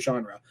particular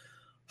genre.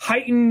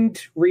 Heightened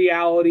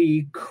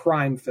reality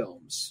crime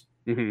films.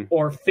 Mm-hmm.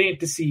 Or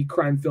fantasy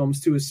crime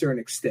films to a certain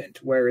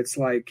extent, where it's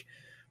like,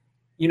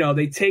 you know,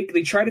 they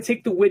try to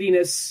take the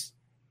wittiness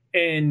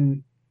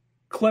and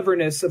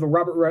cleverness of a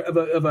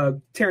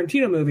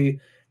Tarantino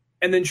movie,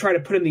 and then try to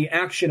put in the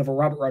action of a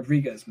Robert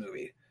Rodriguez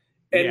movie.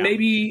 And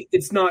maybe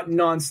it's not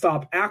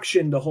nonstop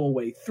action the whole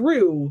way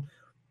through,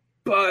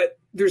 but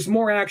there's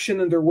more action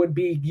than there would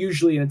be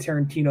usually in a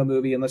Tarantino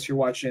movie, unless you're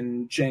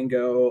watching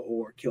Django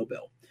or Kill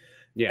Bill.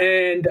 Yeah.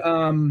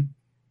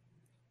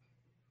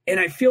 And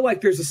I feel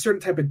like there's a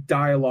certain type of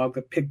dialogue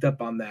that picked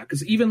up on that.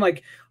 Because even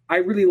like, I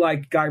really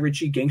like Guy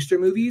Ritchie gangster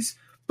movies,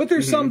 but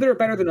there's some that are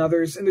better than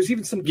others. And there's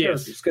even some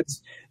characters.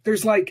 Because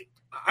there's like,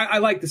 I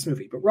like this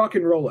movie, but Rock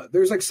and Rolla,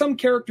 there's like some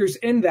characters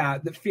in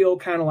that feel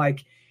kind of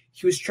like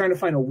he was trying to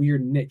find a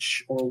weird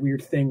niche or a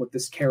weird thing with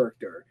this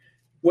character.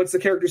 What's the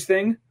character's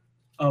thing?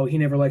 Oh, he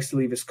never likes to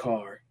leave his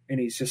car. And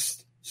he's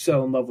just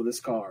so in love with his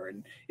car.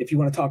 And if you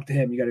want to talk to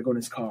him, you got to go in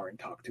his car and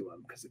talk to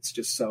him because it's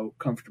just so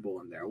comfortable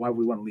in there. Why would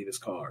we want to leave his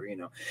car, you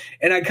know?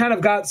 And I kind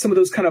of got some of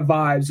those kind of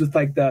vibes with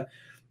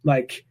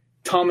like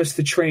Thomas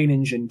the Train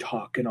Engine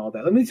talk and all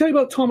that. Let me tell you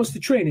about Thomas the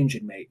Train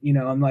Engine, mate. You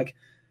know, I'm like,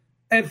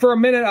 and for a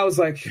minute I was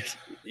like,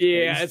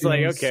 yeah, it's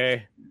like,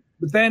 okay.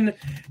 But then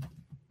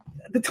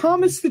the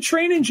Thomas the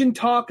Train Engine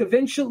talk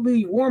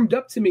eventually warmed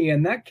up to me,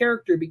 and that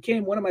character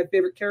became one of my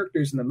favorite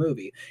characters in the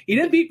movie. He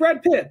didn't beat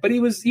Brad Pitt, but he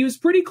was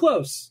pretty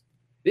close.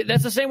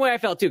 That's the same way I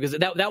felt too, because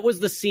that was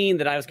the scene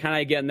that I was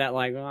kind of getting that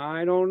like,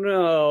 I don't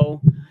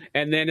know.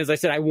 And then, as I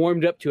said, I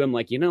warmed up to him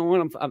like, you know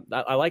what,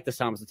 I like this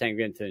Thomas the Tank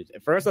Engine.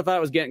 At first, I thought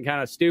it was getting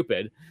kind of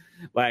stupid,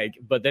 like,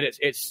 but then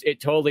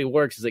it totally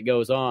works as it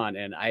goes on,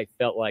 and I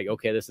felt like,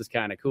 okay, this is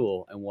kind of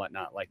cool and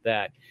whatnot like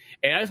that.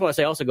 And I just want to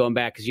say, also going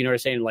back, because you were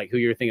saying like who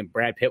you were thinking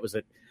Brad Pitt was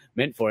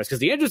meant for us, because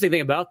the interesting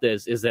thing about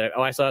this is that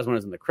I saw this when I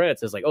was in the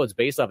credits, is like, it's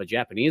based off a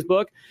Japanese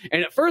book,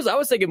 and at first I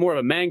was thinking more of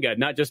a manga,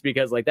 not just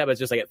because like that, but it's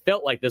just like it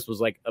felt like this was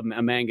like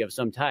a manga of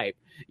some type,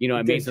 you know.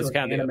 I mean, it's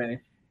kind of anime.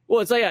 Well,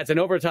 it's like, yeah, it's an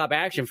over-the-top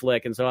action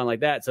flick and so on like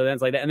that. So then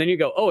it's like that, and then you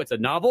go, it's a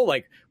novel.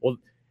 Like, well,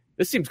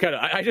 this seems kind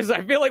of. I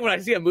feel like when I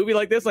see a movie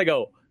like this, I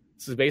go,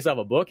 this is based off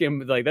a book,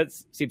 and like that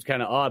seems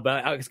kind of odd.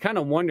 But I was kind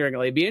of wondering,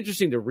 like, it'd be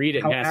interesting to read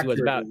it and see what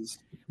it's about.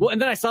 Well,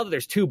 and then I saw that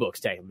there's 2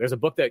 books taken. There's a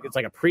book that it's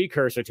like a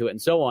precursor to it,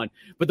 and so on.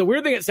 But the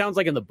weird thing it sounds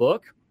like in the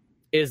book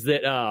is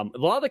that a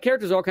lot of the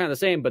characters are all kind of the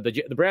same, but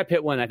the Brad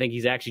Pitt one, I think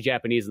he's actually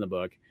Japanese in the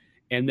book.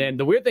 And then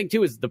the weird thing,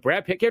 too, is the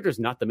Brad Pitt character is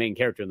not the main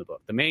character in the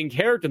book. The main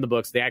character in the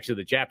book is actually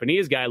the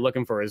Japanese guy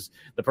looking for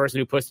the person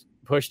who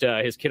pushed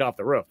his kid off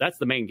the roof. That's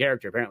the main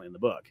character, apparently, in the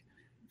book.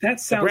 That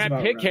sounds the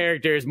Brad Pitt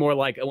character is more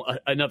like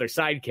another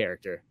side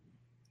character.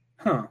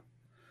 Huh.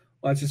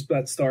 Well, that's just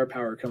that star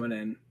power coming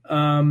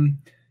in.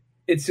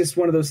 It's just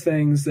one of those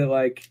things that,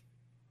 like,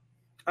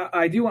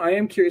 I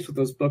am curious with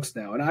those books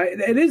now. And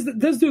it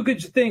does do a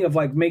good thing of,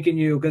 like, making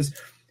you, because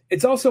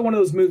it's also one of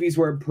those movies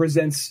where it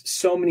presents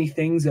so many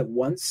things at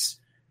once.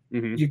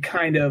 Mm-hmm. You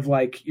kind of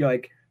like, you're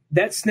like,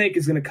 that snake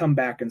is going to come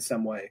back in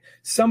some way.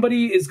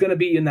 Somebody is going to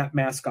be in that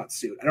mascot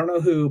suit. I don't know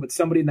who, but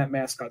somebody in that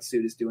mascot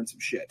suit is doing some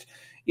shit,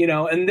 you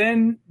know? And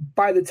then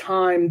by the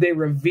time they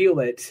reveal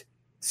it,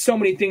 so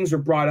many things are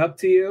brought up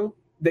to you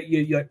that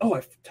you're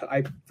like,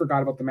 I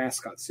forgot about the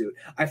mascot suit.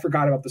 I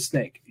forgot about the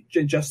snake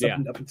just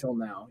up until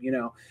now, you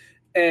know?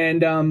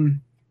 And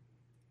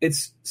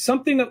it's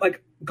something that,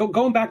 like,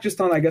 going back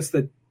just on, I guess,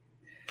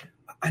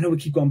 I know we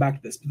keep going back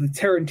to this, but the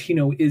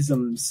Tarantino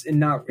isms and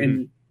not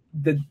in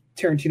the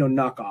Tarantino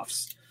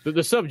knockoffs. The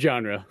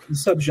subgenre. The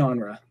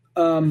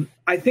subgenre.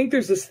 I think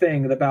there's this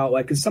thing about,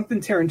 like, because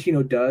something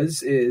Tarantino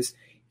does is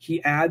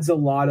he adds a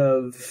lot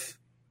of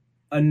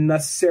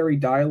unnecessary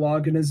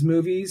dialogue in his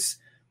movies,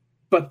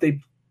 but they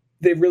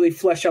really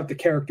flesh out the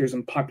characters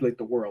and populate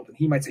the world. And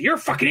he might say, "You're a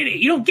fucking idiot.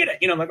 You don't get it."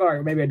 You know, I'm like, all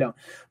right, maybe I don't.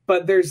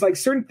 But there's like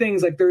certain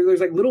things, like there's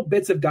like little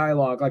bits of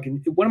dialogue, like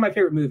in one of my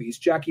favorite movies,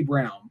 Jackie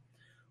Brown,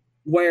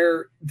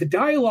 where the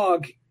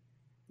dialogue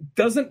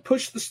doesn't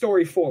push the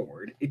story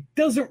forward. It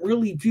doesn't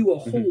really do a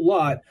whole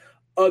lot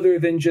other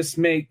than just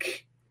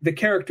make the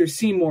characters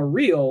seem more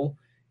real.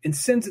 And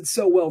since it's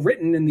so well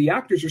written and the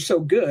actors are so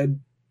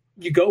good,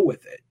 you go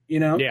with it, you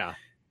know? Yeah.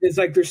 It's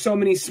like there's so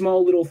many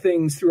small little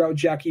things throughout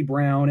Jackie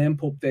Brown and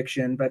Pulp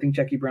Fiction, but I think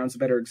Jackie Brown's a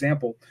better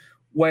example,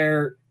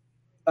 where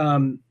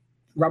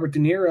Robert De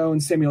Niro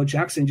and Samuel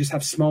Jackson just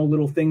have small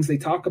little things they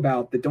talk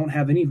about that don't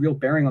have any real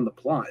bearing on the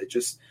plot. It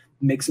just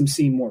makes them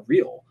seem more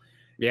real.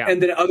 Yeah.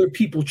 And then other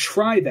people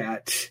try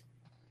that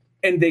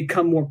and they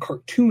come more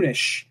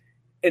cartoonish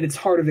and it's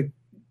harder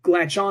to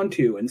latch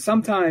onto. And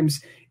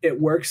sometimes it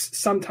works,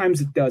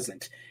 sometimes it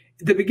doesn't.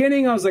 At the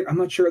beginning, I was like, I'm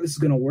not sure this is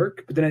going to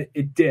work, but then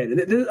it did.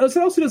 It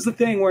also does the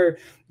thing where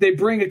they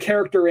bring a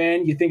character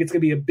in, you think it's going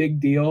to be a big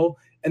deal,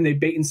 and they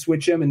bait and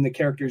switch him, and the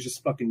character is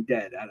just fucking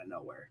dead out of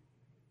nowhere.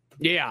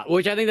 Yeah,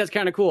 which I think that's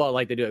kind of cool. I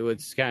like to do it.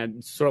 It's kind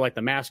of sort of like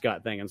the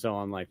mascot thing and so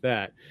on like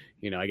that.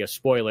 You know, I guess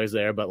spoilers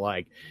there, but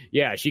like,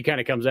 yeah, she kind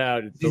of comes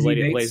out, the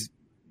lady that plays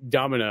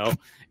Domino,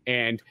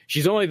 and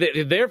she's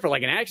only there for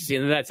like an action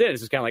scene, and that's it. It's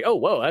just kind of like, oh,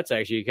 whoa, that's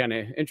actually kind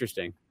of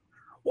interesting.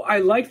 Well, I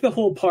like the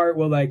whole part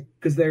where, like,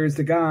 because there's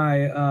the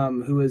guy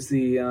who is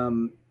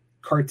the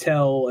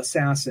cartel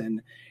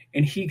assassin,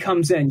 and he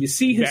comes in. You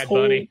see his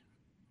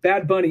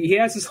Bad Bunny. He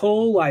has his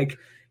whole,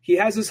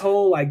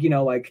 you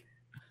know, like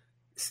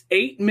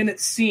 8-minute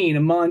scene, a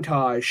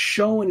montage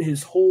showing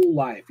his whole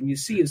life, and you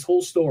see his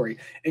whole story,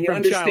 and you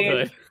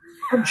understand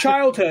from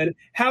childhood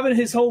having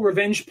his whole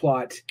revenge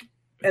plot,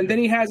 and then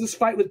he has this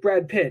fight with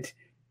Brad Pitt.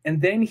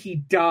 and then he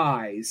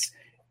dies.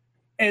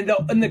 And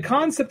the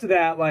concept of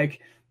that, like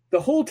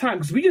the whole time,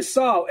 because we just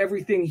saw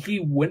everything he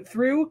went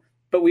through,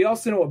 but we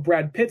also know what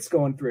Brad Pitt's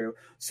going through.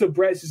 So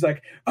Brad's just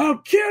like, "I'll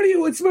kill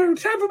you. It's time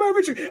for my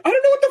ritual. I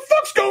don't know what the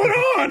fuck's going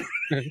on."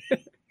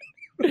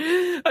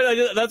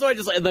 That's why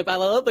I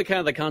love the kind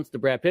of the concept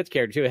of Brad Pitt's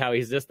character too. How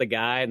he's just the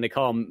guy, and they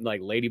call him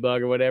like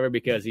Ladybug or whatever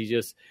because he's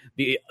just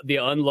the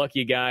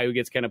unlucky guy who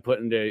gets kind of put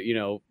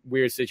into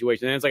weird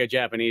situations. And it's like a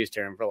Japanese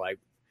term for like.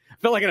 I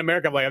feel like in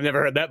America, like I've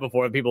never heard that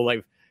before. People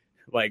like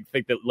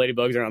think that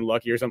ladybugs are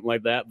unlucky or something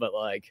like that, but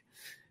like.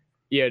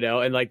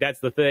 And like that's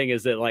the thing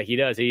is that like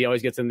he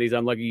always gets in these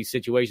unlucky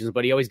situations,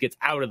 but he always gets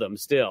out of them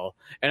still.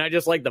 And I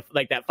just like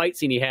that fight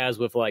scene he has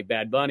with like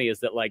Bad Bunny is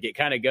that like it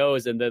kind of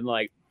goes and then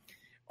like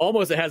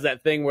almost it has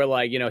that thing where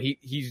like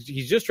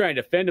he's just trying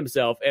to defend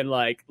himself and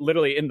like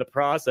literally in the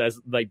process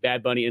like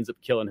Bad Bunny ends up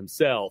killing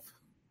himself.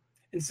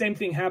 And same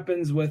thing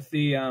happens with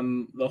the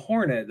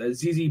Hornet, the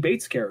ZZ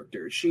Bates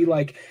character. She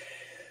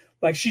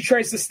she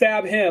tries to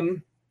stab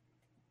him,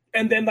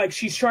 and then like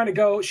she's trying to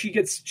go. She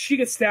gets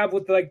stabbed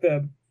with like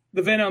the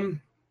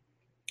venom,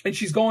 and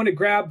she's going to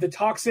grab the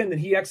toxin that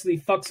he actually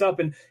fucks up,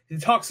 and the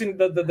toxin,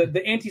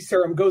 the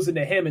anti-serum goes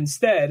into him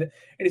instead, and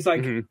he's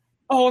like,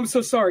 "Oh, I'm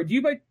so sorry. Do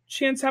you by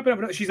chance happen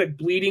to have?" She's like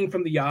bleeding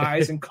from the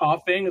eyes and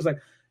coughing. It's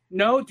like,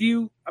 "No, do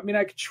you? I mean,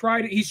 I could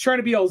try to." He's trying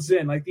to be all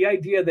zen, like the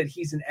idea that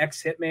he's an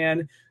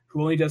ex-hitman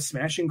who only does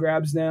smash and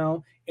grabs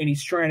now, and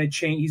he's trying to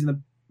change. He's in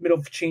the middle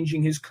of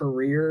changing his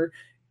career,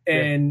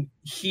 and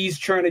he's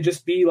trying to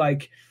just be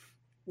like.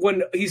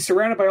 When he's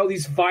surrounded by all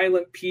these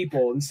violent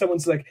people and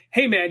someone's like,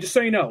 "Hey man, just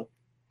so you know,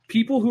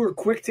 people who are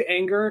quick to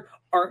anger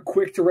aren't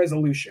quick to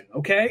resolution."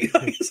 Okay.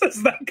 So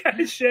it's that kind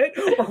of shit.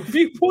 Or if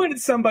you point at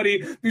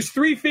somebody, there's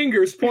 3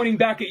 fingers pointing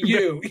back at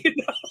you.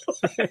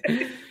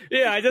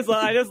 Yeah. I just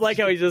like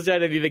how he's just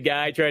trying to be the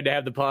guy trying to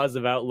have the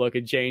positive outlook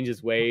and change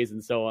his ways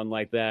and so on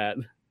like that.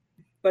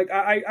 Like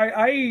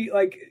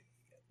I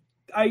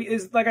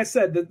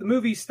said, the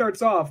movie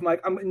starts off,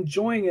 I'm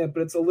enjoying it,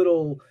 but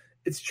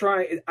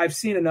I've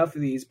seen enough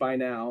of these by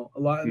now. A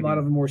lot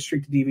of them were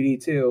straight to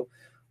DVD too.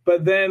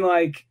 But then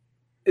like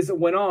as it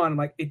went on,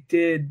 like it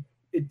did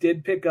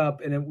pick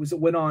up and it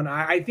went on.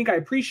 I think I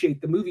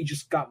appreciate the movie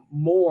just got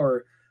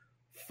more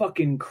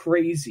fucking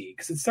crazy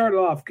because it started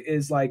off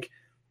as like,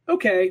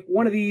 okay,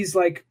 one of these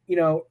like,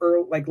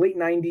 like late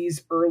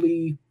 90s,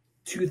 early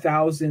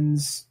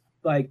 2000s,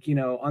 like,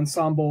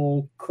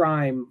 ensemble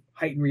crime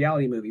heightened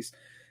reality movies.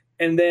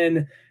 And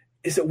then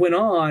as it went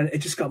on, it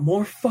just got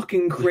more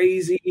fucking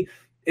crazy.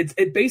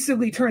 It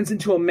basically turns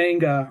into a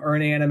manga or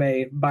an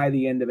anime by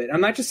the end of it.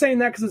 I'm not just saying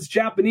that because it's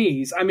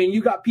Japanese. I mean,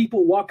 you got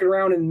people walking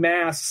around in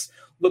masks,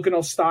 looking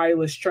all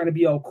stylish, trying to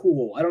be all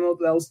cool. I don't know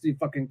what else to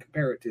fucking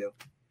compare it to.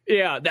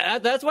 Yeah,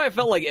 that's why I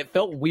felt like it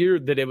felt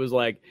weird that it was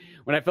like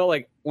when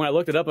I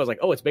looked it up, I was like,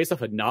 oh, it's based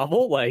off a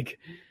novel. Like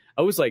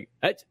I was like,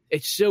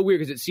 it's so weird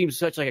because it seems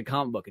such like a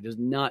comic book. It does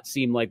not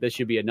seem like this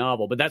should be a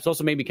novel, but that's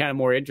also made me kind of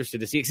more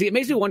interested to see. See, it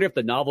makes me wonder if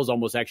the novel's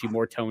almost actually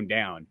more toned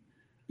down.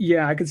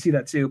 Yeah, I could see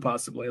that too,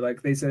 possibly.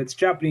 Like they said, it's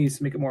Japanese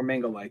to make it more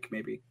manga-like,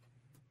 maybe.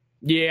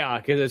 Yeah,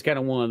 because it's kind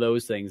of one of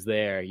those things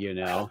there,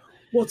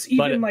 Well, it's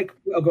even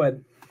oh, go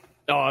ahead.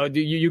 Oh,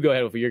 you go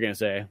ahead with what you're going to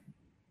say.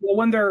 Well,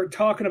 when they're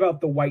talking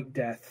about the White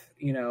Death,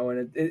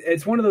 and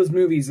it's one of those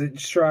movies that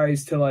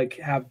tries to like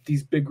have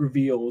these big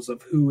reveals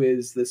of who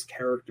is this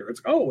character.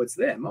 It's it's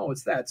them. Oh,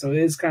 it's that. So it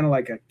is kind of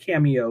like a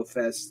cameo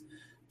fest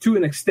to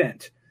an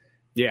extent.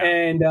 Yeah.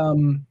 And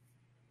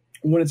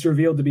when it's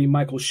revealed to be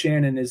Michael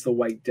Shannon is the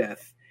White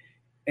Death,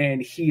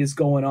 and he is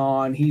going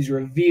on, he's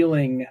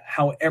revealing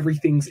how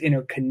everything's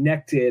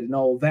interconnected and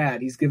all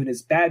that. He's given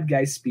his bad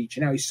guy speech,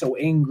 and now he's so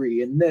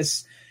angry. And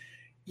this,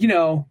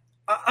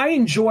 I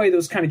enjoy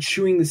those kind of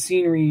chewing the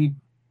scenery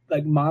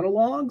like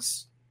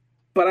monologues,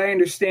 but I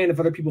understand if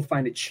other people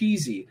find it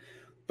cheesy.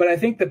 But I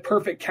think the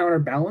perfect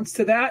counterbalance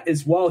to that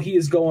is while he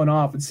is going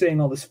off and saying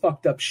all this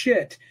fucked up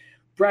shit,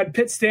 Brad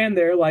Pitt stand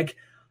there like,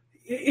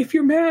 if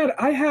you're mad,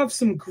 I have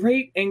some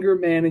great anger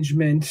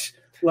management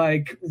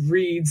like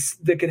reads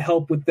that could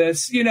help with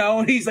this,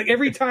 and he's like,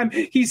 every time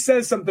he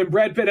says something,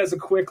 Brad Pitt has a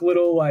quick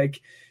little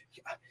like,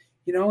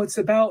 it's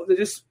about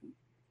just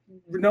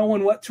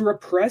knowing what to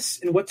repress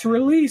and what to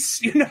release,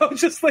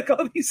 just like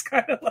all these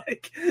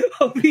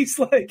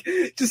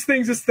just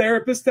things his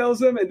therapist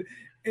tells him. And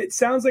it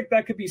sounds like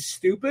that could be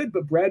stupid,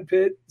 but Brad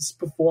Pitt's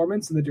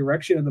performance and the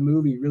direction of the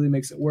movie really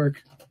makes it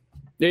work.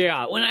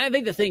 Yeah, well, I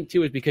think the thing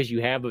too is because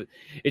you have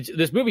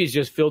this movie is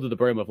just filled to the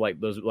brim of like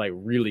those like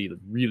really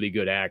really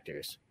good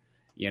actors.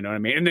 You know what I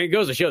mean? And then it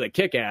goes to show that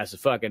Kick-Ass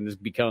has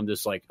become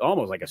this like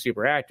almost like a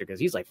super actor because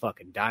he's like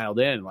fucking dialed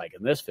in like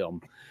in this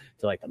film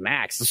to like the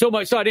max. So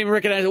much so I didn't even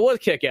recognize it was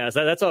Kick-Ass.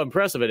 That's how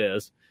impressive it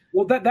is.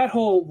 Well, that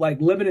whole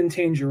like Lemon and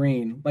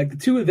Tangerine, like the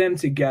two of them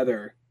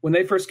together when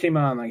they first came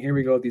on, like here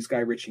we go with these Guy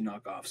Ritchie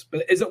knockoffs.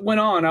 But as it went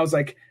on, I was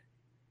like,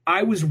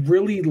 I was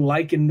really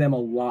liking them a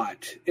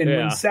lot. And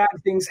when sad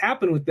things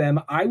happen with them,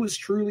 I was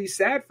truly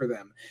sad for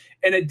them.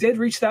 And it did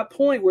reach that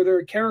point where there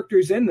are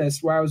characters in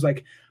this where I was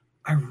like,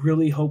 I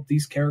really hope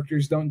these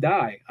characters don't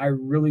die. I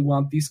really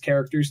want these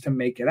characters to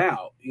make it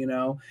out, you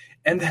know?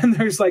 And then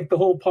there's like the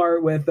whole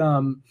part with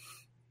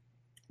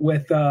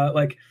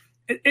like,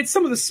 it's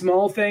some of the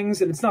small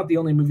things, and it's not the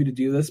only movie to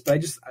do this,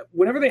 but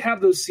whenever they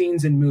have those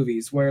scenes in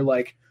movies where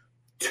like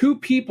two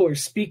people are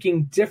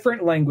speaking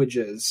different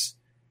languages,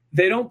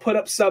 they don't put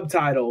up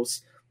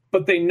subtitles,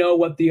 but they know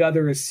what the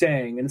other is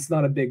saying, and it's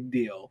not a big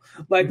deal.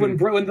 Like when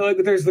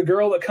there's the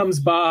girl that comes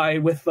by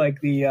with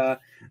like the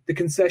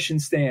concession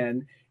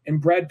stand, and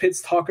Brad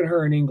Pitt's talking to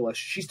her in English,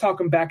 she's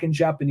talking back in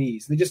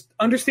Japanese. They just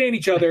understand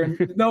each other,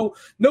 and no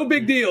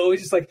big deal.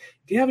 It's just like,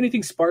 do you have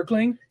anything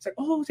sparkling? It's like,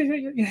 oh,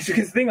 it's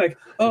a thing like,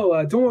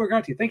 oh, don't worry,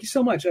 got you. Thank you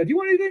so much. Do you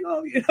want anything?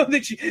 Oh, you know,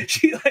 that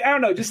she like, I don't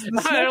know, just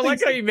I don't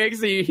like how he makes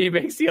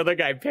the other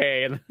guy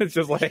pay, and it's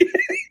just like.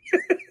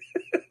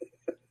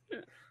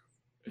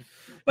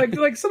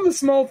 like some of the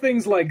small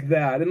things like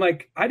that, and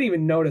like I didn't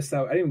even notice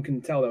that. I didn't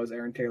even tell that was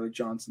Aaron Taylor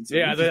Johnson. So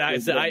yeah,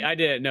 I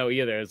didn't know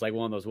either. It's like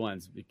one of those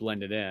ones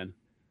blended in.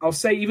 I'll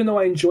say, even though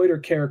I enjoyed her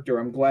character,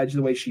 I'm glad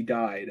the way she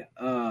died.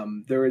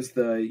 There is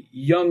the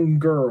young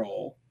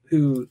girl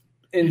who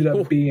ended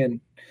up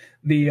being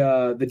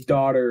the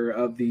daughter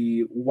of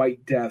the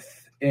White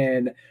Death,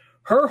 and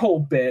her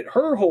whole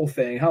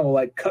thing, how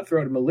like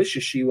cutthroat and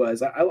malicious she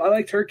was. I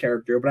liked her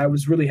character, but I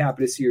was really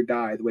happy to see her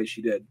die the way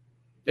she did.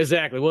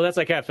 Exactly. Well, that's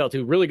like how I felt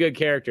too. Really good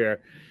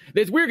character.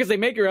 It's weird because they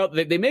make her out.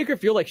 They make her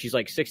feel like she's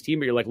like 16,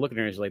 but you're like looking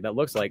at her and she's like, that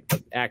looks like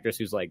an actress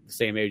who's like the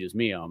same age as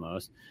me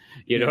almost.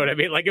 You know what I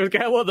mean? Like it was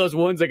kind of one of those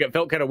ones that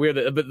felt kind of weird,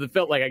 but it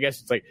felt like, I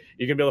guess it's like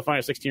you're gonna be able to find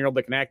a 16-year-old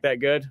that can act that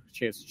good.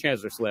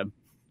 Chances are slim.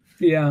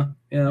 Yeah,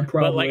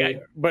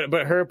 probably.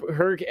 But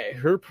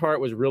her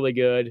part was really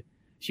good.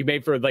 She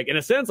made for, like, in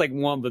a sense, like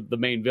one of the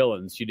main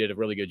villains. She did a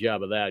really good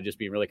job of that, just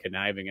being really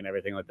conniving and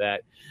everything like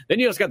that. Then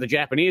you just got the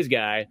Japanese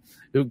guy,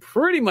 who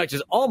pretty much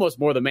is almost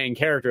more the main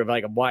character of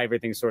like why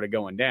everything's sort of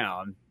going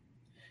down.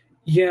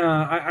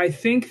 Yeah, I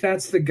think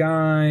that's the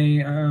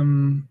guy.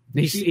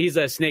 He's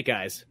Snake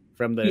Eyes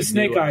from the. He's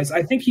Snake Eyes.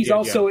 I think he's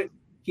also in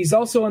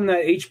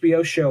that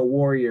HBO show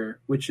Warrior,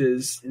 which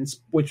is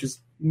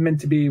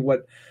meant to be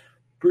what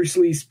Bruce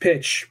Lee's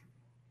pitch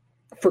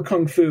for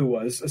Kung Fu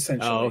was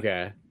essentially. Oh,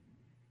 okay.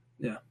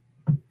 Yeah,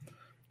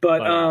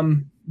 but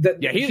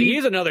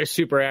he's another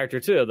super actor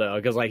too, though,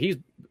 because like he's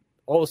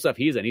all the stuff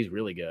he's in, he's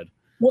really good.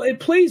 Well,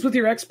 it plays with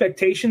your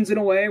expectations in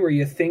a way where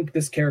you think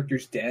this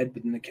character's dead,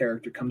 but then the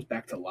character comes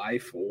back to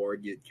life, or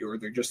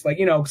they're just like,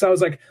 you know, because I was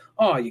like,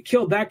 oh, you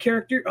killed that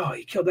character,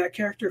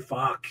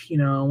 fuck, you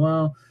know,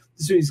 well,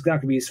 this movie's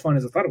not gonna be as fun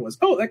as I thought it was.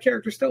 Oh, that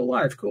character's still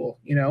alive, cool,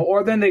 you know.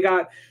 Or then they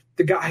got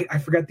the guy, I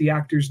forgot the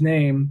actor's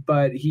name,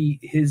 but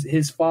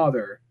his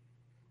father,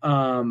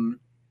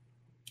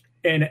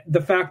 and the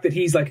fact that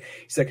he's like,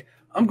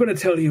 I'm going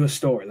to tell you a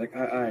story. Like,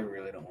 I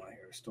really don't want to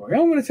hear a story.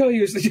 I'm going to tell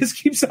you. It just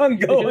keeps on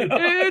going.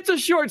 It's a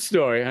short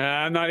story.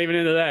 I'm not even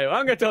into that.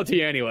 I'm going to tell it to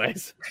you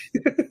anyways.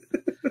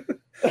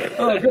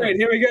 Oh, great.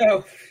 Here we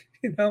go.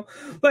 You know,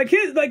 like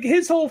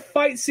his whole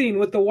fight scene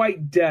with the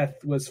White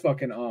Death was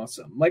fucking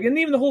awesome. Like, and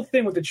even the whole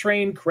thing with the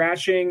train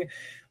crashing,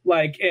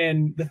 like,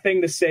 and the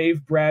thing to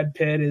save Brad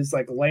Pitt is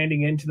like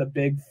landing into the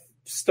big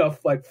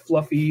stuff, like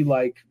fluffy,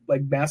 like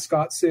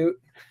mascot suit.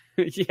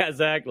 Yeah,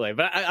 exactly.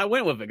 But I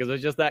went with it because it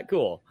was just that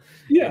cool.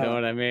 Yeah. You know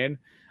what I mean?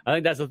 I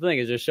think that's the thing,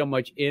 is there's so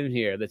much in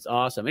here that's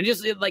awesome. And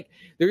just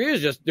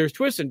there's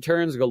twists and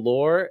turns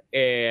galore,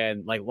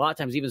 and like a lot of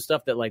times even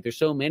stuff that like there's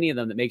so many of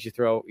them that makes you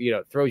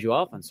throws you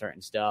off on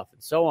certain stuff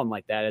and so on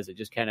like that as it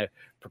just kind of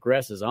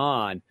progresses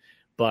on.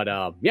 But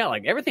yeah,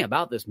 like everything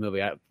about this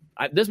movie,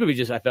 this movie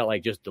just, I felt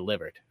like just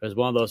delivered. It was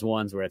one of those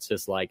ones where it's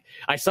just like,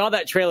 I saw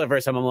that trailer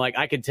first time, I'm like,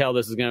 I could tell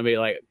this is going to be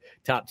like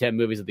top 10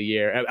 movies of the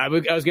year. I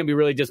was going to be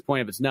really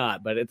disappointed if it's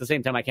not, but at the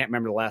same time, I can't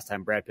remember the last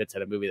time Brad Pitt's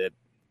had a movie that,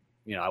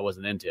 you know, I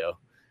wasn't into.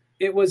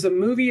 It was a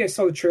movie I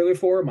saw the trailer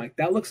for. I'm like,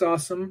 that looks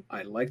awesome.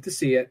 I'd like to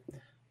see it.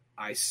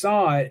 I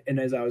saw it, and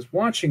as I was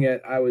watching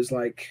it, I was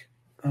like,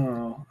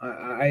 oh,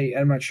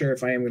 I'm not sure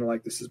if I am going to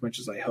like this as much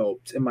as I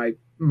hoped. And I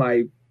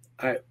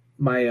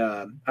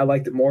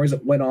liked it more as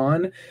it went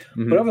on.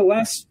 Mm-hmm. But over the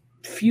last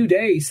few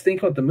days,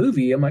 thinking about the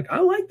movie, I'm like, I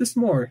like this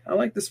more. I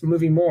like this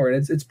movie more,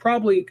 and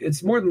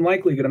it's more than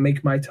likely going to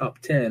make my top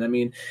 10. I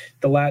mean,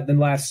 the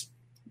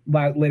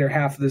later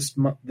half of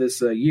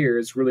this year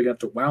is really going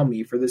to have to wow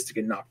me for this to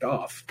get knocked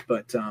off.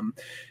 But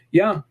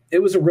yeah, it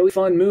was a really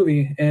fun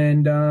movie,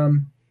 and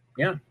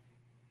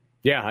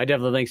yeah, I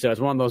definitely think so.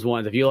 It's one of those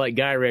ones. If you like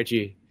Guy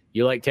Ritchie,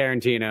 you like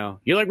Tarantino,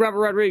 you like Robert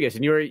Rodriguez,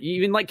 and you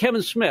even like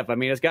Kevin Smith. I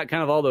mean, it's got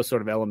kind of all those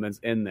sort of elements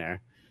in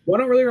there. What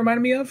it really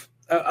reminded me of?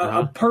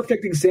 A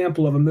perfect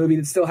example of a movie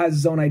that still has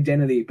its own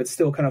identity, but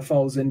still kind of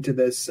falls into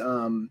this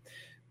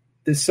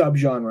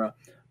subgenre.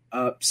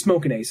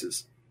 Smoking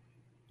Aces.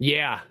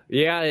 Yeah,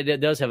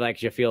 it does have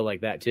actually a feel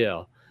like that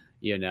too,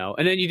 you know.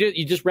 And then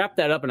you just wrap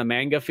that up in a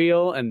manga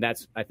feel, and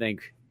that's, I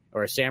think,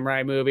 or a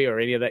samurai movie or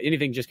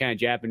anything just kind of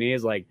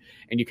Japanese, like,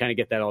 and you kind of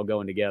get that all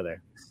going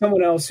together.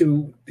 Someone else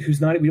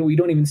who's not, we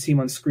don't even see him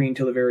on screen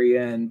till the very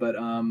end, but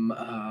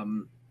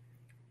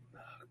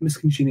Miss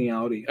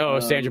Congeniality. Oh,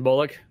 Sandra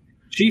Bullock.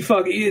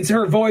 It's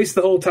her voice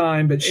the whole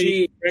time, but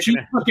she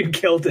fucking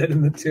killed it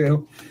in the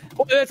two.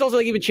 Well, that's also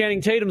like even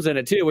Channing Tatum's in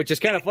it too, which is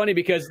kind of funny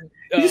because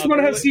he just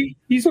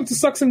he just wants to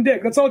suck some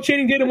dick. That's all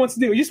Channing Tatum wants to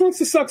do. He just wants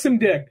to suck some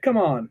dick. Come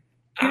on.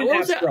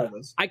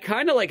 I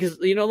kind of like, because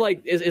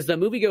like as the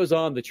movie goes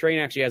on, the train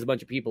actually has a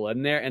bunch of people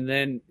in there, and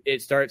then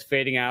it starts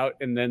fading out,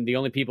 and then the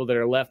only people that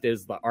are left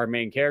is our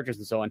main characters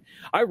and so on.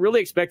 I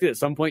really expected at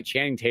some point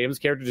Channing Tatum's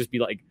character to just be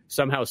like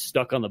somehow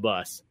stuck on the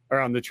bus or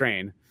on the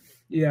train.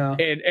 Yeah,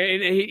 and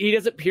he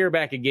doesn't peer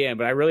back again,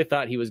 but I really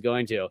thought he was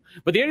going to.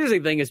 But the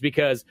interesting thing is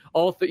because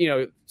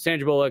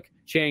Sandra Bullock,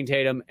 Channing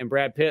Tatum, and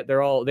Brad Pitt, they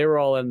were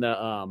all in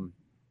the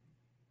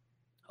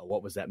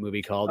what was that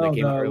movie called?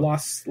 The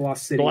Lost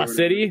City. The Lost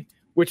City,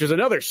 which was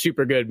another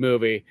super good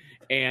movie,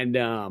 and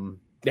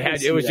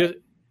it's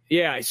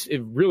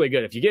really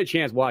good. If you get a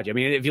chance, watch it. I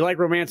mean, if you like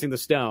Romancing the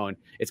Stone,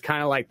 it's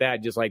kind of like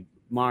that, just like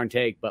modern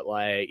take, but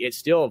like it's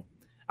still,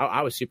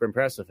 I was super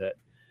impressed with it.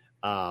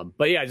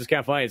 But yeah, it's just kind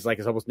of funny. It's like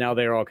it's almost now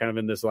they're all kind of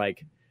in this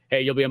like,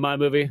 hey, you'll be in my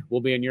movie, we'll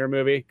be in your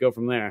movie, go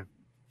from there.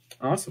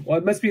 Awesome. Well,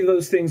 it must be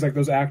those things like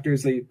those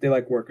actors they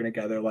like working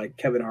together, like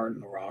Kevin Hart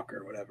and The Rock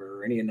or whatever,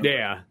 or any number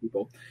of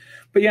people.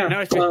 But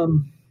yeah,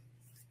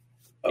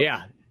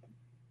 yeah.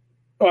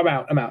 Oh, I'm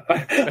out. I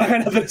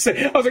had nothing to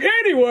say. I was like,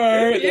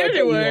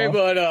 anyway.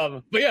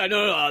 But yeah,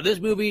 no. This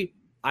movie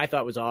I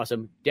thought was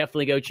awesome.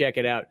 Definitely go check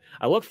it out.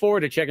 I look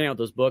forward to checking out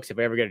those books if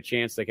I ever get a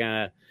chance to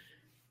kind of,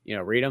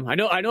 read them. I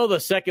know the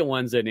second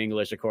one's in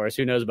English, of course.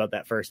 Who knows about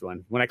that first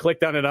one? When I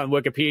clicked on it on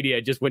Wikipedia,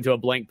 it just went to a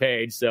blank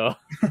page. So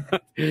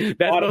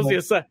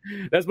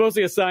that's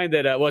mostly a sign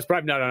that it's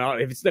probably not an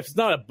Audible. If it's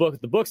not a book,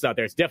 the book's not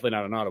there. It's definitely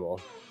not an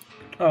Audible.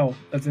 Oh,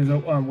 that's in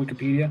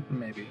Wikipedia,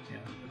 maybe. Yeah,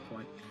 good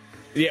point.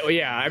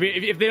 Yeah. I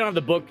mean, if they don't have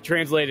the book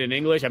translated in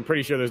English, I'm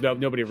pretty sure there's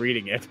nobody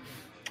reading it.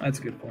 That's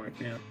a good point.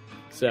 Yeah.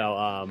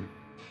 So,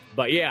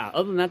 but yeah.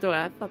 Other than that, though,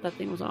 I thought that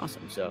thing was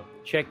awesome. So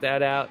check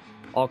that out.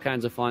 All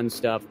kinds of fun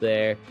stuff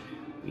there.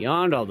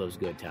 Beyond all those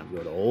good times,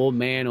 go to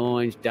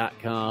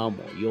oldmanorange.com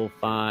where you'll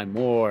find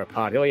more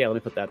podcasts. Oh, yeah, let me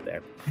put that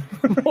there.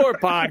 More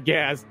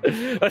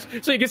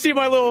podcasts. So you can see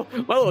my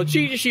little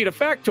cheat sheet of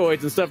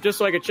factoids and stuff just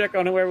so I can check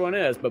on who everyone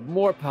is. But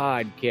more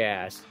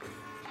podcasts.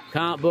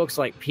 Comic books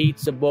like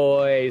Pizza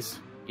Boys,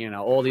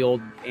 all the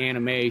old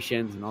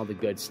animations and all the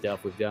good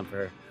stuff we've done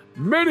for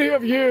many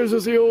of years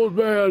as the old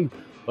man.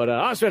 But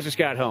I'm Spencer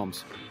Scott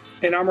Holmes.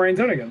 And I'm Ryan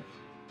Tonigan.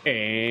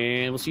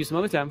 And we'll see you some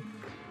other time.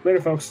 Later,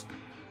 folks.